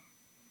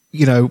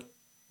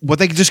 what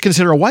they just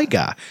consider a white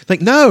guy. Like,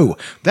 no,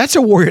 that's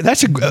a warrior.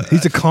 He's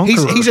a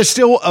conqueror. He's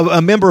still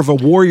a member of a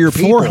warrior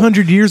people.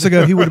 400 years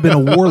ago, he would have been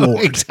a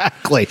warlord.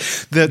 Exactly.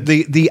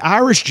 The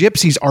Irish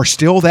gypsies are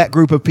still that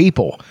group of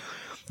people.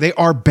 They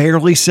are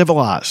barely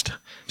civilized.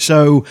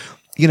 So,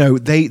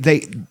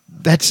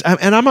 that's,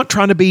 and I'm not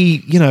trying to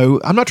be,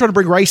 I'm not trying to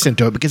bring race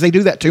into it because they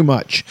do that too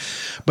much.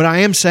 But I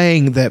am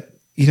saying that,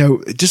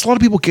 just a lot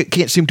of people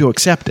can't seem to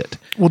accept it.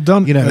 Well,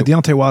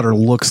 Deontay Wilder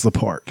looks the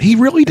part. He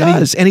really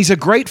does. And he's a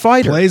great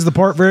fighter. Plays the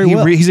part very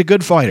well. He's a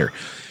good fighter.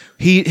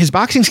 His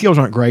boxing skills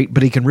aren't great,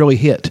 but he can really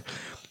hit.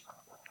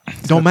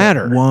 Don't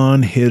matter.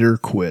 One hitter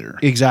quitter.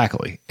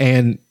 Exactly.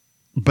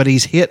 But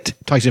he's hit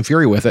Tyson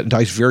Fury with it, and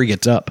Tyson Fury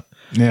gets up.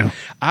 Yeah.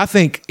 I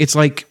think it's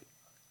like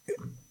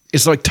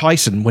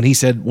Tyson when he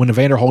said when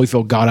Evander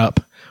Holyfield got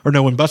up, or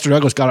no, when Buster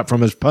Douglas got up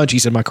from his punch, he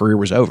said my career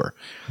was over.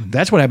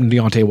 That's what happened to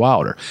Deontay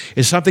Wilder.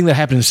 It's something that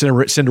happened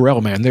in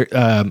Cinderella Man.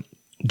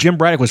 Jim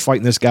Braddock was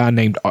fighting this guy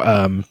named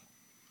Art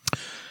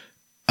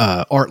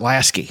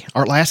Lasky.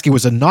 Art Lasky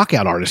was a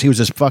knockout artist. He was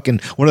this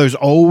fucking one of those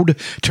old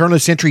turn of the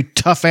century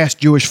tough ass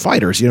Jewish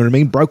fighters. You know what I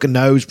mean? Broken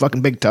nose,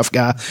 fucking big tough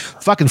guy.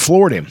 Fucking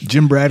floored him.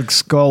 Jim Braddock's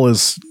skull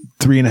is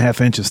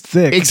 3.5 inches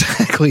thick.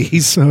 Exactly.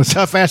 He's a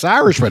tough ass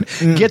Irishman.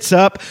 Yeah. Gets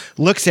up,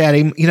 looks at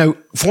him.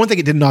 For one thing,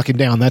 it didn't knock him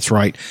down. That's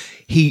right.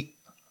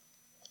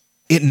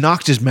 It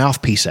knocked his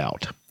mouthpiece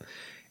out,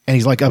 and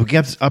he's like up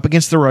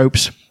against the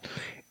ropes.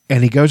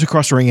 And he goes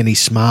across the ring and he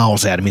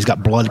smiles at him. He's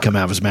got blood coming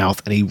out of his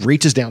mouth, and he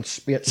reaches down,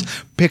 spits,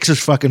 picks his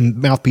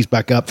fucking mouthpiece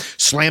back up,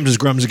 slams his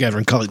gums together,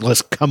 and calls,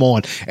 let's come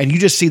on. And you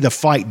just see the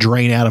fight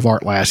drain out of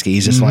Art Lasky.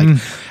 He's just like,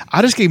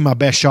 I just gave him my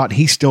best shot, and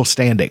he's still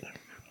standing.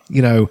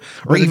 Or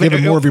even give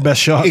him more of your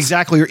best shots.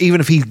 Exactly. Or even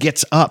if he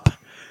gets up,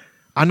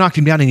 I knocked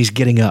him down and he's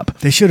getting up.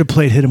 They should have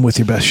played "Hit Him with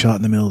Your Best Shot"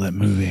 in the middle of that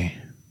movie.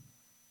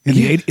 In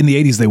the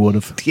 80s, they would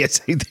have. Yes,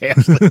 they did.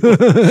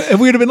 And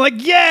we would have been like,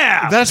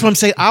 yeah. That's what I'm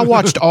saying. I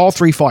watched all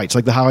three fights,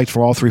 like the highlights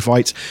for all three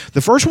fights. The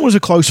first one was a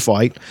close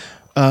fight.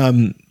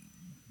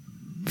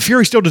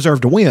 Fury still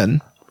deserved to win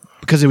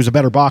because he was a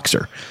better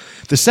boxer.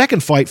 The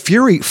second fight,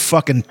 Fury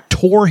fucking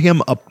tore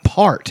him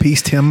apart.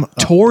 Pieced him up.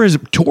 Tore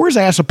his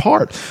ass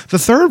apart. The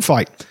third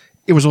fight,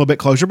 it was a little bit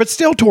closer, but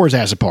still tore his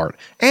ass apart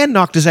and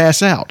knocked his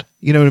ass out.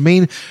 You know what I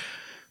mean?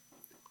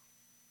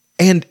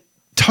 And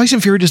Tyson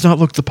Fury does not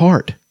look the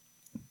part.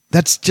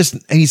 That's just,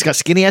 and he's got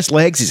skinny ass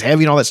legs. He's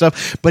heavy and all that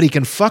stuff, but he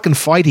can fucking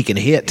fight. He can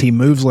hit. He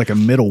moves like a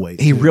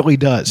middleweight. He really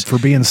does. For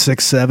being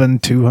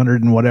 6'7",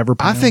 200 and whatever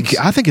pounds.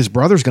 I think his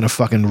brother's going to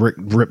fucking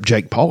rip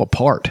Jake Paul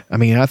apart. I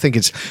mean, I think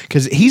it's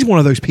because he's one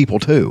of those people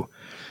too.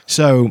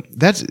 So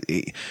that's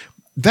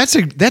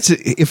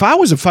if I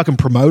was a fucking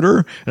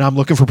promoter and I'm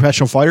looking for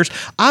professional fighters,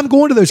 I'm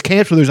going to those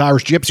camps with those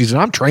Irish gypsies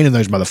and I'm training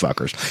those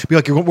motherfuckers. Be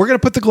like, we're going to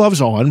put the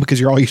gloves on because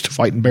you're all used to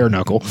fighting bare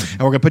knuckle, and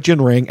we're going to put you in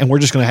the ring, and we're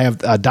just going to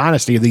have a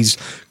dynasty of these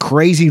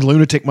crazy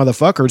lunatic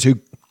motherfuckers who,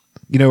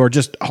 you know, are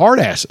just hard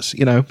asses.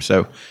 You know,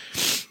 so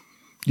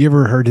you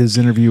ever heard his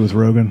interview with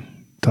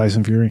Rogan,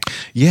 Tyson Fury?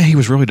 Yeah, he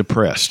was really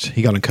depressed.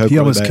 He got in coke. He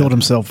almost killed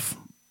himself.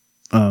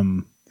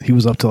 He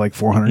was up to like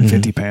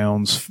 450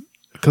 pounds.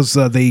 Because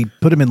they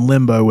put him in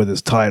limbo with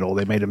his title.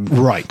 They made him...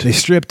 Right. They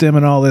stripped him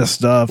and all this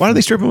stuff. Why did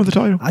they strip him with the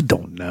title? I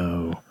don't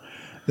know.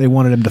 They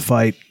wanted him to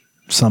fight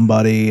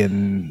somebody,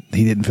 and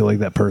he didn't feel like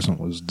that person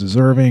was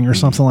deserving or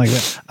something like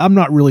that. I'm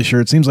not really sure.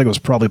 It seems like it was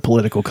probably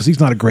political because he's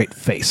not a great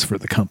face for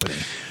the company.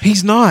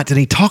 He's not, and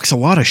he talks a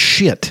lot of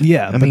shit.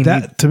 Yeah, I mean,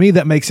 to me,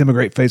 that makes him a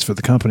great face for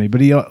the company. But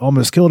he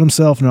almost killed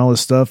himself and all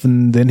this stuff,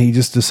 and then he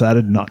just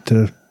decided not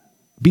to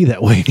be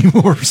that way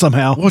anymore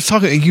somehow. Well,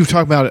 you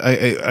talk about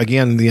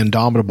again the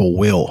indomitable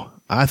will.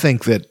 I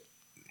think that,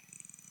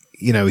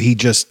 you know, he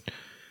just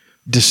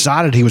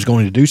decided he was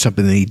going to do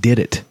something and he did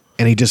it,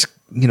 and he just,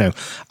 you know,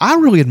 I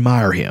really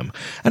admire him.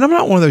 And I'm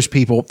not one of those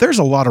people. There's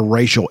a lot of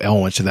racial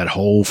elements to that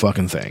whole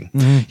fucking thing.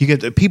 You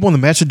get the people on the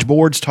message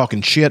boards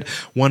talking shit.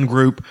 One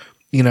group,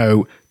 you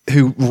know,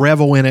 who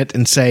revel in it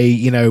and say,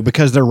 you know,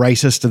 because they're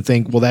racist and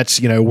think, well, that's,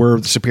 you know, we're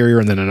superior.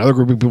 And then another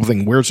group of people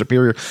think we're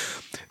superior.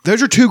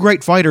 Those are two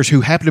great fighters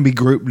who happen to be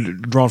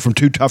drawn from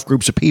two tough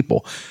groups of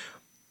people.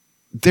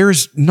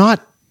 There's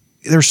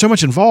so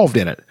much involved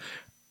in it.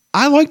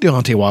 I like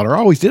Deontay Wilder. I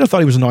always did. I thought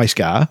he was a nice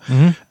guy.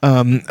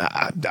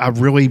 I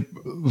really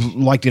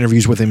liked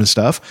interviews with him and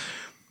stuff.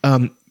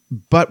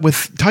 But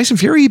with Tyson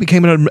Fury, he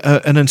became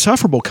an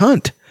insufferable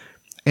cunt.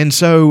 And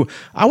so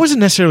I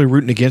wasn't necessarily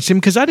rooting against him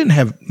because I didn't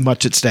have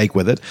much at stake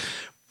with it.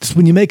 It's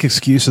when you make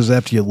excuses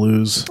after you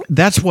lose.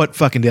 That's what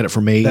fucking did it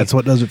for me. That's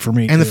what does it for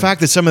me. And the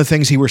fact that some of the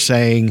things he was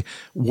saying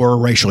were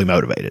racially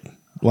motivated.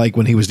 Like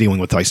when he was dealing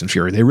with Tyson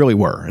Fury, they really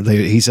were.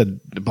 He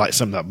said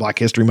something about Black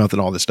History Month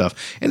and all this stuff,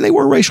 and they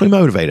were racially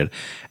motivated.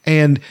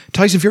 And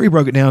Tyson Fury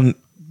broke it down,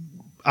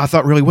 I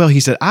thought, really well. He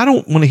said, I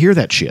don't want to hear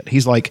that shit.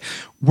 He's like,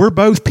 we're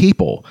both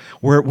people.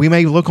 We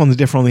may look on the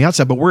different on the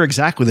outside, but we're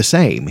exactly the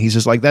same. He's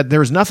just like that.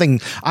 There's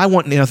nothing, I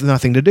want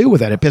nothing to do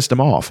with that. It pissed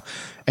him off.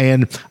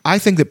 And I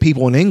think that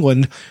people in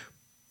England,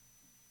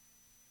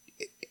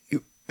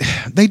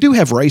 they do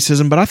have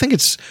racism, but I think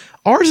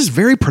ours is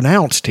very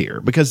pronounced here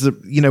because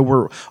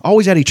we're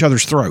always at each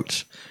other's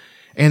throats.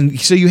 And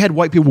so you had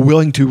white people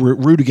willing to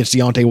root against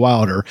Deontay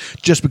Wilder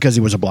just because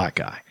he was a black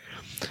guy.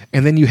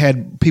 And then you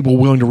had people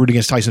willing to root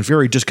against Tyson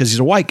Fury just because he's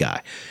a white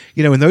guy.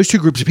 You know, and those two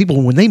groups of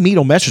people, when they meet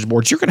on message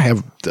boards, you're going to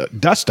have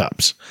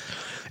dust-ups.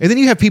 And then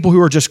you have people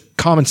who are just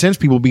common sense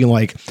people being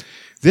like,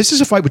 this is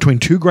a fight between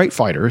two great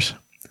fighters,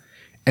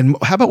 and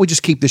how about we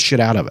just keep this shit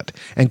out of it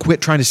and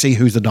quit trying to see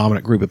who's the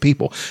dominant group of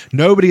people?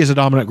 Nobody is a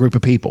dominant group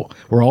of people.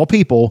 We're all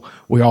people.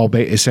 We're all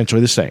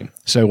essentially the same.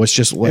 So let's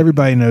just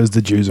everybody knows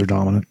the Jews are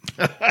dominant.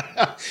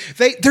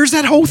 There's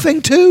that whole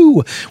thing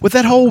too with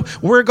that whole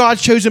we're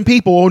God's chosen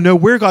people. Oh no,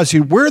 we're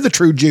the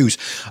true Jews.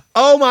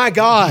 Oh my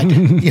God.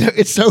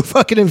 It's so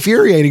fucking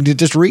infuriating to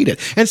just read it,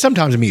 and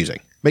sometimes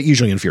amusing, but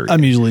usually infuriating.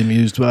 I'm usually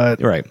amused by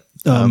it. Right.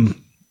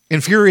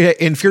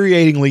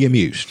 Infuriatingly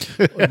amused.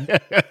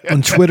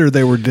 On Twitter,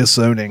 they were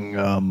disowning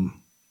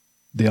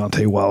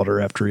Deontay Wilder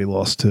after he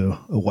lost to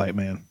a white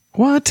man.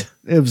 What?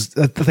 I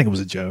think it was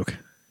a joke.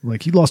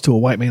 Like, you lost to a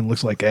white man that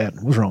looks like Ed.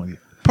 What's wrong with you?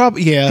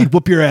 Probably, yeah. He'd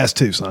whoop your ass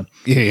too, son.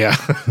 Yeah.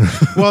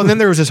 Well, and then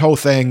there was this whole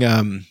thing.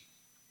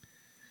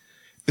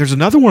 There's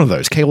another one of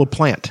those, Caleb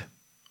Plant,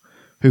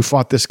 who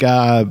fought this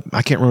guy.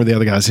 I can't remember the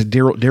other guy. I said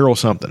Daryl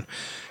something.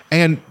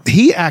 And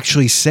he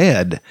actually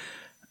said,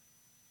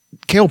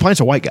 Caleb Plant's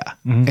a white guy,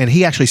 and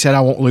he actually said,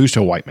 I won't lose to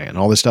a white man,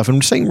 all this stuff,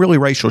 and saying really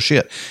racial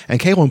shit. And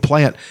Caleb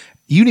Plant,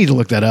 you need to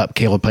look that up,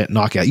 Caleb Plant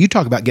knockout. You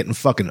talk about getting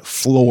fucking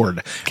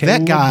floored.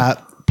 That guy,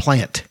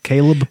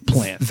 Caleb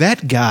Plant.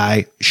 That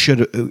guy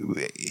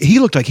he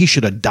looked like he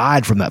should have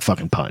died from that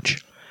fucking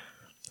punch.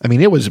 I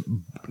mean, it was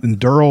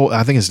Durrell,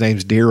 I think his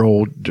name's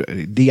Dirrell,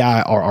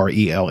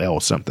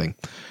 Dirrell something.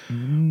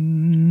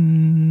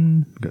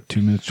 Got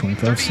 2 minutes,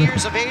 25 seconds.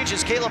 Years of age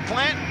is Caleb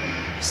Plant.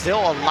 Still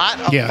a lot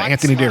of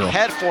Anthony Dirrell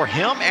ahead for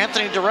him.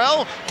 Anthony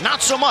Dirrell,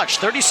 not so much.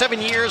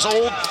 37 years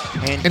old.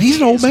 And he's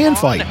an old man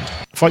fighting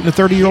a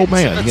 30-year-old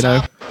man,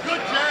 Another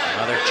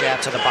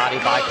jab to the body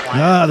by Plant.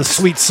 Ah, the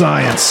sweet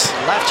science.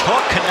 Left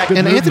hook connected.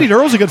 And Anthony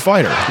Durrell's a good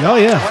fighter. Oh,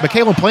 yeah. But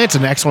Caleb Plant's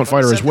an excellent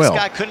fighter as well.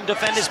 This guy couldn't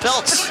defend his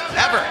belts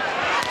ever.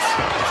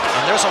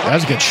 And there's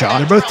That's a good shot.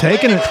 They're both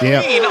taking it.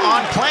 Yeah.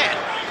 On Plant.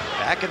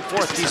 Back and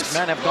forth, these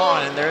men have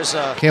gone, and there's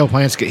a Caleb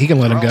Plant's he can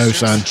let him go,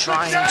 son.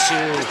 Trying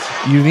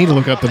to you need to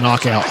look up the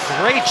knockout.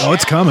 Great. Oh,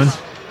 it's coming.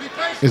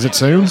 Is it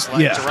soon?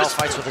 Yeah. Dirrell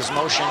fights with his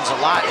motions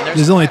a lot. And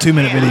there's only a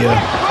 2-minute video.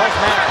 Both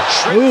men are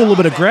Ooh, a little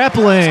bit of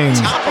grappling.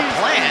 Top of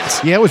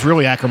Plant. Yeah, it was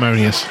really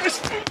acrimonious.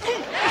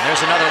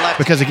 There's another left.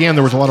 Because, again,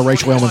 there was a lot of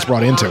racial elements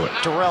brought into it.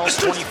 Terrell's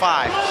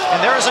 25.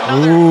 And there's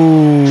another.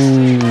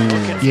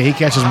 Ooh. Yeah, he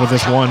catches him with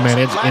this one, man.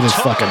 It is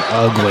fucking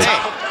ugly.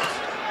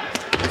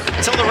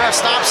 Until the ref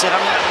stops it, I'm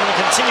going to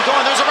continue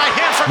going. There's a right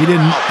hand from He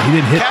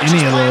didn't hit Catches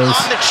any of Plant those.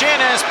 on the chin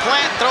as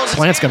Plant throws his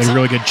Plant's got a hands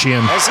really up good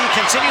chin. as he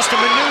continues to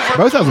maneuver.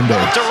 Both of them do.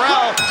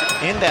 Terrell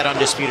in that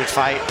undisputed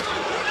fight.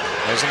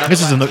 There's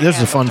another This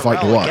is a fun fight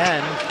to Terrell watch.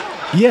 again.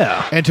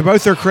 Yeah. And to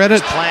both their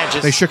credit, Plant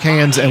just- they shook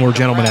hands and were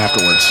gentlemen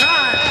afterwards.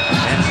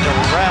 And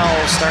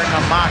Terrell starting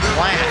to mock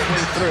Plant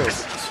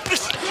through.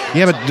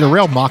 Yeah, but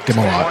Darrell mocked him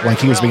a lot, like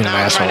he was being an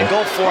Now trying to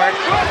asshole. go for it.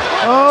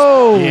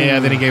 Oh. Yeah,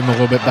 then he gave him a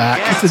little bit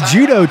back. It's a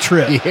judo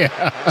trip.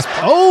 Yeah,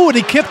 Oh, and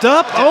he kipped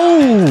up.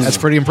 Oh. that's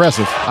pretty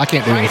impressive. I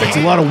can't do anything. It's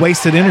a lot of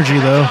wasted energy,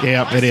 though.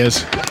 Yeah, it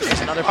is.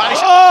 There's another body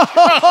shot.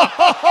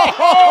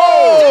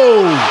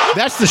 Oh,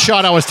 That's the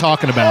shot I was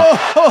talking about.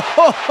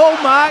 oh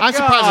my God. I'm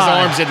surprised his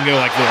arms didn't go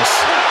like this.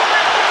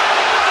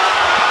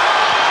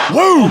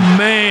 Whoa,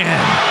 man.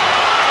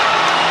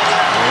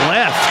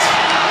 Left.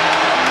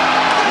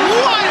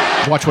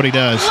 Watch what he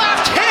does.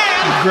 Left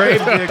hand.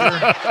 Gravedigger.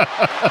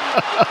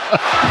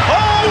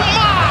 Oh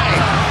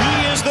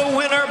my! He is the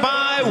winner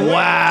by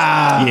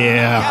Wow.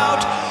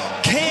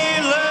 Yeah.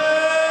 Caleb.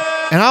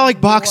 And I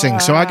like boxing,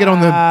 so I get on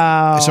the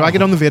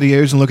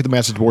videos and look at the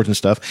message boards and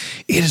stuff.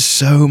 It is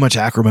so much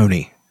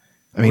acrimony.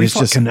 I mean, He it's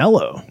fought just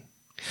Canelo.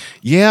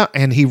 yeah,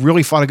 and he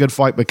really fought a good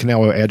fight, but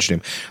Canelo edged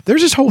him.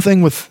 There's this whole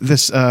thing with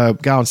this guy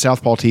on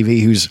Southpaw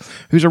TV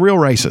who's a real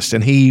racist,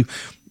 and he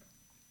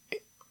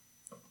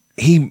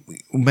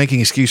making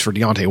excuse for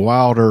Deontay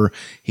Wilder.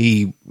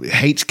 He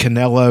hates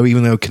Canelo,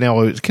 even though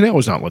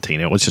Canelo's not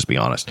Latino. Let's just be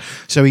honest.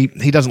 So he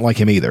doesn't like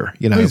him either.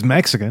 You know, He's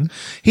Mexican.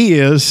 he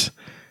is.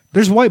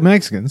 There's white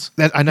Mexicans.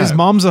 That I know. His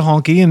mom's a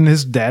honky and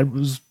his dad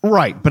was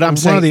Right, but I'm one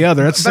saying or the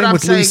other. That's the but same I'm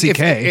with Louis saying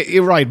C.K.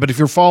 Right, but if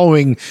you're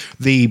following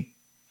the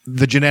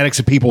genetics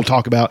that people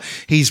talk about,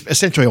 he's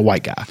essentially a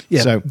white guy.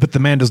 Yeah, So but the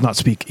man does not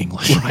speak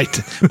English. right,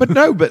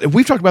 but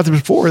we've talked about this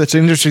before. That's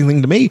an interesting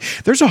thing to me.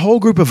 There's a whole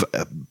group of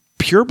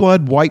pure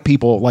blood white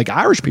people, like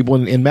Irish people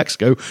in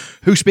Mexico,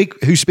 who speak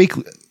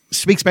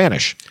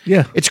Spanish.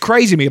 Yeah. it's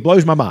crazy to me. It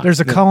blows my mind.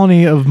 There's a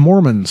colony of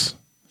Mormons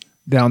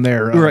down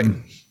there. Right.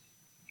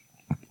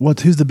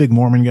 Who's the big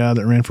Mormon guy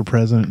that ran for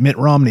president? Mitt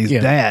Romney's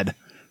Yeah. dad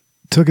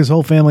took his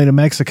whole family to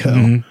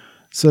Mexico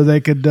so they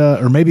could,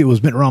 or maybe it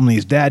was Mitt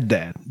Romney's dad's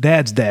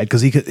dad,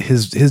 because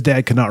his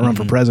dad could not run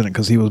for president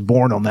because he was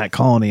born on that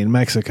colony in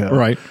Mexico,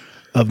 Right.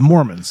 of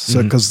Mormons.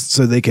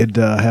 So they could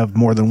have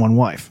more than one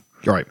wife.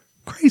 right,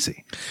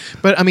 Crazy,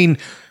 but I mean.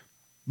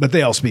 but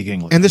they all speak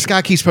English. And this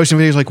guy keeps posting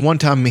videos. Like one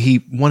time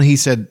he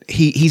said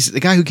he's the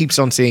guy who keeps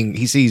on saying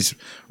he sees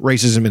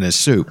racism in his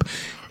soup.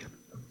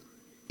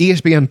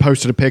 ESPN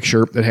posted a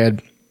picture that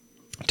had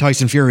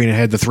Tyson Fury and it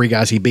had the three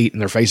guys he beat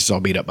and their faces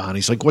all beat up behind.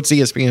 He's like, what's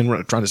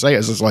ESPN trying to say?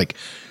 It's like,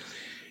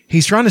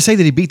 he's trying to say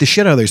that he beat the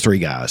shit out of those three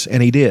guys,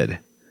 and he did.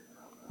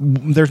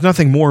 There's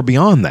nothing more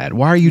beyond that.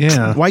 Why are you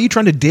why are you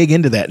trying to dig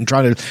into that and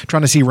trying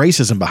to see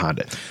racism behind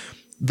it?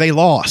 They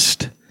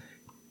lost.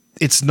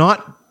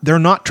 They're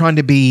not trying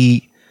to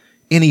be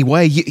any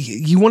way.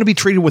 You want to be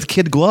treated with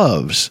kid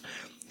gloves.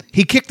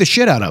 He kicked the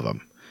shit out of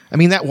him. I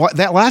mean, that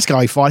last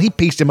guy he fought, he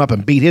pieced him up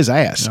and beat his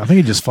ass. I think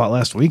he just fought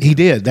last week. He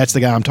did. That's the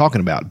guy I'm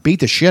talking about. Beat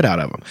the shit out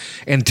of him.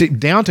 And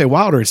Deontay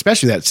Wilder,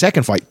 especially that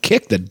second fight,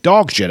 kicked the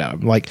dog shit out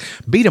of him. Like,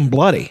 beat him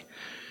bloody.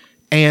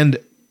 And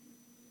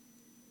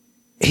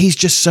he's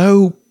just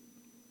so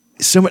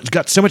much,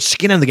 got so much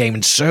skin in the game,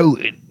 and so,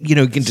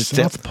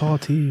 Southpaw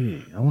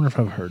TV. I wonder if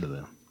I've heard of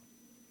them.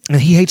 And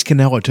he hates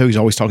Canelo too. He's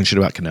always talking shit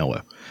about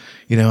Canelo.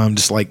 I'm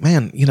just like,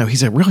 man,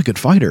 he's a really good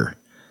fighter.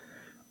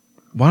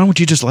 Why don't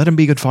you just let him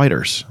be good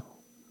fighters?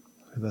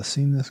 Have I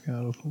seen this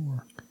guy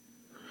before?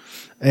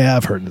 Yeah,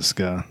 I've heard this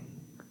guy.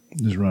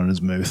 Just running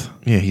his mouth.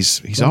 Yeah, he's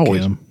Fuck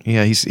always him.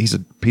 yeah he's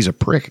a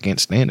prick. I can't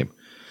stand him.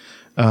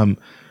 I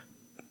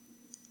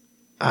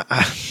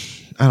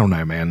don't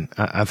know, man.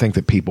 I think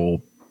that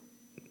people.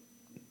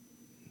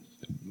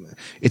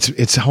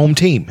 It's a home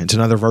team. It's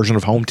another version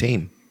of home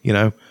team.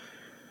 Yeah.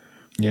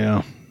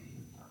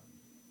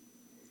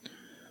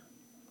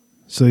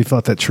 So he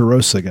fought that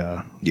Chirosa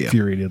guy. Yeah.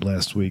 Fury did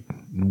last week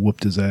and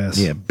whooped his ass.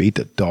 Yeah, beat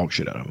the dog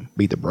shit out of him.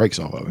 Beat the brakes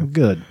off of him.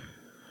 Good.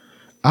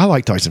 I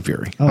like Tyson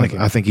Fury. I like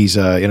him. I think he's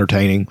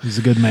entertaining. He's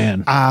a good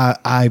man.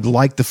 I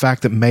like the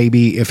fact that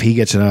maybe if he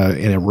gets in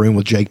a room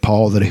with Jake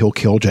Paul, that he'll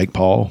kill Jake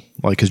Paul.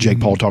 Like, because Jake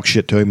Paul talks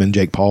shit to him, and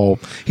Jake Paul,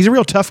 he's a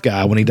real tough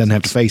guy when he doesn't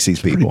have to face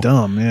these people. Pretty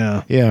dumb,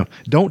 yeah. Yeah,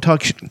 don't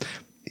talk shit.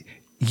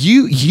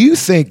 You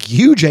think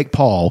Jake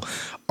Paul,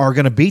 are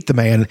going to beat the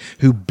man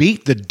who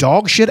beat the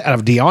dog shit out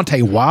of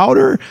Deontay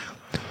Wilder,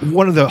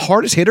 one of the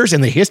hardest hitters in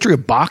the history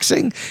of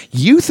boxing?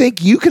 You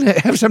think you can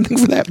have something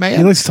for that man?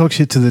 He likes to talk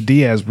shit to the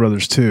Diaz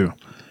brothers, too.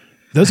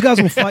 Those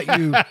guys will fight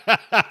you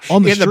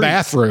on the in the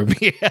bathroom.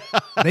 Yeah.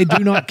 They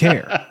do not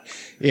care.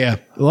 Yeah.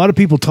 A lot of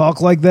people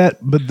talk like that,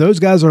 but those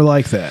guys are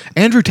like that.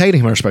 Andrew Tate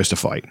and him are supposed to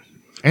fight.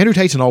 Andrew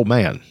Tate's an old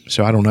man,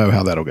 so I don't know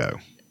how that'll go.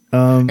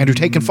 Andrew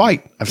Tate can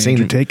fight. I've seen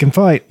Andrew Tate can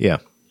fight. Yeah.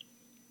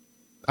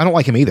 I don't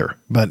like him either,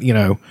 but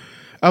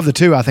of the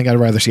two, I think I'd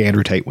rather see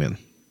Andrew Tate win.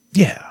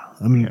 Yeah.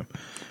 I mean,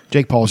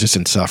 Jake Paul's just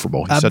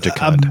insufferable. He's such a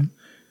cunt.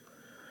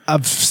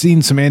 I've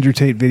seen some Andrew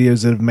Tate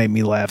videos that have made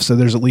me laugh, so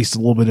there's at least a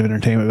little bit of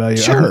entertainment value.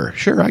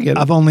 Sure, I get it.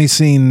 I've only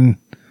seen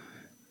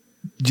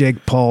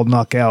Jake Paul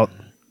knock out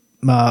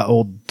my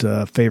old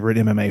favorite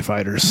MMA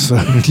fighters. So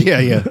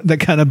yeah. That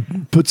kind of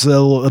puts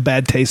a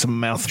bad taste in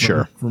my mouth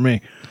for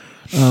me.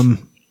 I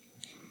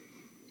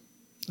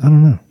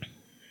don't know.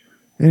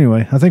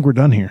 Anyway, I think we're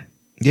done here.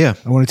 Yeah.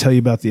 I want to tell you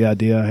about the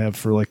idea I have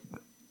for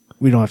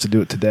we don't have to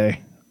do it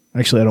today.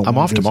 Actually, I don't. I'm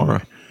off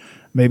tomorrow.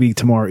 Maybe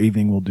tomorrow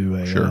evening we'll do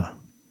a. Sure.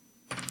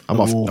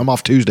 I'm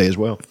off Tuesday as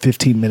well.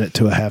 15-minute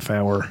to a half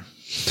hour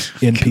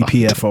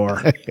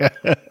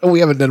NPPFR. We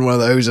haven't done one of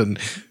those in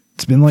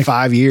it's been like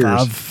 5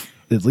 years.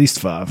 At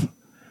least 5.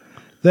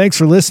 Thanks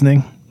for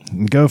listening.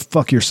 And go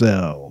fuck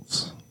yourselves.